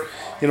brighter,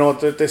 you know,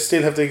 they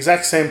still have the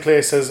exact same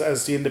place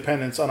as the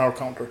independents on our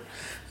counter.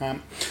 I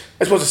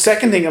suppose the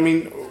second thing, I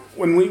mean,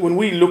 when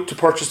we looked to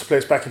purchase the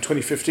place back in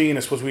 2015, I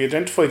suppose we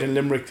identified in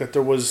Limerick that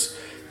there was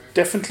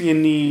definitely a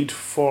need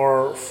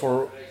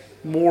for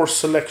more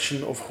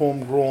selection of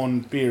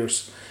homegrown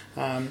beers,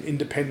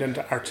 independent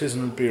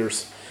artisanal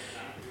beers.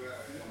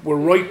 We're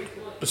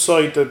right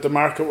beside the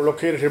market. We're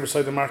located here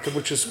beside the market,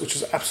 which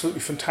is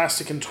absolutely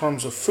fantastic in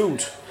terms of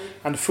food,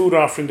 and the food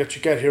offering that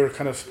you get here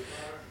kind of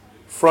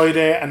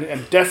Friday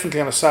and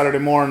definitely on a Saturday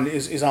morning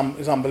is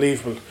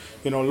unbelievable.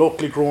 You know,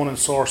 locally grown and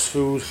sourced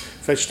food,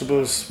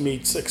 vegetables,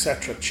 meats,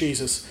 etc.,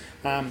 cheeses.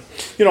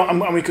 You know,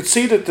 and we could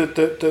see that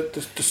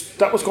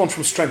that was going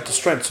from strength to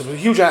strength. So there was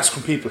a huge ask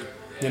from people.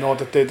 You know,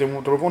 that they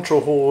were going through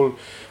a whole,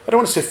 I don't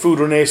want to say food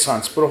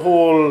renaissance, but a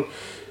whole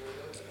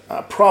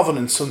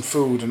provenance on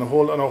food and a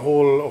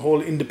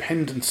whole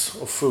independence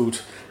of food.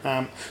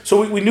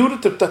 So we knew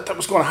that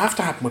was going to have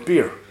to happen with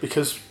beer,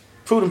 because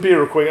food and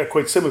beer are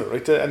quite similar,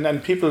 right?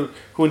 And people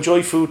who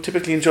enjoy food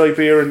typically enjoy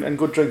beer and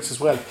good drinks as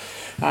well.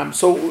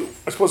 So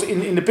I suppose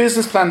in the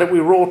business plan that we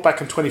wrote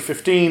back in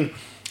 2015,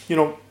 you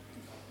know,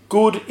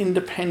 good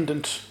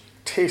independent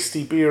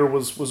tasty beer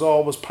was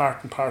always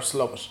part and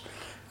parcel of it.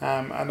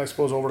 And I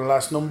suppose over the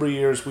last number of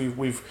years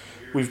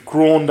we've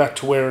grown that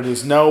to where it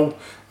is now.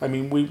 I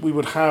mean, we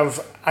would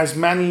have as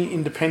many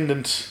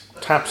independent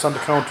taps on the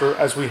counter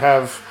as we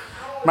have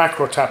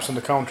macro taps on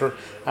the counter,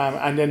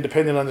 and then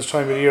depending on this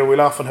time of the year, we'll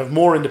often have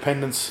more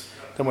independents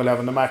than we'll have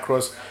in the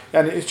macros,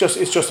 and it's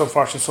just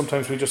unfortunate.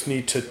 Sometimes we just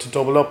need to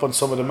double up on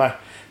some of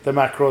the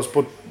macros,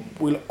 but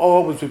we'll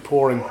always be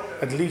pouring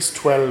at least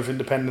 12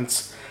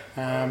 independents,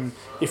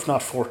 if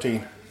not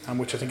 14.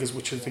 which I think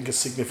is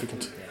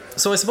significant.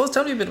 So I suppose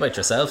tell me a bit about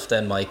yourself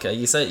then, Mike.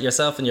 You said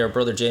yourself and your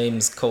brother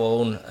James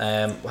co-own.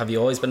 Have you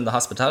always been in the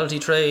hospitality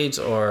trade,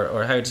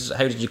 or how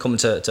did you come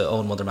to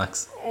own Mother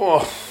Mac's?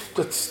 Oh,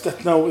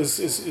 that now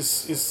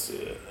is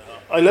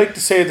I like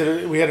to say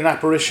that we had an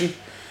apparition,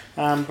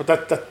 but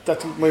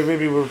that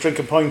maybe we were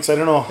drinking pints. I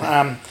don't know.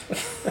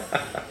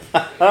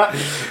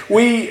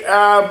 We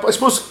I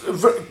suppose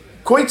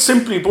quite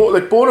simply,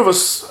 both of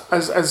us,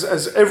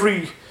 as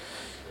every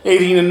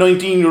 18 and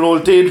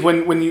 19-year-old did,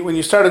 when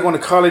you started going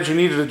to college, you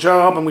needed a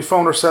job, and we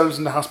found ourselves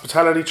in the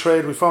hospitality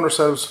trade. We found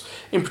ourselves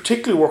in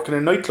particular working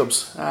in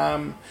nightclubs,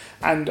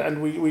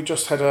 and we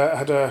just had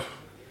a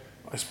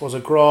I suppose a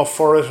graw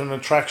for it, an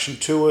attraction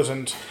to it,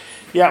 and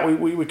yeah,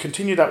 we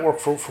continued that work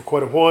for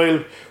quite a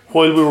while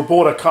we were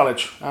both at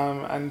college,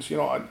 and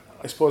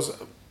I suppose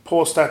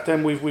post that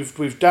then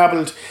we've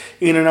dabbled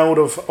in and out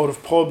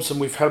of pubs, and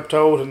we've helped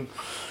out, and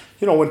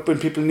when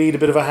people need a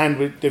bit of a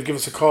hand, they've give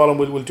us a call, and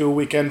we'll do a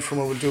weekend from,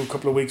 or we'll do a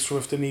couple of weeks from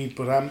if they need.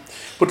 But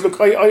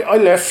look, I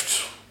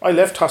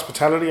left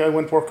hospitality. I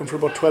went working for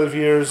about 12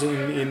 years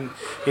in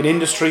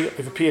industry. I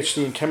have a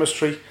PhD in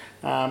chemistry,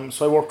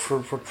 so I worked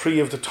for 3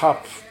 of the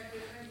top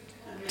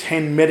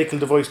 10 medical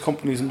device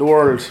companies in the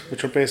world,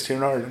 which are based here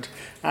in Ireland.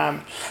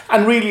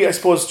 And really, I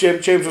suppose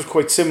James was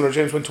quite similar.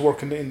 James went to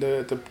work in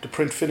the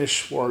print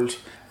finish world.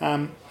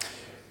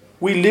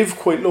 We live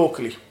quite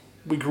locally.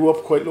 We grew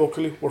up quite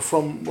locally. We're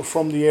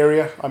from the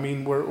area. I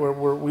mean,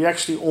 we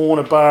actually own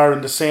a bar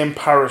in the same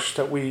parish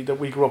that we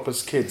grew up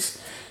as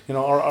kids.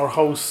 Our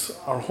house,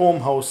 our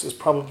home house, is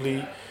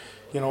probably,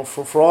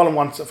 for all in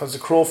once, if as a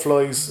crow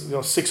flies,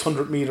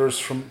 600 meters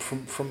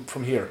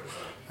from here.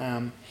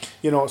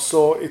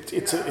 So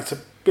it's a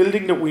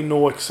building that we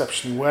know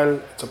exceptionally well.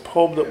 It's a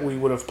pub that we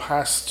would have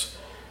passed,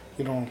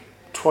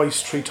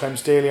 twice, 3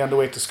 times daily on the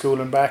way to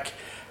school and back.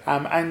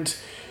 And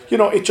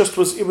it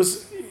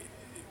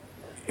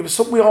was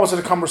something we always had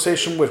a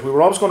conversation with. We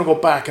were always going to go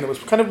back, and it was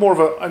kind of more of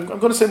I'm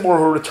going to say more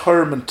of a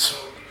retirement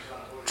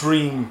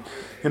dream.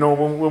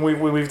 When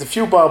we've the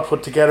few bob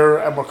put together,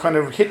 and we're kind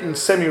of hitting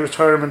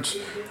semi-retirement,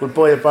 we'll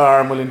buy a bar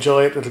and we'll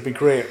enjoy it. It'll be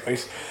great,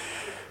 right?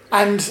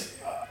 And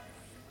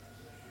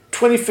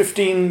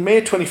 2015, May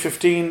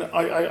 2015,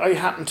 I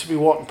happened to be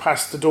walking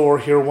past the door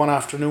here one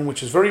afternoon,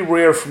 which is very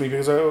rare for me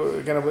because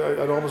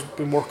I'd always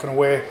been working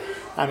away,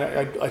 and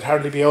I'd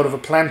hardly be out of a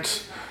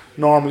plant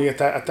normally at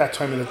that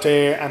time of the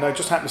day, and I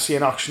just happened to see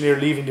an auctioneer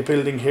leaving the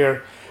building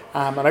here,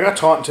 and I got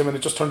talking to him, and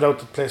it just turned out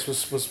the place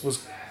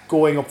was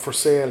going up for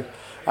sale.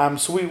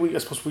 So I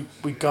suppose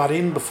we got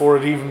in before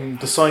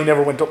the sign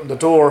ever went up in the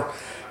door.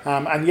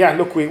 And yeah,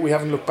 look, we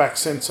haven't looked back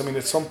since. I mean,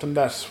 it's something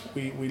that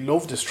we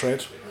love this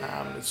trade.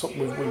 It's something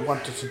we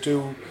wanted to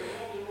do,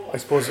 I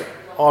suppose,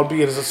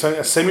 albeit as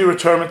a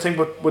semi-retirement thing,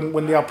 but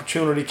when the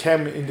opportunity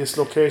came in this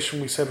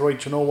location, we said,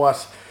 right, you know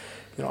what,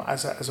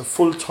 as a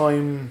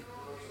full-time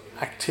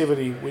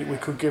activity, we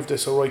could give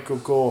this a right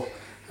good go,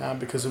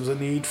 because there was a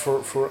need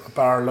for a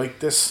bar like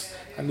this,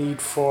 a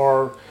need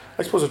for,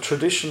 I suppose, a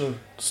traditional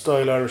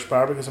style Irish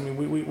bar, because I mean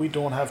we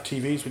don't have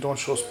TVs, we don't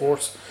show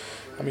sports.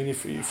 I mean,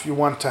 if you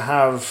want to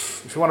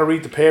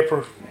read the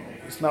paper,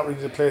 it's not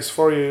really the place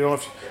for you,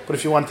 but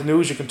if you want the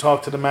news, you can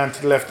talk to the man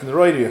to the left and the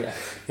right of you,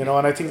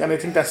 and I think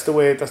that's the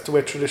way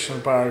traditional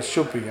bars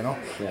should be,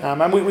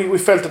 Yeah. And we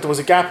felt that there was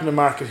a gap in the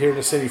market here in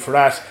the city for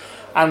that,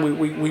 and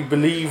we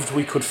believed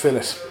we could fill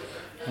it.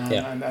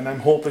 And I'm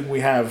hoping we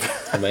have.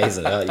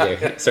 Amazing.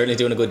 You're certainly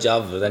doing a good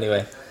job of it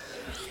anyway.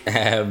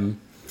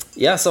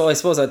 So I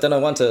suppose then I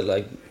want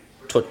to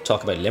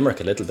talk about Limerick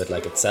a little bit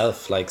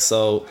itself.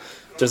 So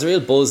there's a real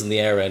buzz in the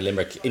area in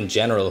Limerick in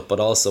general, but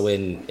also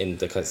in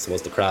the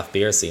craft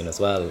beer scene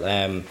as well.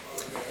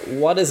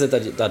 What is it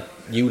that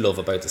you love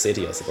about the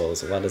city, I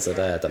suppose? What is it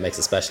that makes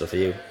it special for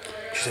you?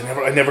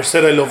 I never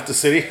said I loved the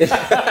city.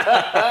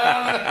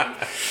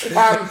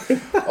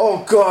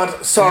 Oh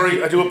God,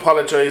 sorry, I do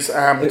apologise.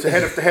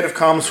 The head of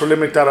comms for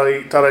Limerick that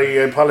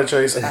I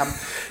apologise.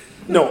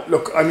 No,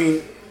 look, I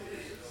mean,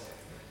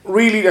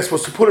 really, I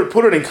suppose to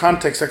put it in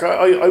context,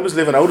 I was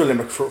living out of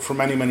Limerick for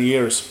many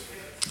years,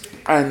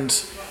 and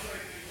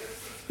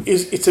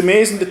it's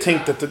amazing to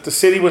think that the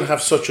city will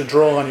have such a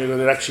draw on you that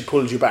it actually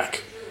pulls you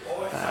back,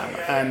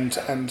 and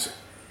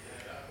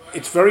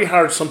it's very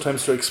hard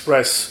sometimes to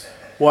express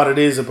what it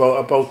is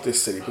about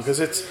this city, because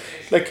it's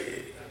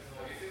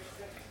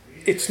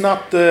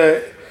not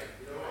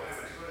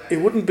it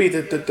wouldn't be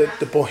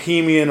the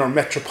bohemian or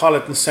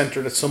metropolitan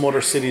centre that some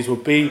other cities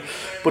would be,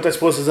 but I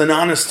suppose there's an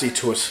honesty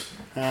to it.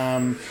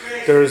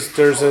 There's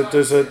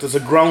a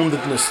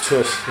groundedness to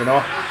it,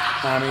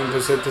 I mean,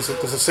 there's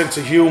a sense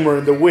of humour,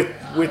 and the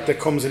wit that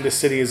comes in this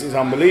city is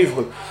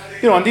unbelievable,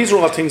 and these are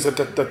all things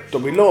that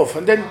we love.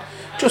 And then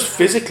just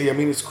physically, I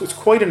mean, it's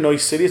quite a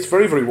nice city. It's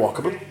very, very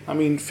walkable. I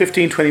mean,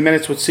 15-20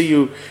 minutes would see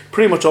you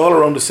pretty much all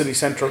around the city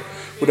centre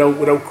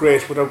without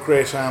great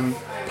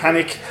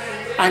panic.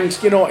 And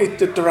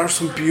there are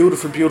some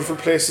beautiful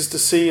places to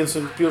see, and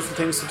some beautiful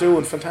things to do,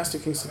 and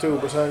fantastic things to do.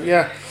 But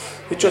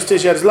it just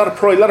is. Yeah, there's a lot of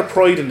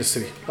pride in the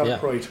city. A lot of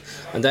pride.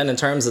 And then in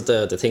terms of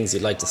the things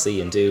you'd like to see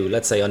and do,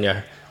 let's say on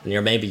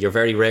and maybe your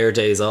very rare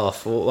days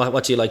off,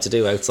 what do you like to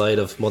do outside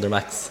of Mother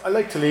Mac's? I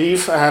like to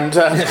leave and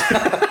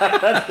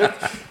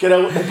get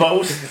out and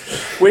about.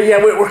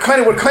 We're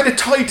kind of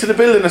tied to the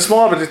building a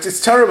small bit.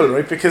 It's terrible,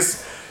 right?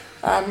 Because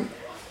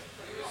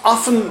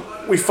often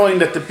we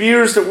find that the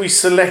beers that we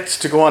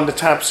select to go on the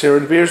taps here are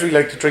the beers we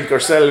like to drink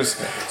ourselves.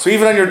 So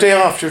even on your day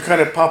off, you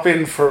kind of pop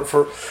in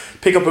for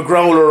pick up a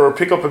growler or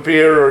pick up a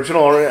beer,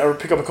 or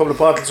pick up a couple of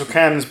bottles or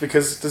cans,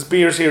 because there's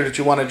beers here that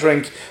you want to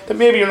drink that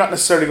maybe you're not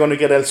necessarily going to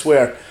get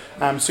elsewhere.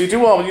 So you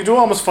do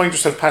almost find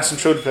yourself passing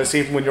through the place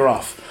even when you're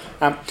off.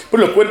 But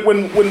look,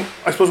 when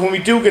I suppose when we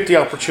do get the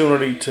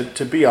opportunity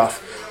to be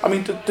off, I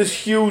mean, there's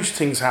huge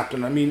things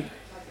happening. I mean,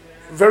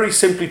 very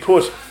simply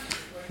put,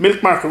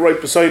 Milk Market right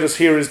beside us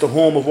here is the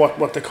home of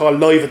what they call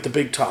Live at the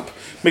Big Top.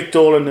 Mick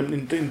Dolan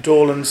in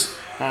Dolan's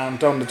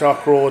down the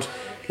Dock Road.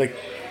 Like,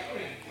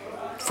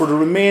 for the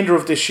remainder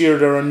of this year,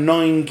 there are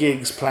 9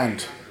 gigs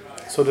planned.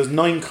 So there's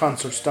 9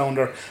 concerts down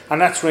there, and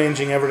that's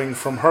ranging everything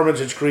from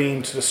Hermitage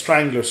Green to the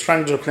Stranglers.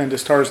 Stranglers are playing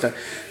this Thursday.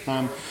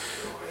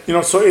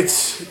 So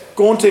it's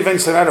going to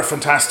events like that are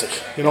fantastic.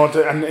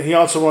 And he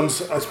also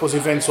runs, I suppose,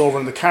 events over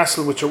in the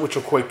castle, which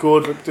are quite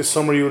good. Like this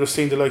summer, you would have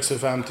seen the likes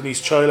of Denise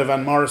Child,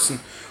 Van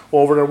Morrison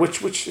over there,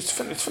 which it's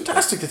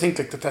fantastic to think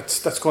like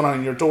that's going on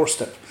in your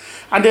doorstep.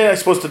 And then I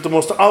suppose that the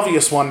most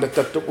obvious one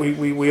that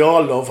we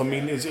all love, I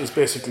mean, is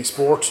basically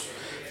sport.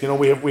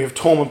 We have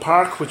Thomond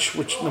Park, which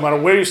no matter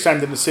where you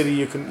stand in the city,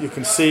 you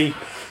can see.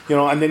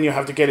 And then you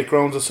have the Gaelic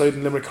grounds aside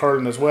in Limerick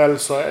hurling as well.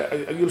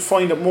 So you'll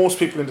find that most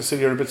people in the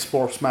city are a bit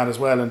sports mad as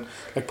well. And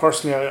like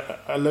personally,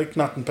 I like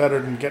nothing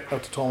better than getting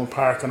out to Thomond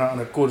Park on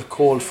a good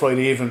cold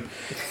Friday evening,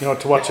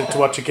 to watch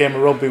a game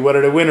of rugby.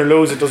 Whether they win or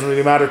lose, it doesn't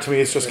really matter to me.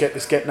 It's just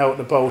getting out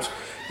and about.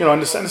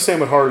 And the same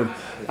with hurling.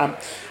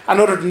 And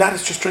other than that,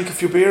 it's just drink a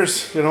few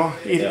beers.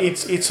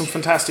 Eat some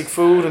fantastic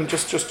food and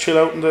just chill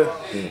out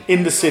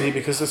in the city,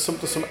 because there's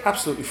some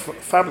absolutely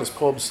fabulous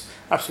pubs,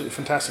 absolutely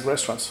fantastic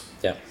restaurants.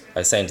 Yeah. I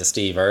was saying to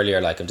Steve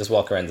earlier, like, I'm just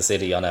walking around the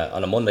city on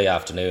a Monday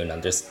afternoon,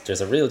 and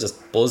there's a real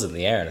just buzz in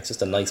the air, and it's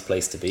just a nice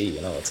place to be.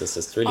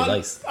 It's really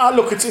nice.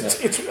 Look, it's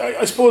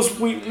I suppose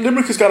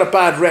Limerick has got a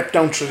bad rep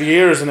down through the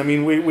years, and I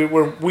mean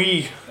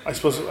we I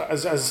suppose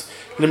as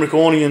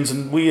Limerickonians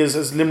and we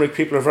as Limerick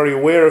people are very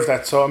aware of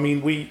that. So I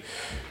mean we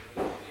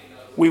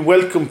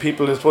welcome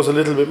people, I suppose, a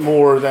little bit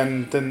more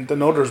than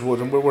others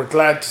would, and we're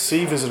glad to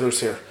see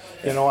visitors here.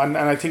 And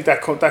I think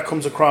that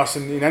comes across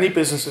in any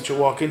business that you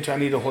walk into,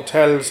 any of the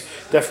hotels,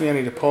 definitely any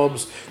of the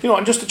pubs,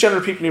 and just the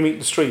general people you meet in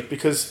the street,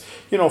 because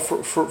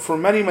for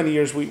many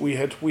years we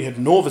had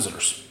no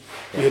visitors,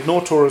 we had no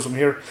tourism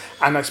here,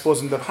 and I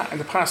suppose in the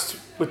past,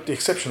 with the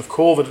exception of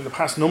COVID, in the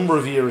past number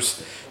of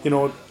years,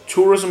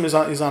 tourism is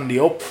on the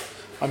up.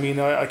 I mean,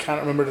 I can't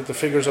remember the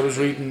figures I was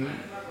reading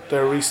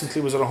there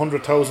recently. Was it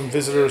 100,000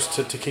 visitors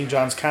to King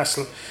John's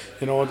Castle?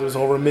 There was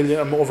over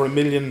a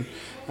million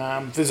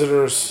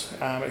visitors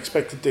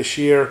expected this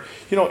year.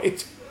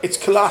 It's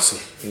colossal.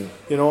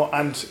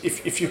 And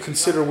if you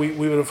consider we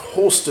would have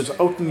hosted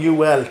out in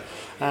UL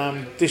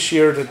this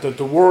year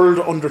the World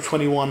Under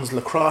 21s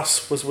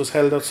lacrosse was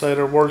held outside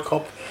our World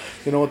Cup.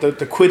 The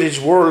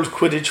World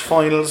Quidditch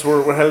finals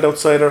were held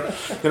outside our,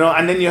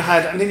 and then you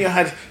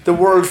had the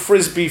World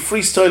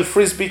Freestyle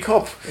Frisbee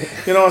Cup.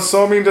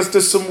 So I mean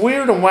there's some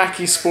weird and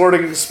wacky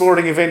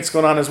sporting events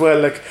going on as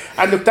well.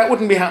 And look, that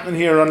wouldn't be happening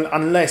here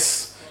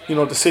unless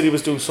the city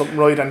was doing something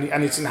right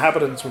and its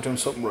inhabitants were doing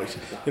something right.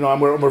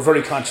 And we're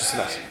very conscious of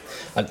that.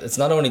 And it's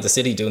not only the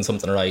city doing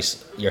something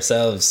right,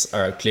 yourselves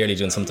are clearly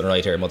doing something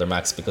right here at Mother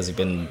Mac's, because you've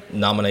been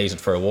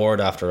nominated for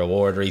award after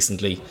award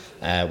recently,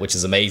 which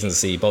is amazing to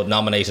see, both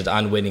nominated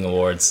and winning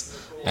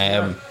awards.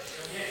 How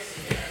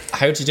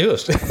do you do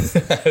it?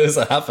 How is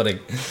that happening?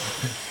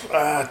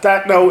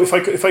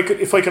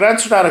 If I could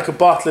answer that, I could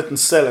bottle it and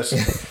sell it.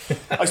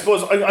 I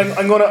suppose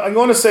I'm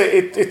gonna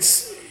say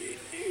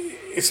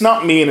it's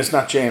not me and it's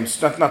not James,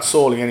 not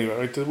solely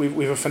anyway, right?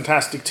 We have a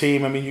fantastic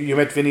team. I mean, you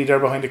met Vinny there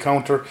behind the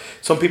counter.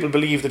 Some people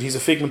believe that he's a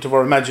figment of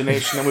our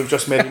imagination and we've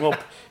just made him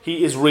up.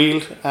 He is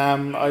real.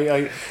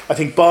 I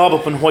think Bob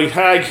up in White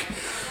Hag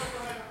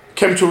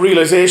came to a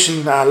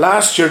realisation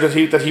last year that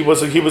he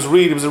was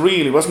real. He was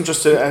real. He wasn't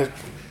just an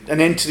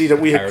entity that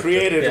we had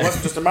created. It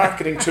wasn't just a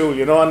marketing tool,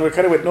 and we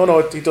kind of went,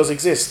 no, he does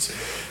exist.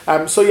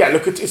 So yeah,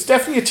 look, it's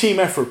definitely a team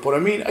effort. But I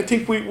mean, I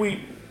think we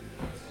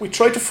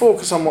try to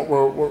focus on what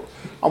we're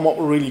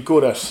really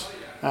good at,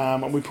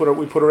 and we put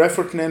our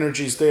effort and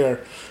energies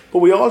there. But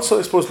we also,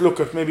 I suppose, look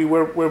at maybe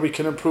where we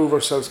can improve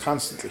ourselves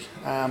constantly.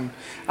 And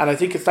I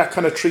think it's that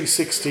kind of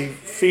 360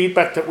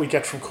 feedback that we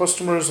get from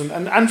customers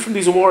and from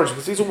these awards.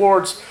 Because these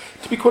awards,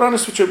 to be quite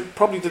honest with you,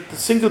 probably the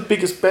single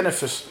biggest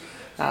benefit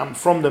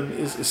from them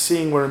is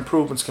seeing where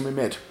improvements can be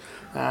made.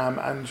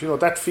 And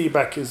that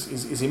feedback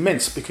is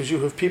immense, because you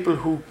have people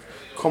who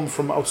come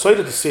from outside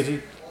of the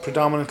city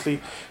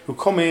predominantly, who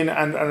come in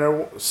and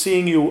are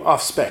seeing you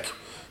off spec.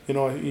 They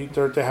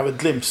have a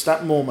glimpse,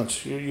 that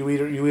moment. You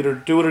either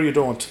do it or you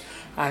don't,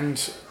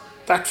 and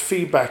that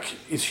feedback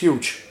is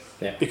huge.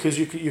 because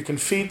you can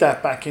feed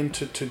that back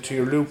into to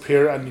your loop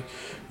here, and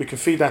we can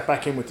feed that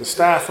back in with the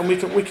staff, and we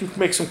can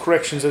make some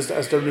corrections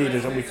as they're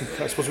needed, and we can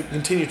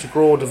continue to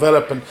grow,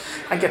 develop, and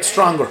get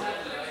stronger.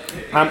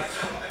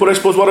 But I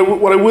suppose what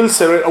I will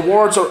say, right,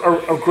 awards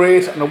are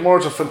great, and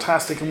awards are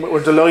fantastic, and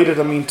we're delighted.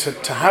 I mean,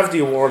 to have the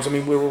awards. I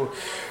mean, we're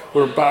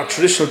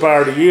traditional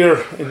bar of the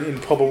year in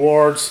pub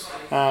awards,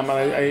 and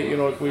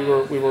we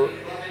were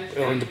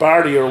in the Bar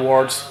of the Year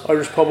awards,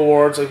 Irish Pub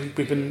Awards. I think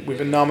we've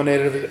been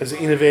nominated as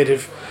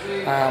innovative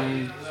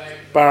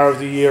Bar of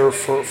the Year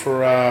for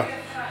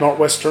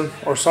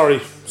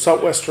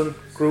Southwestern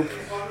group,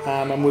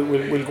 and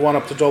we'll go on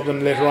up to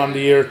Dublin later on in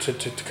the year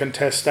to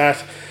contest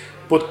that.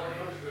 But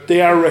they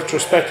are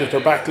retrospective.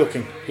 They're back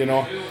looking.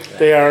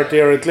 They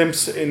are a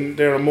glimpse in.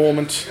 They're a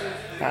moment.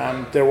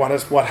 They're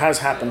what has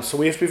happened. So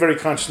we have to be very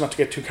conscious not to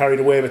get too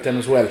carried away with them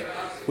as well.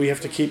 We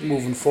have to keep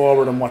moving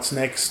forward on what's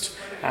next,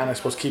 and I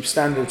suppose keep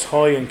standards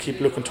high and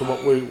keep looking to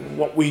what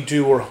we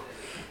do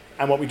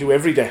and what we do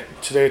every day,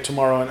 today,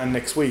 tomorrow, and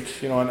next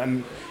week.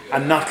 And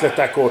not let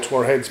that go to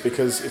our heads,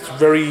 because it's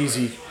very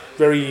easy,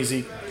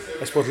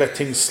 I suppose, let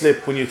things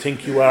slip when you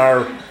think you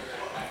are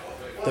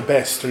the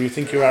best, or you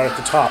think you are at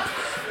the top.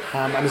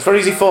 And it's very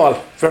easy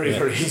fall. Very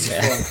easy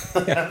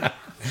fall. Yeah.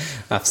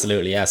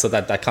 Absolutely, yeah. So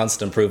that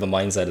constant improvement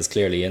mindset is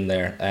clearly in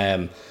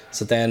there.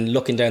 So then,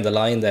 looking down the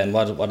line, then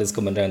what is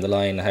coming down the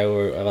line?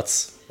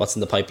 What's in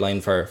the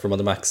pipeline for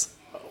Mother Mac's?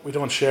 We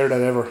don't share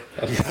that ever.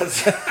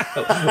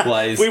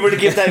 Wise. If we were to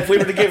give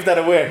that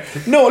away.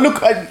 No,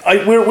 look,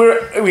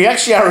 we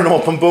actually are an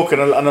open book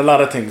on a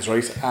lot of things,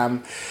 right?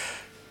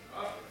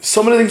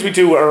 Some of the things we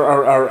do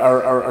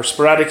are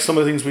sporadic. Some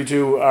of the things we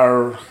do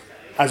are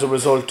as a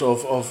result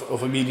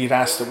of immediate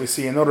asks that we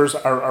see, and others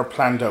are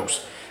planned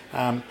out.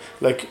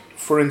 Like,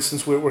 for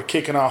instance, we're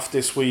kicking off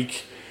this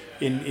week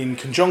in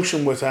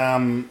conjunction with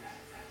the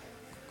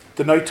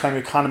Nighttime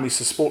Economy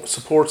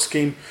Support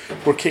Scheme.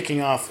 We're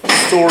kicking off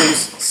Stories,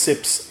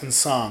 Sips and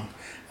Song.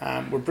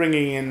 We're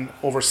bringing in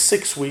over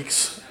 6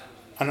 weeks,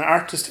 an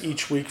artist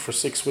each week for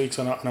 6 weeks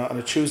on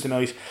a Tuesday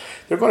night.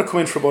 They're going to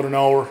come in for about an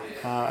hour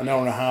and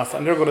a half,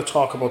 and they're going to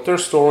talk about their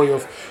story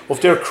of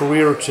their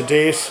career to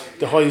date,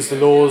 the highs, the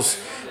lows,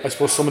 I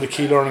suppose some of the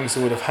key learnings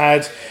they would have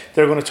had.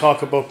 They're going to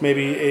talk about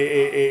maybe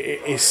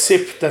a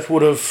sip that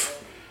would have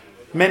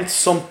meant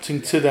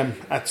something to them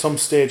at some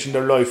stage in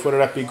their life, whether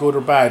that be good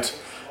or bad,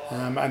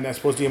 and I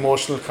suppose the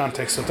emotional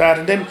context of that,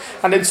 and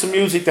then some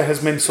music that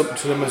has meant something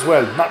to them as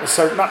well. Not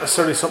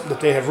necessarily something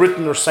that they have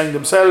written or sang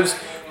themselves,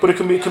 but it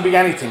can be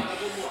anything.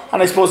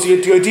 And I suppose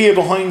the idea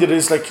behind it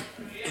is, like,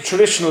 the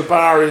traditional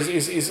bar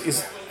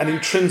is an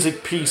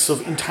intrinsic piece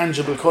of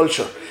intangible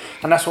culture,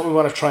 and that's what we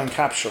want to try and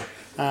capture.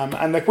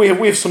 And like we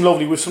have some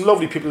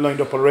lovely people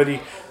lined up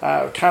already.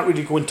 Can't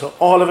really go into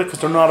all of it because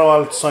they're not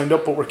all signed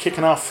up, but we're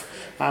kicking off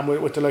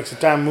with the likes of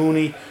Dan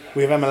Mooney.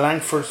 We have Emma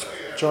Langford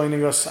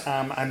joining us,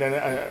 and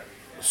then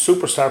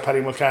superstar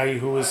Paddy Mulcahy,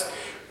 who is,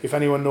 if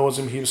anyone knows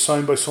him, he was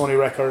signed by Sony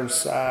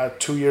Records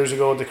 2 years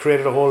ago. They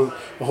created a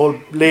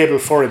whole label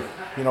for him,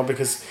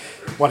 because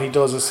what he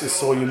does is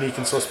so unique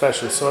and so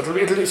special. So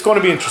it's going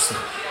to be interesting.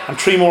 And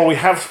 3 more we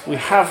have,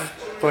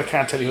 but I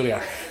can't tell you who they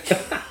are.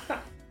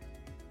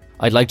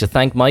 I'd like to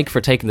thank Mike for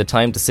taking the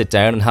time to sit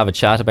down and have a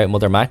chat about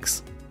Mother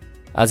Mac's.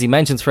 As he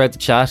mentioned throughout the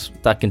chat,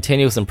 that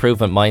continuous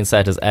improvement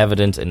mindset is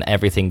evident in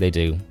everything they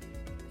do.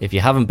 If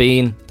you haven't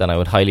been, then I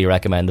would highly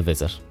recommend the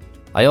visit.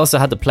 I also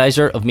had the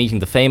pleasure of meeting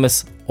the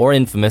famous, or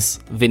infamous,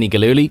 Vinnie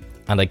Galuli,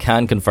 and I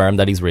can confirm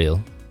that he's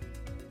real.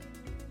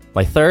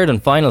 My third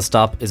and final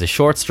stop is a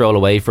short stroll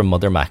away from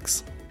Mother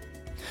Mac's.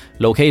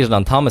 Located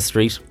on Thomas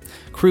Street,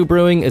 Crew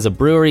Brewing is a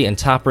brewery and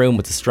taproom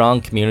with a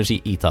strong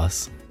community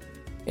ethos.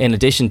 In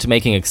addition to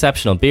making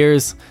exceptional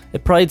beers,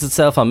 it prides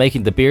itself on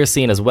making the beer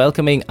scene as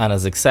welcoming and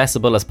as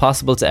accessible as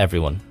possible to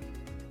everyone.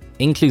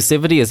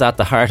 Inclusivity is at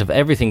the heart of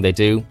everything they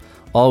do,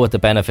 all with the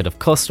benefit of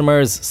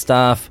customers,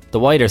 staff, the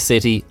wider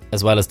city,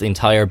 as well as the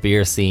entire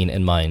beer scene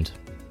in mind.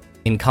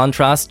 In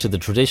contrast to the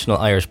traditional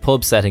Irish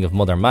pub setting of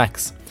Mother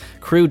Mac's,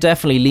 Crew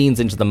definitely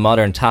leans into the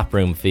modern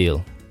taproom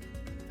feel.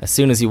 As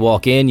soon as you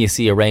walk in, you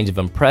see a range of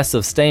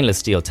impressive stainless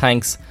steel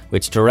tanks,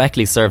 which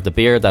directly serve the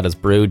beer that is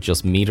brewed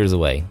just metres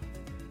away.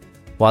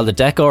 While the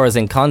decor is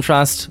in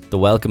contrast, the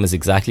welcome is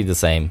exactly the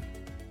same.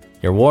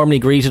 You're warmly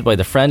greeted by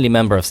the friendly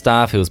member of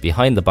staff who is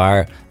behind the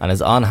bar and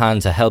is on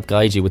hand to help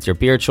guide you with your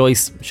beer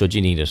choice should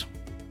you need it.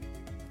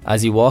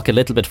 As you walk a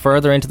little bit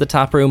further into the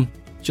taproom,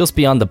 just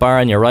beyond the bar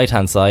on your right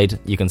hand side,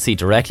 you can see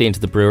directly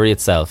into the brewery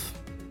itself.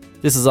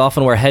 This is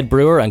often where head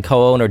brewer and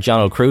co-owner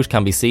John O'Croot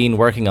can be seen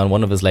working on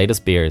one of his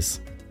latest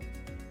beers.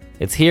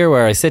 It's here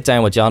where I sit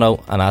down with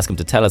Jono and ask him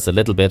to tell us a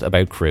little bit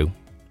about Crew.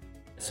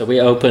 So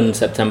we opened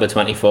September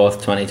 24th,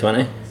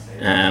 2020.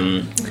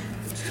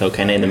 So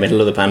kind of in the middle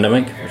of the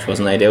pandemic, which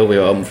wasn't ideal. We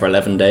were open for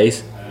 11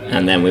 days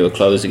and then we were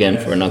closed again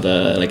for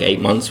another 8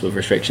 months with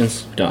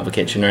restrictions. We don't have a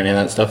kitchen or any of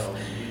that stuff.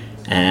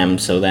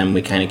 So then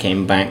we kind of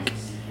came back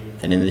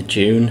then in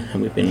June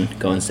and we've been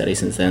going steady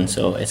since then.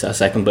 So it's our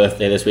second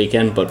birthday this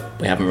weekend, but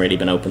we haven't really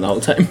been open the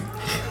whole time.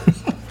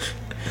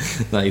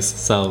 Nice.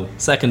 So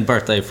second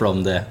birthday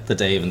from the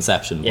day of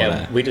inception.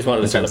 Yeah, but, we just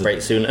wanted to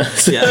celebrate sooner.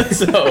 Yeah.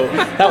 So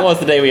that was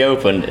the day we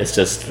opened. It's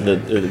just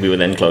that we were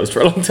then closed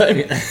for a long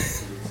time.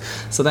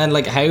 So then,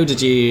 like, how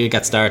did you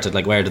get started?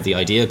 Like, where did the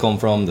idea come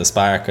from, the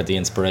spark or the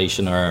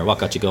inspiration, or what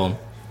got you going?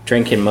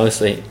 Drinking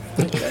mostly.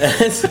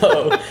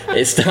 So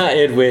it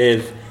started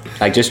with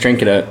like just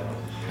drinking at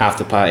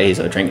after parties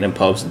or drinking in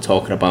pubs and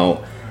talking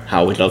about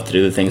how we'd love to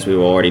do the things we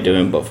were already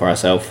doing but for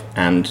ourselves,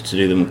 and to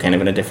do them kind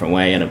of in a different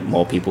way, in a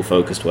more people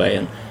focused way,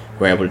 and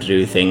we're able to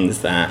do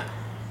things that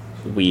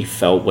we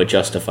felt were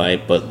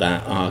justified but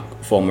that our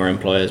former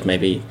employers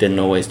maybe didn't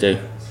always do.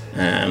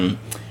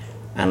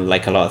 And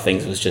like a lot of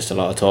things, it was just a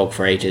lot of talk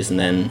for ages, and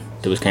then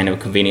there was kind of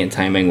a convenient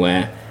timing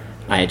where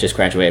I had just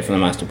graduated from the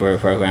Master Brewer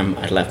program.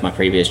 I'd left my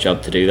previous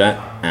job to do that,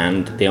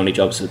 and the only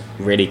jobs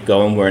really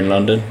going were in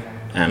London,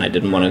 and I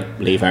didn't want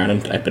to leave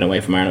Ireland. I'd been away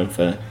from Ireland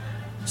for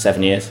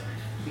 7 years,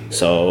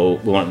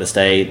 so we wanted to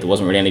stay. There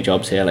wasn't really any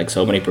jobs here, like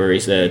so many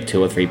breweries, they're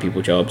 2 or 3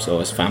 people jobs,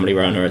 or it's family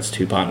run, or it's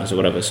 2 partners or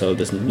whatever, so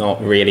there's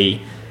not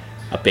really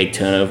a big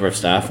turnover of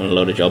staff and a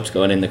load of jobs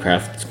going in the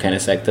craft kind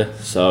of sector.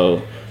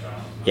 So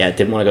yeah,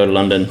 didn't want to go to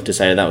London,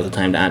 decided that was the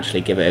time to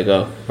actually give it a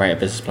go, write a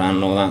business plan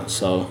and all that.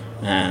 So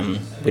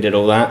we did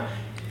all that.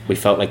 We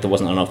felt like there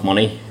wasn't enough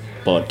money,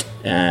 but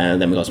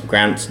then we got some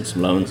grants and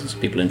some loans and some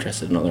people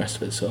interested in all the rest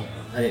of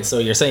it. So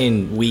you're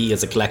saying we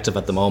as a collective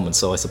at the moment,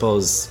 so I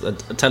suppose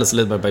tell us a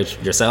little bit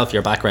about yourself,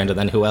 your background, and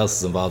then who else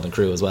is involved in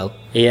Crew as well.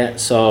 Yeah,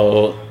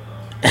 so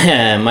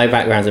my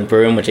background's in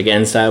brewing, which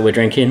again started with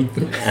drinking,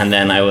 and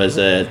then I was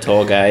a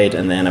tour guide,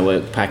 and then I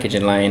worked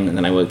packaging line, and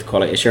then I worked the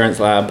quality assurance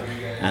lab,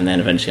 and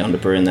then eventually on to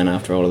brewing then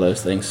after all of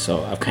those things.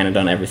 So I've kind of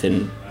done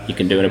everything you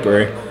can do in a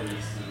brewery.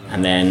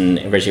 And then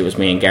originally it was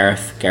me and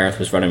Gareth. Gareth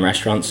was running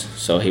restaurants,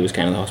 so he was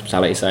kind of the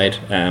hospitality side.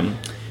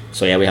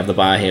 So yeah, we have the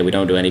bar here. We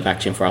don't do any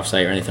packaging for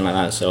offsite or anything like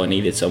that, so I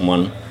needed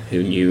someone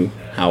who knew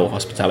how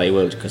hospitality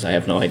worked, because I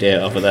have no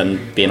idea other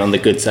than being on the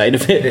good side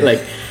of it.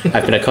 Like,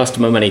 I've been a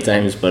customer many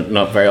times but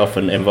not very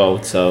often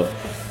involved. So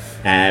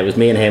it was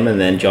me and him,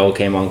 and then Joel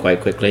came on quite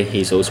quickly.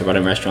 He's also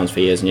running restaurants for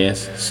years and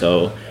years.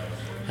 So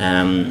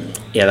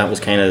yeah, that was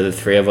kind of the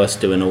 3 of us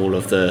doing all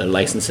of the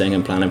licensing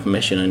and planning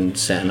permission and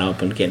setting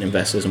up and getting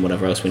investors and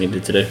whatever else we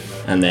needed to do.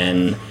 And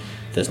then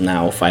there's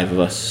now 5 of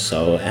us.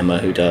 So Emma,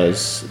 who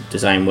does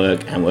design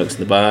work and works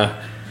in the bar,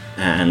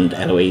 and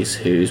Eloise,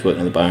 who's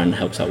working in the bar and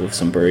helps out with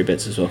some brewery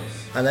bits as well.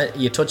 And then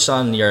you touched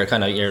on your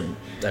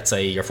let's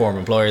say your former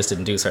employers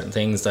didn't do certain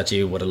things that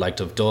you would have liked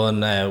to have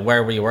done.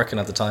 Where were you working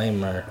at the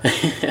time, or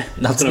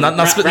not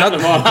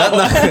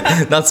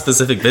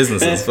specific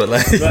businesses, but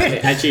like.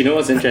 But actually, you know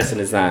what's interesting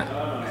is that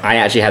I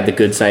actually had the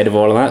good side of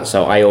all of that.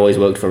 So I always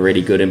worked for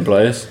really good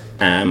employers,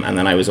 and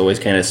then I was always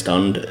kind of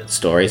stunned at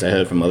stories I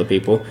heard from other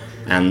people,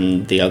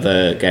 and the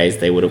other guys,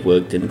 they would have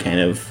worked in kind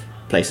of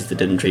places that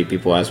didn't treat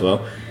people as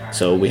well.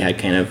 So we had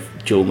kind of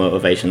dual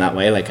motivation that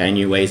way. Like, I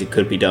knew ways it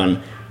could be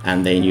done,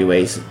 and they knew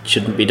ways it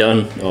shouldn't be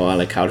done, or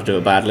like how to do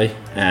it badly.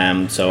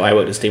 So I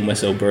worked at Steam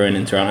Whistle Brewing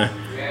in Toronto.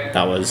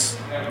 That was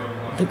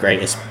the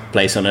greatest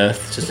place on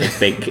earth. Just a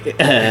big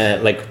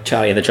like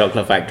Charlie and the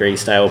Chocolate Factory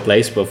style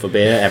place, but for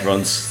beer.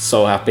 Everyone's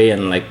so happy,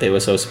 and like they were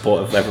so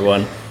supportive of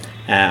everyone.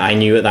 I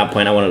knew at that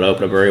point I wanted to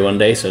open a brewery one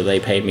day, so they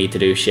paid me to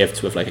do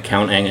shifts with like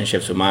accounting and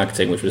shifts with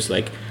marketing, which was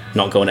like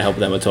not going to help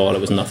them at all.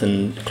 It was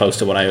nothing close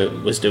to what I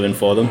was doing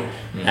for them,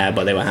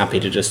 but they were happy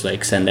to just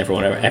like send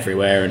everyone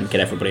everywhere and get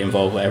everybody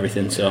involved with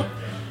everything. So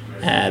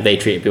they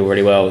treated people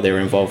really well. They were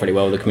involved really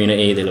well with the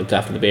community. They looked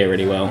after the beer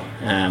really well.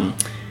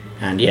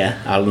 And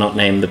yeah, I'll not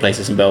name the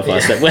places in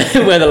Belfast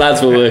where the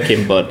lads were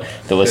working, but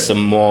there was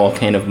some more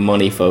kind of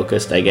money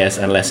focused, I guess,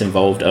 and less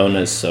involved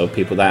owners. So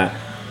people that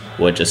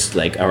were just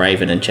like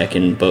arriving and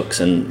checking books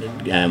and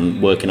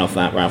working off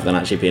that, rather than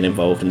actually being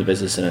involved in the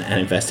business and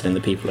invested in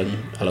the people, and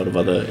a lot of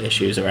other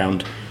issues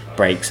around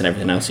breaks and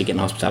everything else. You get in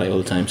hospitality all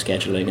the time,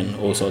 scheduling and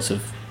all sorts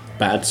of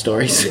bad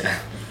stories. Yeah.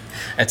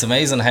 It's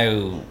amazing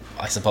how,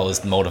 I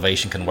suppose,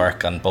 motivation can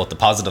work on both the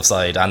positive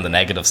side and the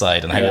negative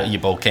side, and how you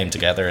both came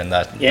together in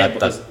that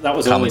that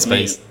was common always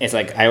space. Me. It's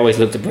like I always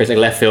looked at breweries, like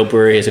Left Field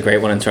Brewery is a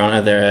great one in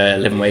Toronto. They're a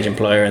living wage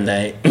employer, and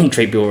they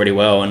treat people really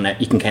well, and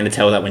you can kind of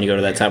tell that when you go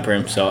to their tap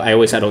room. So I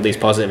always had all these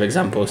positive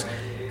examples,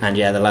 and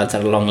yeah, the lads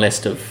had a long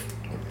list of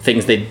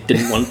things they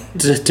didn't want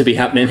to be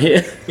happening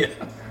here. Yeah.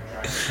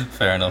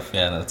 Fair enough,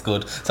 yeah, that's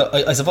good. So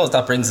I suppose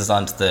that brings us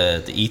on to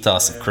the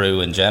ethos of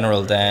Crew in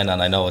general then,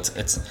 and I know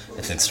it's an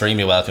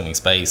extremely welcoming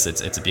space.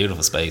 It's a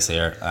beautiful space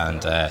here,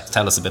 and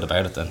tell us a bit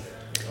about it then.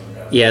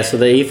 Yeah, so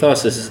the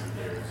ethos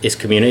is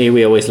community.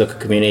 We always look at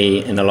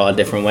community in a lot of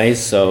different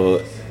ways.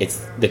 So it's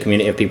the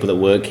community of people that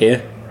work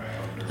here,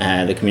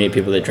 the community of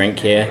people that drink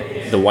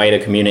here, the wider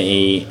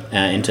community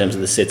in terms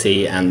of the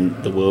city and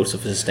the world, so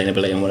for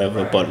sustainability and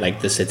whatever, but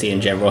like the city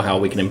in general, how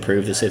we can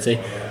improve the city.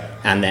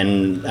 And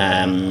then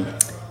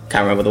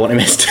can't remember the one I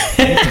missed.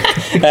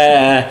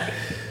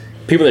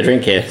 People that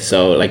drink here.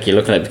 So like you're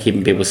looking at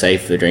keeping people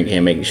safe that drink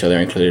here, making sure they're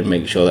included,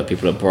 making sure that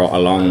people are brought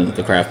along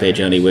the craft beer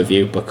journey with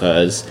you,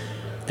 because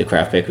the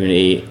craft beer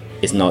community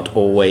is not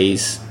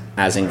always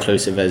as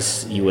inclusive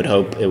as you would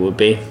hope it would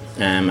be.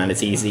 and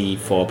it's easy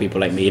for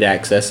people like me to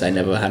access. I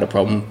never had a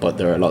problem, but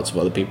there are lots of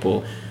other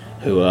people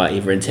who are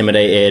either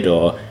intimidated,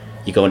 or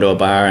you go into a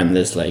bar and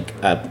there's like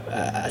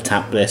a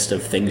tap list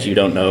of things you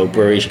don't know,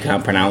 breweries you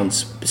can't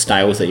pronounce,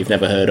 styles that you've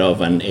never heard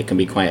of, and it can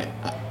be quite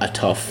a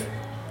tough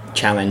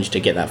challenge to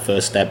get that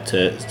first step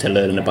to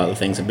learning about the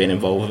things and being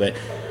involved with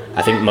it.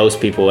 I think most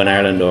people in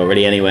Ireland, or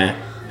really anywhere,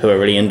 who are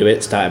really into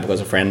it started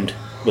because a friend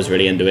was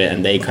really into it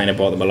and they kind of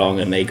brought them along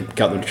and they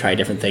got them to try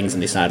different things,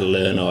 and they started to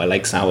learn, I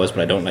like sours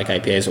but I don't like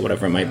IPAs, or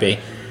whatever it might be.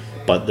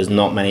 But there's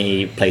not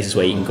many places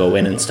where you can go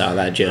in and start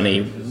that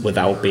journey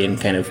without being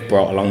kind of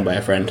brought along by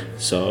a friend.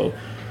 So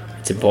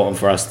it's important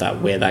for us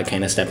that we're that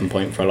kind of stepping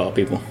point for a lot of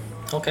people.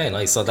 Okay,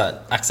 nice. So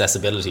that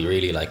accessibility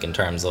really, like in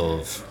terms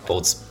of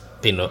both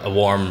being a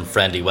warm,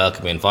 friendly,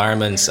 welcoming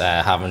environment,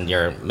 having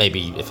your,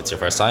 maybe if it's your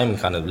first time,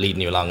 kind of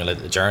leading you along a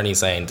little journey,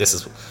 saying this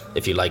is,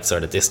 if you like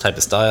sort of this type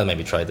of style,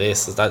 maybe try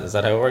this. Is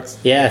that how it works?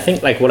 Yeah, I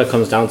think like what it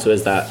comes down to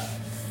is that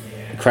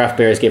craft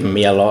beer has given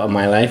me a lot of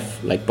my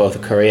life, like both a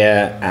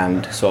career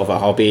and sort of a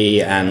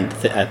hobby, and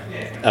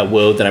a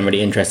world that I'm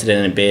really interested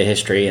in beer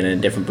history and in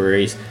different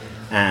breweries.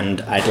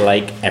 And I'd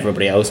like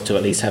everybody else to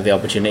at least have the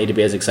opportunity to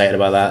be as excited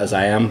about that as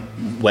I am,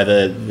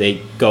 whether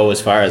they go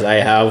as far as I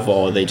have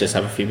or they just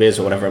have a few beers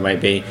or whatever it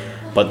might be.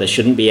 But there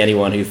shouldn't be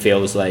anyone who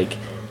feels like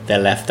they're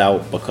left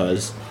out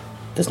because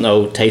there's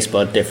no taste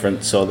bud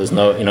difference, or there's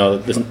no,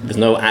 there's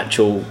no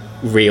actual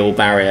real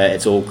barrier.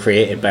 It's all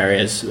created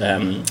barriers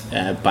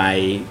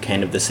by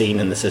kind of the scene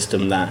and the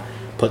system that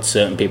puts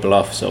certain people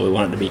off. So we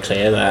want it to be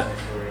clear that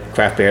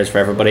craft beer is for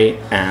everybody,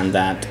 and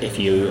that if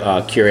you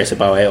are curious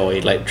about it or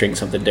you'd like to drink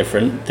something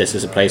different, this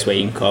is a place where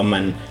you can come,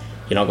 and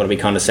you're not going to be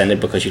condescended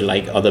because you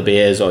like other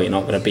beers, or you're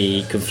not going to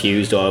be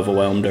confused or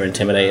overwhelmed or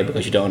intimidated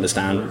because you don't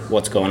understand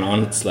what's going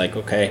on. It's like,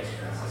 okay,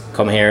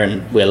 come here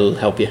and we'll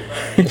help you.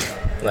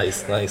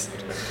 Nice.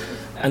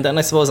 And then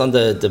I suppose on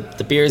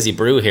the beers you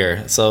brew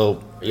here,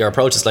 so your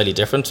approach is slightly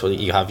different.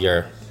 You have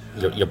your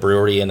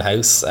brewery in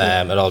house,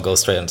 it all goes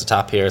straight onto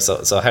tap here.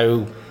 So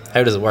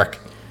how does it work?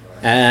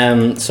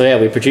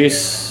 We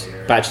produce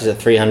batches at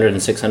 300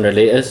 and 600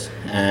 litres.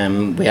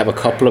 We have a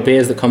couple of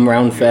beers that come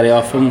around fairly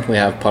often. We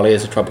have Polly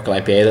as a tropical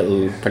IPA that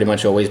will pretty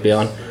much always be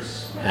on,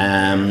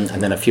 and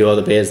then a few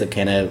other beers that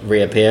kind of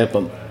reappear,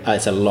 but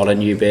it's a lot of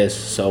new beers.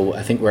 So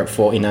I think we're at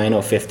 49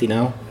 or 50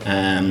 now,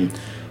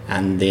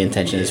 and the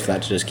intention is for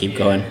that to just keep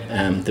going.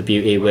 The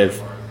beauty with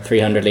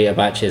 300 litre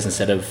batches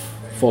instead of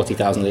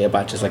 40,000 litre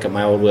batches like at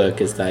my old work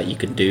is that you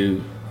can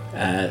do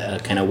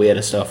kind of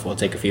weirder stuff or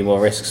take a few more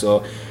risks.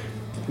 Or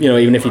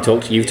even if you've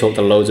talked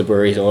to loads of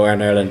breweries all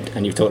around Ireland,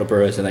 and you've talked to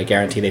brewers, and I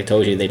guarantee they've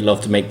told you they'd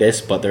love to make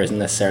this, but there isn't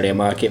necessarily a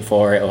market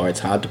for it, or it's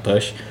hard to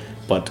push.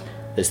 But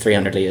there's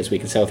 300 litres. We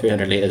can sell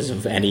 300 litres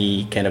of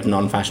any kind of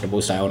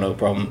non-fashionable style, no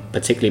problem,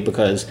 particularly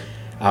because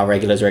our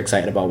regulars are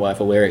excited about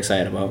whatever we're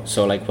excited about.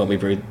 So like when we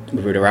brewed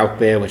a Rauch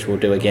beer, which we'll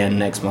do again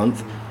next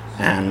month,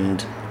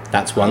 and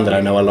that's one that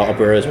I know a lot of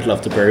brewers would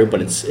love to brew,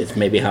 but it's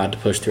maybe hard to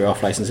push through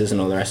off licenses and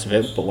all the rest of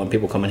it. But when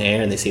people come in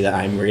here and they see that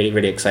I'm really,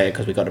 really excited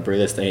because we got to brew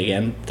this thing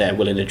again, they're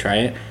willing to try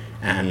it.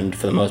 And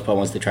for the most part,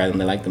 once they try them,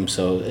 they like them.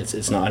 So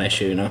it's not an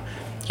issue,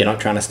 You're not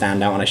trying to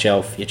stand out on a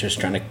shelf. You're just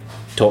trying to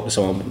talk to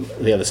someone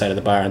the other side of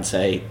the bar and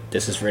say,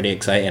 this is really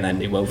exciting, and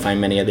you won't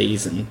find many of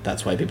these, and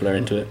that's why people are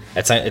into it.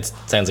 It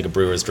sounds like a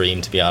brewer's dream,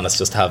 to be honest,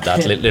 just to have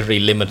that literally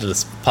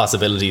limitless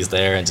possibilities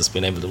there, and just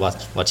being able to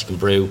watch what you can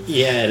brew.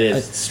 Yeah, it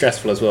is. It's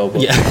stressful as well.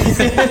 But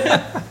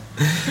yeah.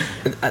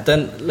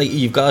 Then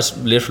you've got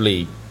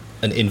literally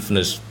an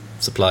infinite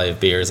supply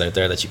of beers out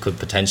there that you could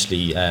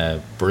potentially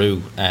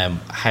brew.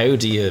 How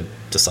do you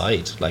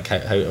decide?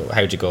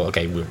 How do you go,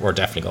 okay, we're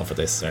definitely going for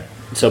this? Or?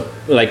 So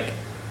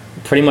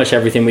pretty much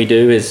everything we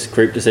do is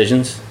group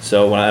decisions.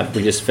 So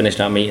we just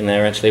finished our meeting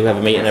there. Actually, we have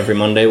a meeting every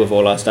Monday with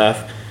all our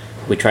staff.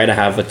 We try to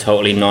have a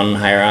totally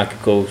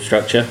non-hierarchical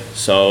structure.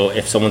 So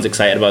if someone's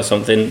excited about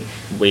something,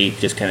 we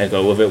just kind of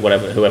go with it,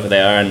 whoever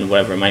they are and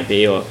whatever it might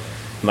be, or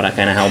no matter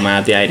kind of how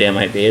mad the idea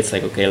might be. It's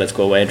like, okay, let's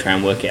go away and try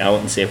and work it out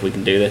and see if we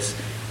can do this.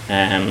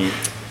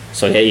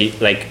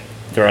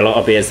 There are a lot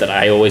of beers that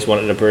I always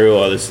wanted to brew,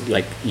 or there's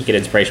you get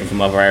inspiration from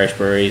other Irish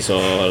breweries,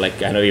 or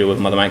I know you were with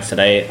Mother Max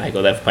today. I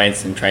go there for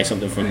pints and try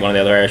something from one of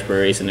the other Irish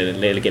breweries, and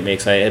it'll get me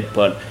excited.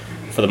 But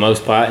for the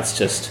most part, it's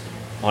just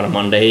on a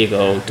Monday you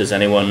go, does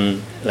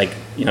anyone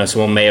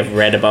someone may have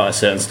read about a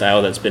certain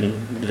style that's been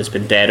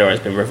dead or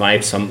has been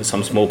revived some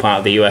small part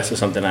of the US or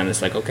something, and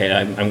it's like, okay,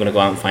 I'm going to go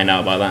out and find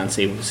out about that and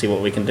see what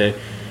we can do.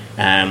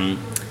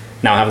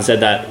 Now, having said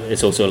that,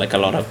 it's also a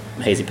lot of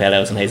hazy pale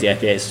ales and hazy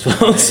IPAs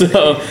as well.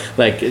 So,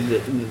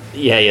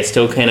 you're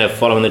still kind of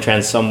following the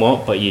trends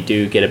somewhat, but you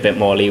do get a bit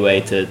more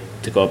leeway to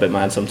go a bit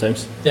mad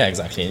sometimes. Yeah,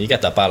 exactly. And you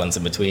get that balance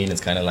in between. It's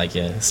kind of like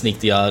you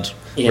sneak the odd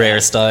rare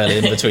style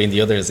in between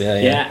the others.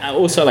 Yeah.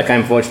 Also,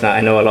 I'm fortunate.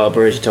 I know a lot of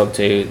brewers you talk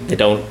to, they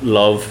don't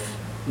love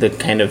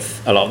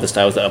a lot of the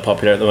styles that are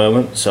popular at the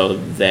moment, so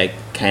they're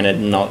kind of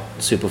not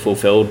super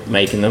fulfilled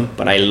making them.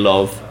 But I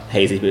love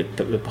hazy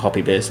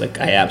hoppy beers.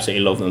 I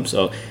absolutely love them,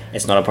 so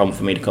it's not a problem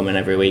for me to come in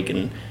every week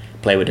and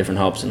play with different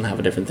hops and have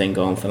a different thing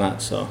going for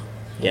that. So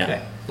yeah.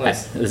 Okay.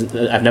 Nice.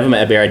 I've never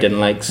met a beer I didn't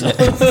like, so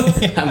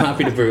I'm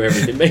happy to brew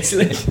everything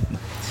basically.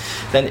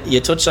 Then you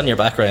touched on your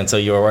background, so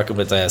you were working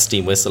with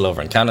Steam Whistle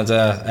over in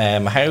Canada.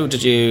 How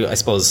did you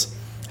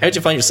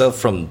find yourself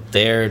from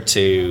there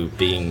to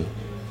being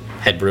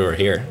head brewer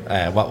here?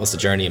 What was the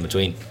journey in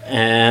between?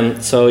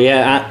 So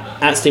yeah,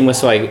 at Steam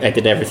Whistle I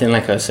did everything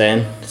like I was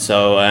saying.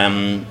 So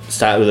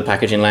started with the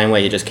packaging line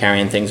where you're just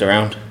carrying things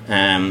around,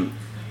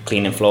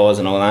 cleaning floors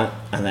and all that,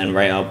 and then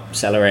right up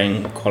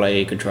cellaring,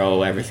 quality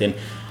control, everything.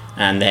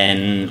 And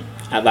then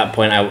at that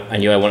point I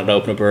knew I wanted to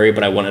open a brewery,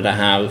 but I wanted to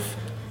have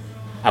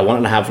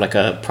like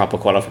a proper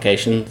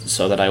qualification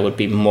so that I would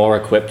be more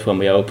equipped when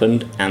we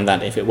opened, and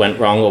that if it went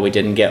wrong or we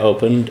didn't get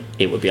opened,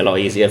 it would be a lot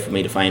easier for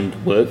me to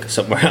find work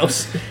somewhere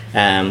else.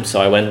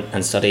 So I went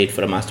and studied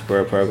for the Master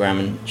Brewer program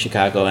in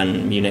Chicago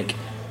and Munich,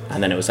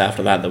 and then it was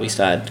after that we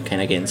started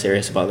kind of getting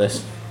serious about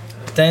this.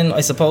 Then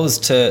I suppose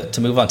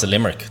to move on to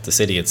Limerick, the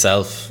city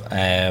itself,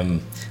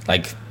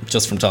 like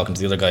just from talking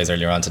to the other guys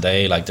earlier on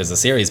today, like there's a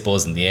serious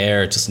buzz in the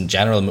air just in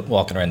general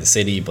walking around the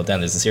city, but then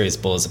there's a serious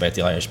buzz about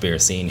the Irish beer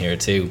scene here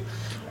too.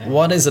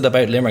 What is it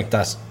about Limerick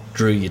that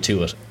drew you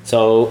to it?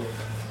 So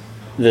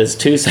there's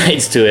two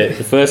sides to it.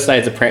 The first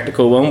side's a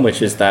practical one,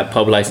 which is that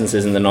pub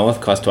licenses in the north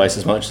cost twice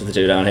as much as they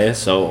do down here.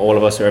 So all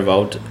of us are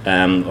involved,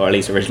 or at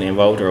least originally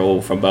involved, are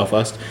all from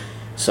Belfast.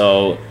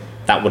 So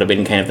that would have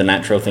been kind of the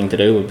natural thing to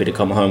do, would be to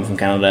come home from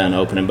Canada and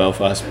open in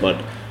Belfast,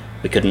 but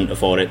we couldn't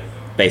afford it,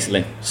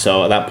 basically.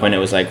 So at that point it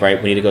was like,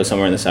 right, we need to go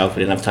somewhere in the south. We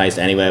didn't have ties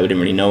to anywhere, we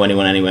didn't really know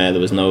anyone anywhere, there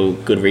was no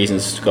good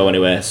reasons to go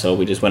anywhere, so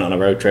we just went on a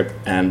road trip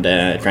and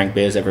drank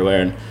beers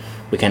everywhere, and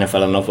we kind of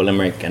fell in love with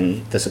Limerick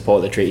and the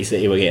support that Treaty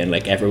City were getting.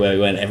 Like everywhere we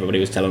went,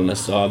 everybody was telling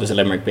us, oh, there's a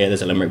Limerick beer,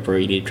 there's a Limerick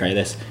brewery, you need to try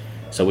this.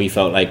 So we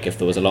felt like if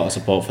there was a lot of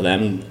support for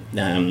them,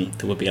 there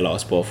would be a lot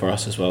of support for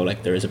us as well.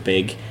 Like there is a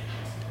big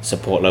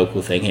support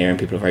local thing here, and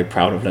people are very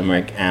proud of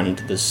Limerick, and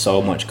there's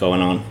so much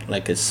going on.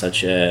 Like it's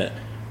such a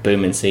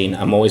booming scene.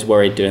 I'm always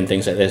worried doing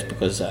things like this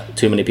because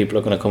too many people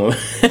are going to come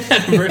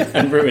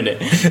and ruin it.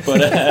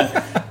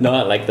 But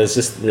no, like there's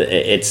just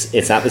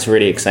it's at this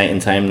really exciting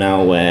time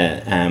now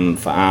where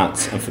for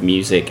arts and for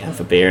music and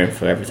for beer and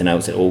for everything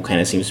else, it all kind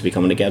of seems to be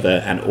coming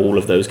together, and all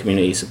of those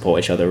communities support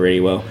each other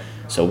really well.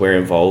 So we're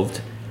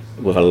involved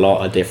with a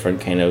lot of different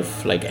kind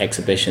of like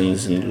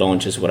exhibitions and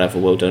launches, whatever.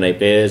 We'll donate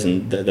beers,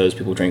 and those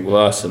people drink with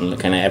us, and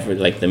kind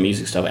of the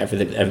music stuff,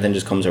 everything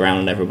just comes around,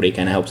 and everybody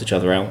kind of helps each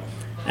other out.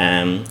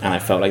 And I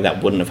felt like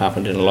that wouldn't have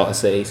happened in a lot of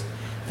cities.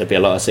 There'd be a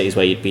lot of cities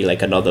where you'd be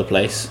like another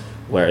place,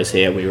 whereas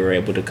here we were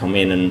able to come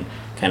in and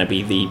kind of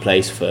be the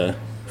place for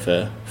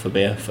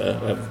beer,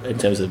 in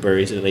terms of the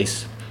breweries at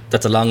least.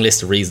 That's a long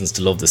list of reasons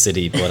to love the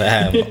city,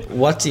 but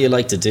what do you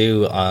like to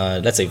do?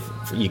 Let's say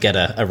you get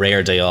a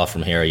rare day off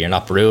from here. You're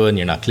not brewing,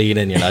 you're not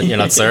cleaning, you're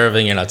not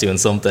serving, you're not doing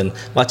something.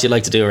 What do you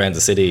like to do around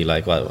the city?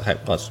 Like what?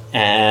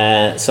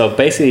 So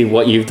basically,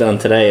 what you've done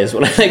today is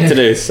what I like to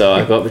do. So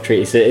I go up to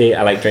Treaty City.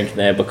 I like drinking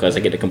there because I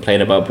get to complain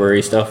about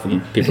brewery stuff,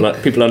 and people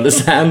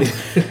understand.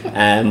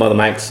 Mother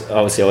Max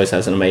obviously always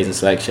has an amazing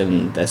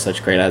selection. They're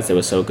such great lads. They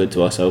were so good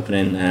to us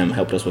opening,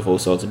 helped us with all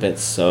sorts of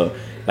bits. So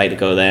I like to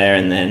go there,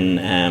 and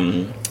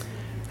then.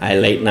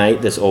 Late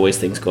night, there's always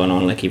things going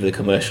on, like either the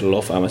commercial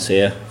or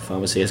pharmacia.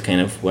 Pharmacia is kind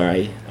of where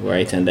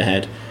I tend to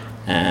head.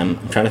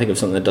 I'm trying to think of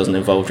something that doesn't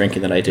involve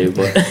drinking that I do,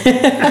 but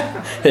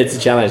it's a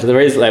challenge. There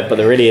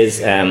really is.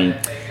 In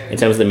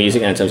terms of the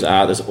music and in terms of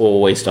art, there's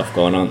always stuff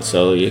going on,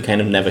 so you're kind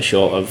of never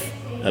short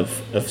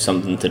of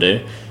something to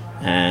do.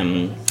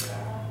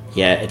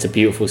 Yeah, it's a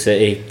beautiful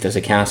city. There's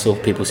a castle.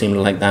 People seem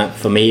to like that.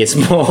 For me, it's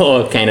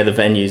more kind of the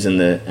venues and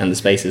the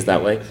spaces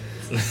that way.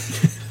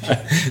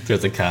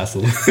 There's a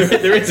castle.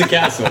 There is a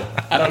castle.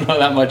 I don't know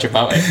that much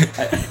about it.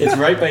 It's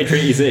right by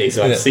Treaty City,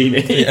 so I've seen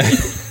it. Yeah.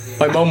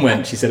 My mum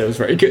went. She said it was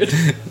very good.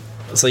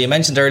 So you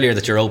mentioned earlier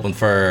that you're open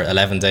for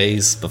 11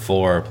 days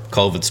before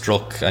COVID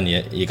struck and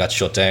you got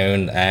shut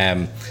down.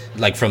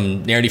 Like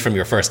from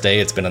your first day,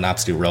 it's been an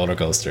absolute roller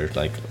coaster,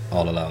 like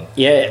all along.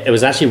 Yeah, it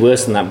was actually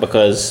worse than that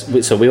because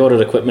we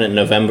ordered equipment in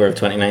November of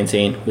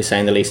 2019. We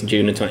signed the lease in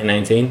June of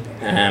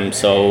 2019.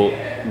 So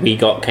we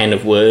got kind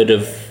of word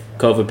of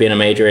COVID being a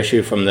major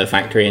issue from the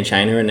factory in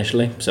China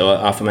initially. So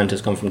our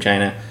fermenters come from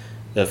China.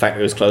 The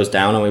factory was closed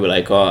down, and we were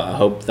like, oh, I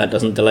hope that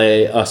doesn't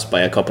delay us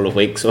by a couple of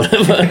weeks or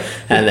whatever.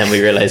 And then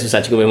we realised it was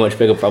actually going to be a much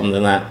bigger problem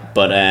than that.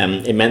 But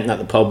it meant that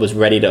the pub was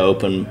ready to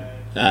open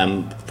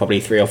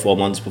probably 3 or 4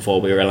 months before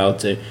we were allowed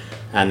to.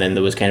 And then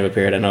there was kind of a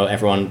period, I know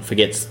everyone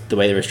forgets the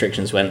way the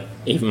restrictions went,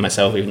 even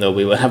myself, even though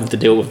we were having to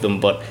deal with them,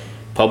 but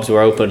pubs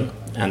were open.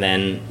 And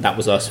then that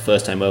was us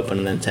first time open,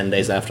 and then 10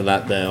 days after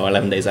that, or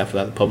 11 days after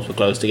that, the pubs were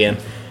closed again.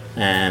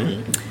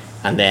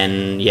 And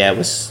then it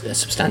was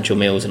substantial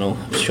meals and all.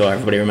 I'm sure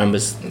everybody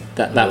remembers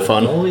that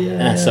fun. Oh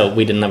yeah. So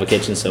we didn't have a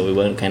kitchen, so we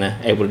weren't kind of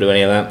able to do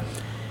any of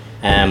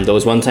that. There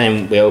was one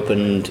time we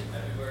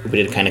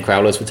did kind of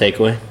crowlers for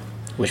takeaway,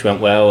 which went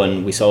well,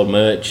 and we sold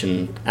merch,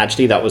 and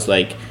actually that was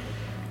like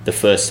the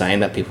first sign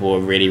that people were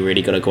really,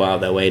 really going to go out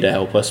of their way to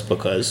help us,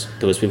 because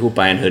there was people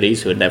buying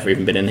hoodies who had never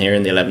even been in here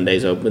in the 11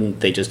 days open.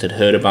 They just had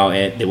heard about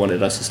it. They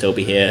wanted us to still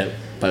be here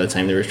by the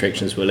time the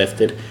restrictions were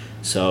lifted.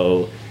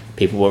 So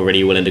people were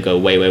really willing to go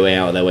way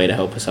out of their way to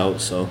help us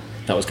out. So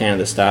that was kind of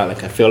the start.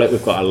 Like I feel like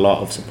we've got a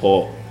lot of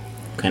support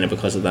kind of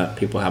because of that.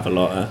 People have a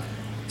lot of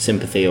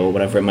sympathy or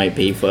whatever it might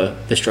be for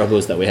the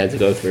struggles that we had to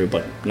go through,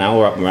 but now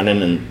we're up and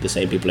running and the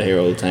same people are here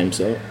all the time.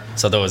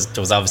 So there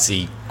was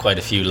obviously quite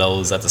a few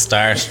lows at the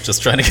start,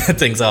 just trying to get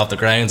things off the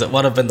ground.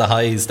 What have been the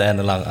highs then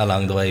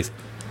along the way?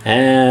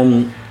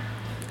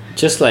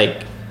 Just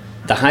like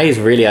the highs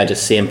really are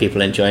just seeing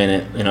people enjoying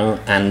it, you know,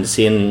 and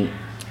seeing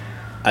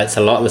it's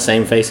a lot of the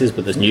same faces,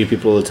 but there's new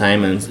people all the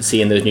time, and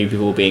seeing those new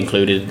people be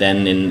included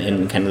then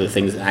in kind of the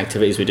things,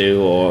 activities we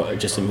do, or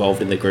just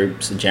involved in the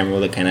groups in general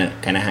that kind of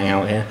hang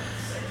out here.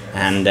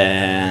 And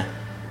I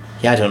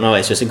don't know,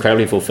 it's just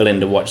incredibly fulfilling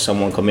to watch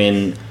someone come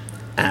in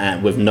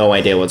with no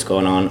idea what's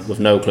going on, with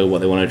no clue what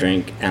they want to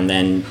drink, and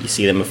then you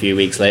see them a few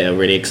weeks later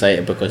really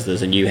excited because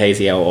there's a new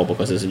hazy out or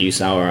because there's a new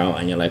sour out,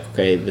 and you're like,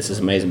 okay, this is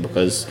amazing,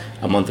 because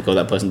a month ago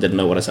that person didn't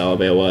know what a sour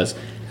beer was,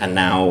 and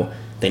now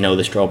they know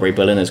the strawberry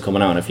Berliner is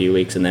coming out in a few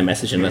weeks, and they're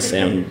messaging us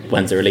saying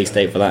when's the release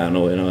date for that, and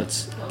all, you know,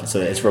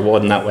 it's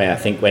rewarding that way. I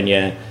think when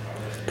you're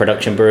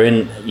production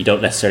brewing, you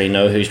don't necessarily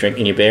know who's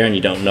drinking your beer, and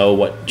you don't know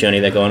what journey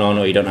they're going on,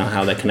 or you don't know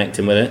how they're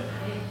connecting with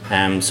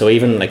it. So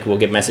even like we'll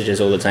get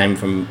messages all the time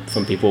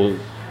from people.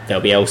 They'll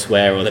be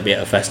elsewhere or they'll be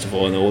at a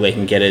festival, and all they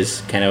can get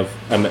is kind of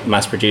a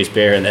mass-produced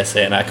beer, and they're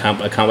saying, I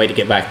can't wait to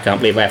get back. I can't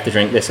believe I have to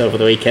drink this over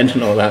the weekend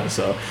and all that.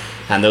 So,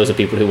 and those are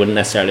people who wouldn't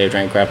necessarily have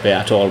drank craft beer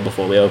at all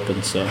before we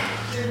opened.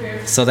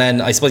 So then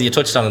I suppose you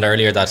touched on it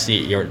earlier, that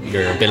your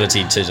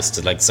ability to just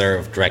to like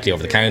serve directly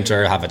over the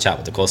counter, have a chat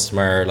with the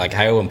customer, like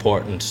how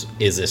important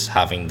is it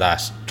having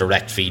that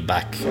direct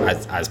feedback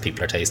as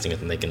people are tasting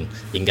it, and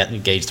you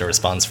can gauge the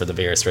response for the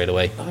beer straight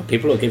away?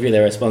 People will give you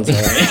their response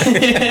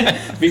already.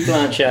 People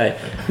aren't shy.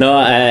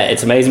 No,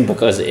 it's amazing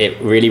because it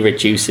really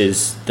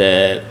reduces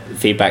the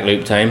feedback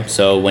loop time.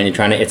 So when you're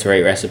trying to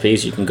iterate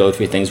recipes, you can go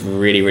through things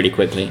really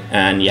quickly,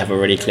 and you have a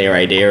really clear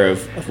idea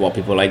of what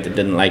people liked and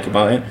didn't like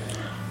about it.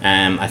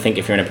 I think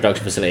if you're in a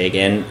production facility,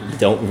 again, you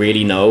don't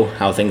really know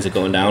how things are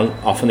going down.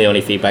 Often the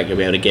only feedback you'll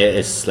be able to get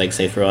is like,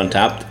 say, through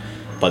Untapped,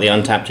 but the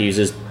Untapped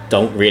users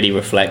don't really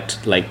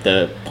reflect like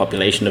the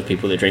population of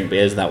people that drink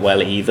beers that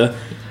well either,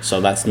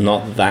 so that's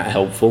not that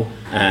helpful.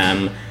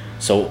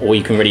 So all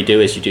you can really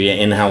do is you do your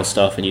in-house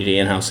stuff and you do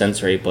your in-house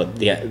sensory, but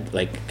the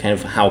like kind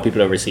of how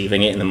people are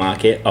receiving it in the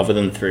market, other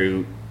than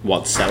through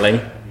what's selling,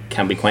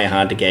 can be quite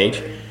hard to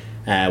gauge.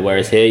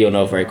 Whereas here you'll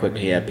know very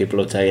quickly, people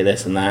will tell you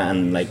this and that,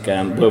 and like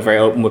we're very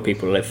open with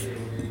people.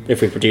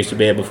 If we produced a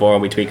beer before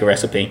and we tweak a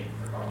recipe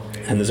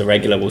and there's a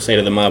regular, we'll say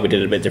to them, we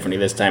did it a bit differently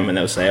this time, and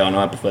they'll say, oh no,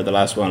 I prefer the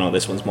last one, or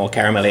this one's more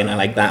caramelly and I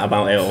like that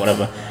about it, or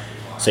whatever.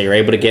 So you're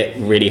able to get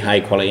really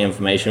high quality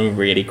information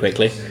really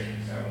quickly.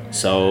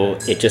 So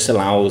it just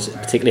allows,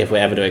 particularly if we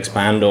ever to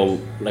expand, or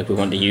like we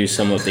want to use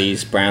some of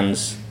these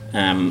brands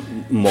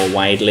more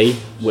widely,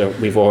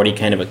 we've already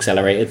kind of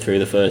accelerated through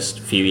the first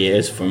few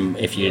years from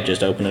if you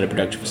just open at a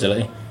production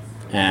facility.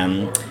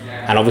 And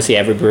obviously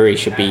every brewery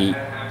should be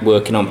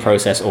working on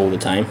process all the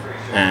time,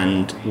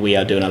 and we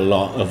are doing a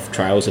lot of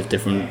trials of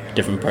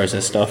different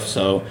process stuff.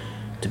 So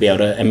to be able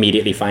to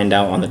immediately find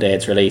out on the day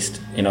it's released,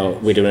 you know,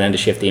 we do an end of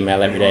shift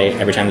email every day.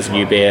 Every time there's a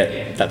new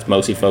beer, that's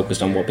mostly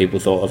focused on what people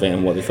thought of it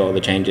and what they thought of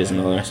the changes and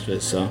all the rest of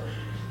it. So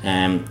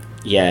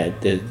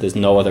there's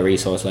no other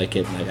resource like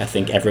it. Like, I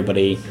think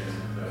everybody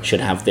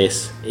should have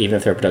this. Even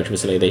if they're a production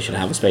facility, they should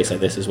have a space like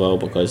this as well,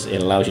 because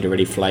it allows you to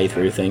really fly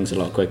through things a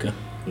lot quicker.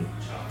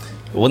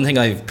 One thing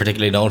I've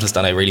particularly noticed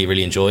and I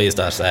really enjoy is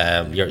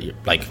that you're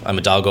like, I'm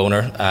a dog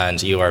owner,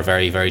 and you are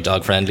very, very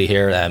dog friendly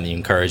here. You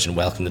encourage and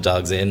welcome the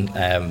dogs in.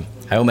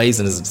 How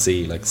amazing is it to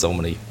see like so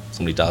many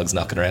dogs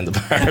knocking around the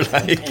bar?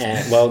 Like,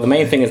 well, the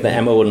main thing is that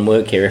Emma wouldn't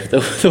work here if there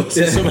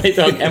was so many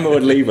dogs. Emma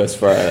would leave us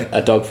for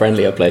a dog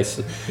friendlier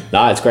place.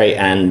 No, it's great,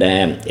 and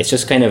it's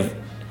just kind of,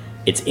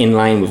 it's in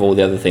line with all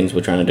the other things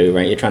we're trying to do,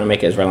 right? You're trying to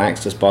make it as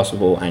relaxed as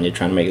possible, and you're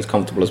trying to make it as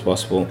comfortable as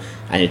possible,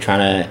 and you're trying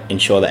to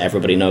ensure that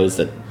everybody knows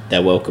that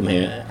they're welcome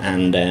here.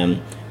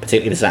 And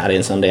particularly the Saturday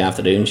and Sunday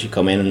afternoons, you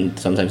come in and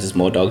sometimes there's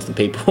more dogs than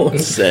people.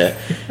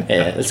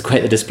 It's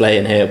quite the display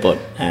in here, but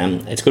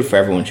it's good for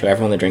everyone. Sure,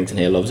 everyone that drinks in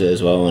here loves it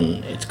as well,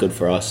 and it's good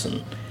for us,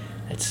 and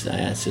it's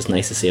just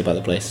nice to see about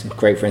the place.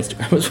 Great for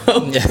Instagram as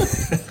well. Yeah,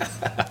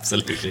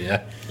 absolutely,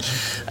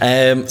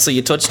 yeah. So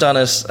you touched on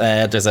it.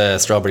 There's a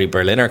strawberry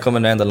Berliner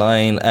coming down the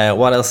line.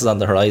 What else is on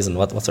the horizon?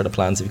 What sort of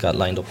plans have you got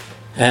lined up?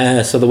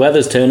 So the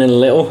weather's turning a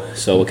little,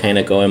 so we're kind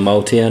of going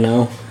maltier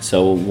now.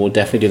 So we'll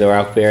definitely do the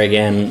Rauch beer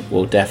again.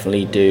 We'll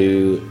definitely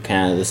do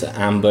kind of this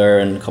amber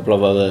and a couple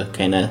of other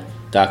kind of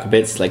darker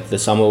bits. Like the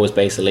summer was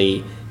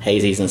basically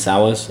hazies and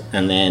sours,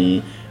 and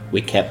then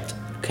we kept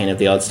kind of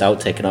the odd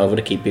stout taken over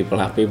to keep people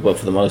happy, but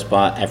for the most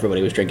part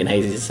everybody was drinking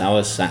hazies and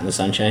sours, sat in the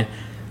sunshine.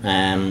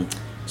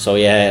 So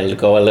yeah, it'll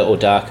go a little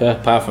darker.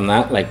 Apart from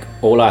that, like,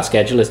 all our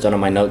schedule is done on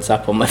my notes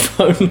app on my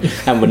phone,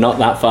 and we're not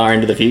that far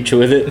into the future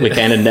with it. We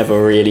kind of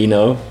never really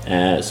know.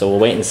 So we'll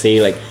wait and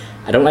see. Like,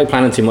 I don't like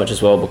planning too much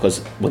as well,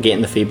 because we're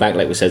getting the feedback,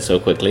 like we said, so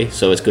quickly.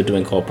 So it's good to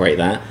incorporate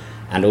that.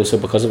 And also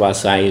because of our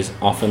size,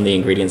 often the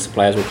ingredient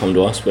suppliers will come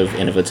to us with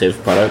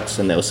innovative products,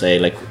 and they'll say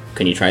like,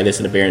 can you try this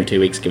in a beer in 2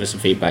 weeks, give us some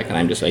feedback. And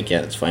I'm just like,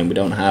 yeah, that's fine. We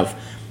don't have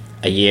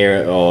a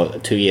year or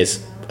 2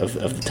 years of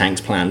the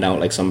tanks planned out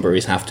like some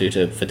breweries have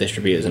to for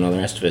distributors and all the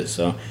rest of it.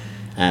 So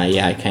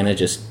yeah, I kind of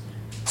just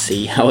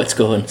see how it's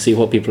going, see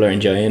what people are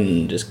enjoying,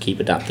 and just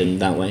keep adapting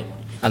that way.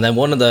 And then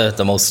one of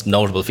the most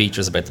notable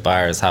features about the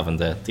bar is having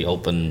the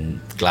open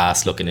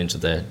glass looking into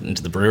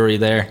the brewery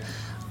there.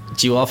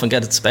 Do you often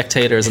get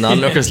spectators and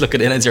onlookers looking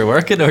in as you're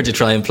working, or do you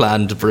try and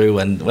plan to brew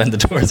when the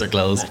doors are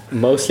closed?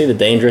 Mostly the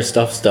dangerous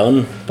stuff's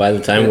done by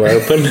the time we're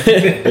open,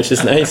 which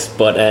is nice.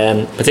 But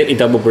particularly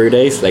double brew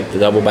days, like the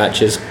double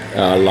batches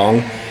are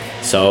long,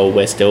 so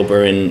we're still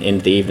brewing in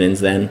the evenings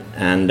then.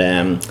 And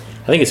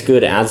I think it's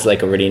good. It adds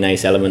like a really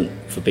nice element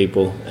for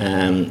people.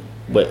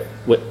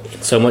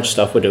 With so much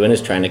stuff we're doing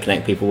is trying to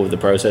connect people with the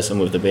process and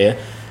with the beer.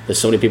 There's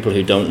so many people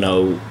who don't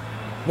know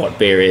what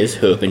beer is,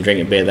 who have been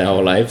drinking beer their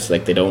whole lives.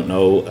 Like, they don't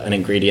know an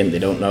ingredient, they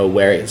don't know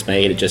where it's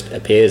made. It just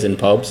appears in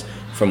pubs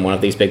from one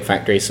of these big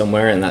factories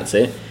somewhere, and that's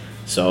it.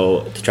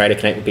 So to try to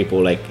connect with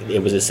people, like,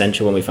 it was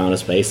essential when we found a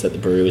space that the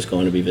brewery was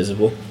going to be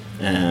visible.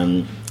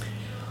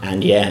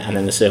 And yeah, and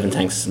then the serving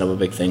tanks is another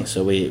big thing.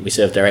 So we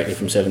serve directly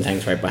from serving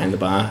tanks right behind the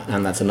bar,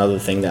 and that's another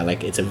thing that,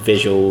 like, it's a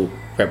visual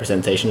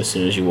representation as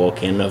soon as you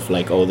walk in of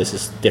like, oh, this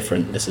is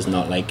different, this is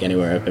not like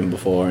anywhere I've been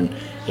before, and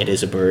it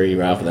is a brewery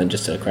rather than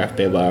just a craft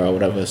beer bar or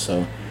whatever.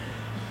 So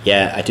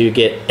yeah, I do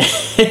get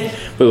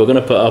we were going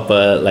to put up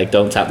a like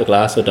don't tap the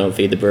glass or don't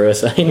feed the brewer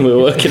sign. We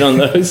were working on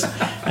those,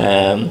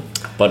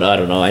 but I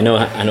don't know, I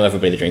know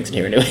everybody that drinks in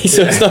here anyway,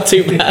 so it's not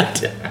too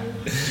bad.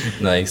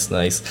 Nice.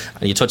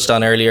 And you touched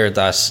on earlier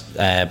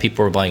that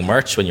people were buying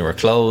merch when you were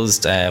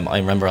closed. I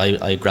remember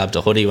I grabbed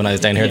a hoodie when I was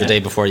down here the day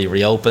before you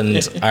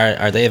reopened.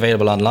 Are they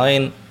available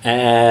online?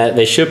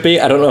 They should be.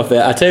 I don't know if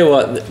they. I tell you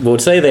what, we'll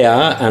say they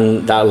are,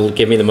 and that'll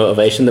give me the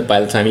motivation that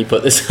by the time you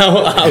put this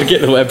out, I'll get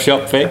the web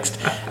shop fixed.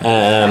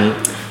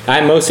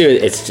 Mostly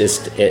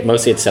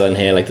it's selling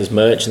here. Like, there's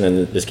merch, and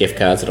then there's gift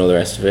cards and all the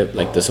rest of it.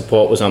 Like, the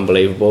support was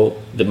unbelievable.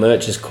 The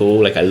merch is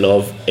cool. Like, I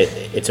love it.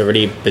 It's a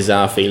really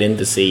bizarre feeling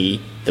to see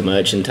the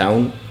merch in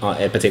town,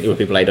 particularly with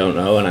people I don't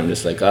know, and I'm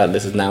just like, God,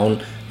 this is now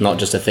not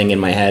just a thing in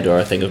my head or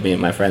a thing of me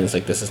and my friends.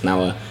 Like, this is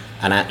now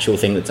an actual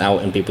thing that's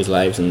out in people's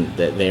lives, and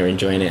they're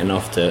enjoying it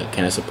enough to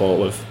kind of support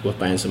with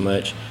buying some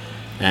merch.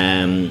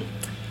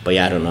 But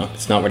yeah, I don't know,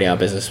 it's not really our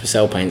business. We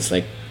sell pints,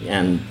 like,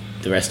 and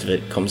the rest of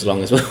it comes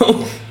along as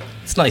well.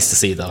 It's nice to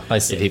see, though.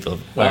 Nice to see people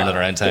wearing it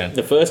around town.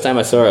 The first time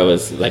I saw it, I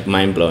was like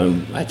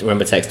mind-blowing. I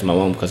remember texting my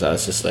mum because I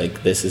was just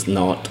like, this is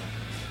not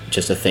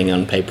just a thing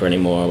on paper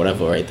anymore or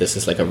whatever, right? This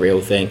is like a real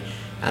thing.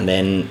 And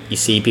then you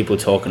see people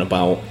talking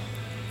about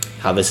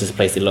how this is a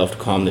place they love to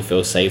come, they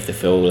feel safe, they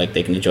feel like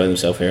they can enjoy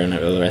themselves here and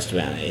all the rest of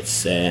it.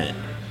 And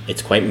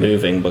it's quite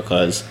moving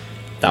because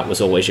that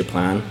was always your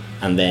plan.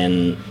 And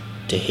then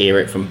to hear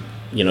it from,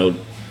 you know,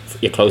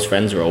 your close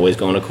friends are always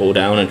going to cool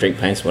down and drink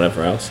pints and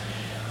whatever else.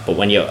 But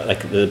when you're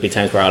like, there'll be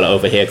times where I'll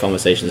overhear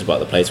conversations about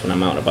the place when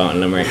I'm out and about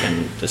in Limerick,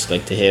 and just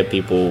like to hear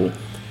people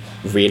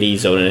really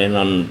zoning in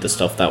on the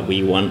stuff that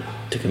we want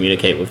to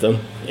communicate with them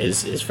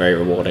is very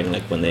rewarding.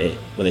 Like when they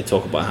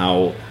talk about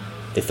how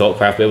they thought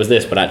craft beer was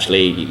this, but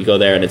actually you go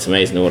there and it's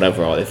amazing or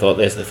whatever, or they thought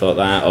this, they thought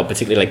that, or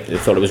particularly like they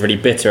thought it was really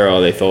bitter,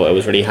 or they thought it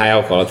was really high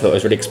alcohol, or they thought it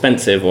was really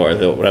expensive, or they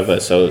thought whatever.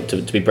 So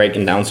to be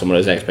breaking down some of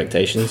those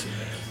expectations,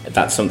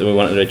 that's something we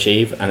wanted to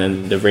achieve. And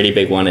then the really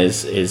big one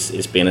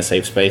is being a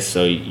safe space.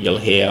 So you'll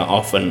hear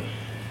often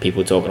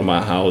people talking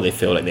about how they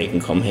feel like they can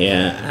come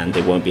here and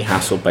they won't be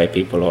hassled by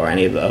people or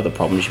any of the other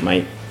problems you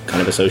might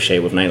kind of associate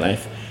with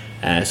nightlife.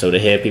 So to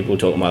hear people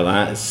talking about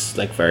that is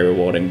like very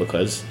rewarding,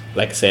 because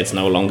like I say, it's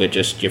no longer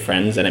just your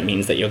friends, and it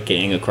means that you're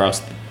getting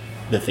across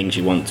the things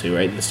you want to,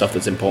 right? The stuff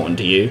that's important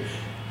to you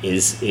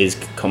is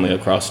coming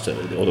across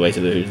all the way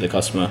to the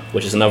customer,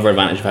 which is another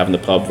advantage of having the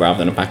pub rather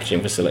than a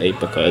packaging facility,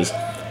 because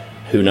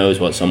who knows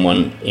what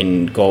someone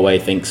in Galway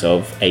thinks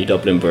of a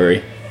Dublin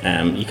brewery.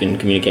 You can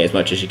communicate as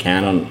much as you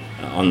can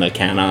on the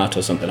can art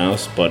or something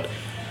else, but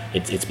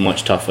it's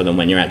much tougher than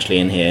when you're actually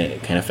in here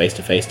kind of face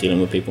to face dealing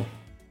with people.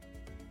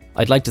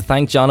 I'd like to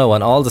thank Jono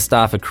and all the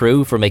staff at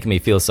Crew for making me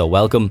feel so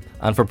welcome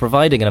and for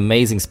providing an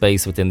amazing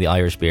space within the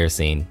Irish beer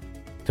scene.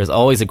 There's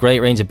always a great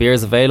range of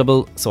beers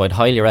available, so I'd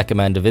highly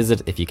recommend a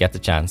visit if you get the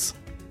chance.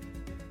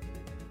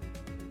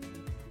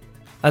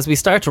 As we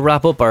start to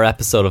wrap up our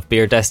episode of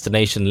Beer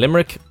Destination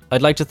Limerick,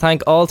 I'd like to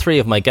thank all three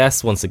of my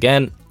guests once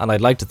again, and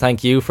I'd like to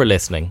thank you for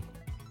listening.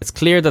 It's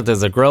clear that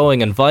there's a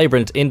growing and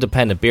vibrant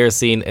independent beer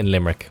scene in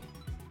Limerick.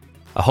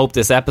 I hope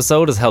this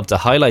episode has helped to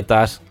highlight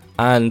that,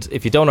 and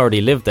if you don't already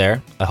live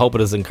there, I hope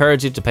it has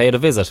encouraged you to pay it a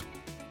visit.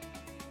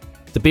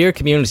 The beer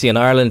community in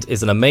Ireland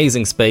is an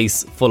amazing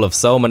space full of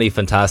so many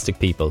fantastic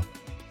people.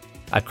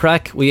 At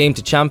Crack, we aim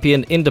to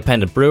champion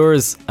independent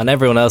brewers and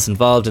everyone else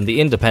involved in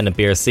the independent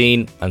beer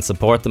scene and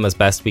support them as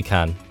best we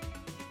can.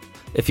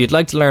 If you'd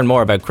like to learn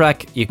more about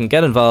Crack, you can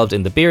get involved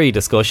in the beery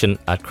discussion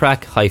at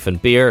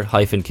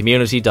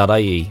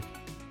crack-beer-community.ie.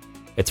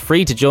 It's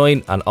free to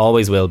join and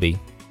always will be.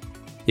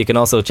 You can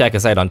also check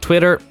us out on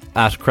Twitter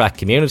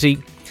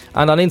 @CrackCommunity,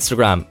 and on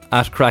Instagram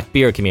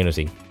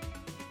 @crackbeercommunity.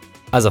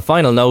 As a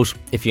final note,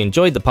 if you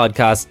enjoyed the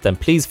podcast, then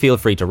please feel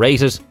free to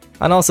rate it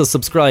and also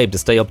subscribe to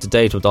stay up to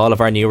date with all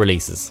of our new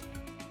releases.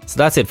 So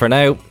that's it for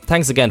now.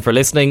 Thanks again for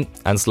listening,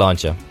 and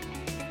sláinte.